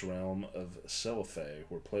timeless realm of Celiphae,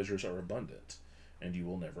 where pleasures are abundant, and you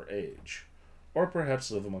will never age. Or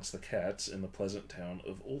perhaps live amongst the cats in the pleasant town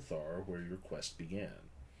of Ulthar, where your quest began.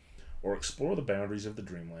 Or explore the boundaries of the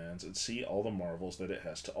Dreamlands and see all the marvels that it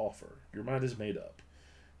has to offer. Your mind is made up.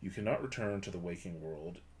 You cannot return to the waking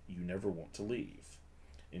world. You never want to leave.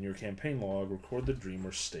 In your campaign log, record the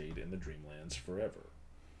dreamer stayed in the dreamlands forever.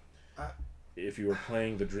 If you are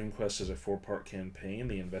playing the Dream Quest as a 4-part campaign,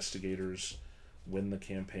 the investigators win the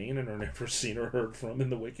campaign and are never seen or heard from in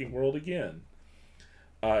the waking world again.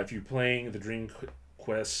 If you're playing the Dream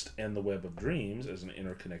Quest and the Web of Dreams as an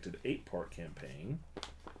interconnected 8-part campaign,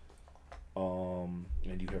 and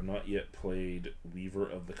you have not yet played Weaver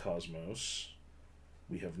of the Cosmos,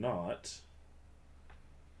 we have not,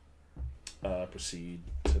 proceed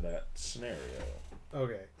to that scenario.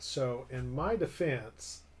 Okay, so in my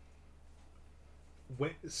defense,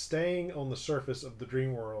 staying on the surface of the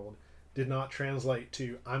dream world did not translate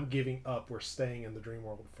to I'm giving up, we're staying in the dream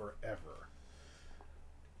world forever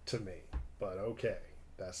to me. But okay,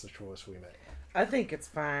 that's the choice we made. I think it's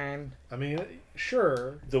fine. I mean,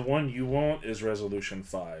 sure. The one you want is Resolution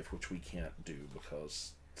 5, which we can't do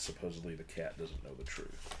because supposedly the cat doesn't know the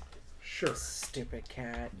truth. Sure. Stupid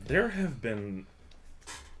cat. There have been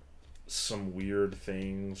some weird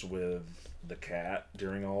things with the cat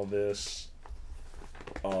during all this.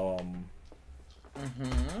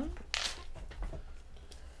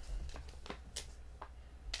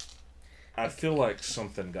 I feel like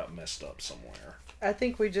something got messed up somewhere. I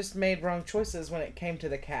think we just made wrong choices when it came to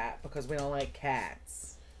the cat because we don't like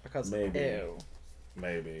cats. Because Maybe. ew.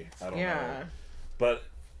 Maybe. I don't Yeah. know. But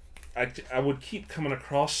I would keep coming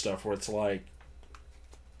across stuff where it's like,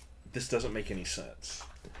 this doesn't make any sense.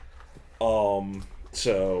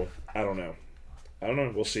 So, I don't know.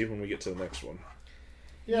 We'll see when we get to the next one.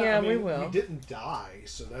 Yeah, I mean, we will. We didn't die,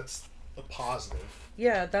 so that's a positive.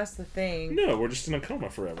 Yeah, that's the thing. No, we're just in a coma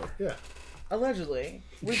forever. Yeah. Allegedly.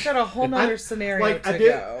 We've got a whole nother scenario to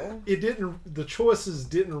go. It didn't. The choices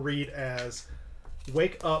didn't read as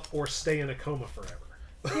wake up or stay in a coma forever.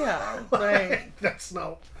 Yeah, right. That's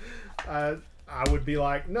not. I would be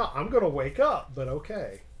like, no, I'm gonna wake up, but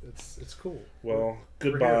okay, it's cool. Well,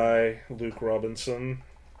 goodbye, Luke Robinson.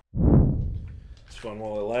 It's fun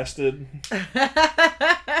while it lasted.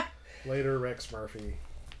 Later, Rex Murphy.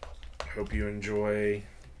 Hope you enjoy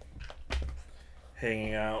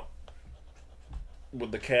hanging out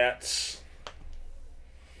with the cats.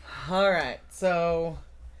 Alright, so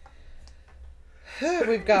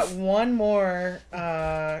we've got one more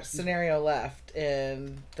scenario left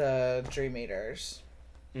in the Dream Eaters.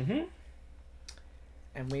 Mm-hmm.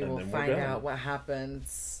 And we will then we're find done. out what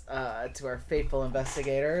happens to our faithful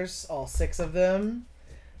investigators, all 6 of them,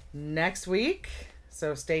 next week.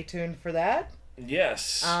 So stay tuned for that.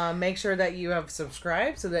 Yes. Make sure that you have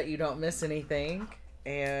subscribed so that you don't miss anything.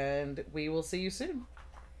 And we will see you soon.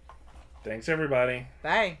 Thanks, everybody.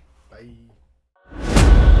 Bye. Bye.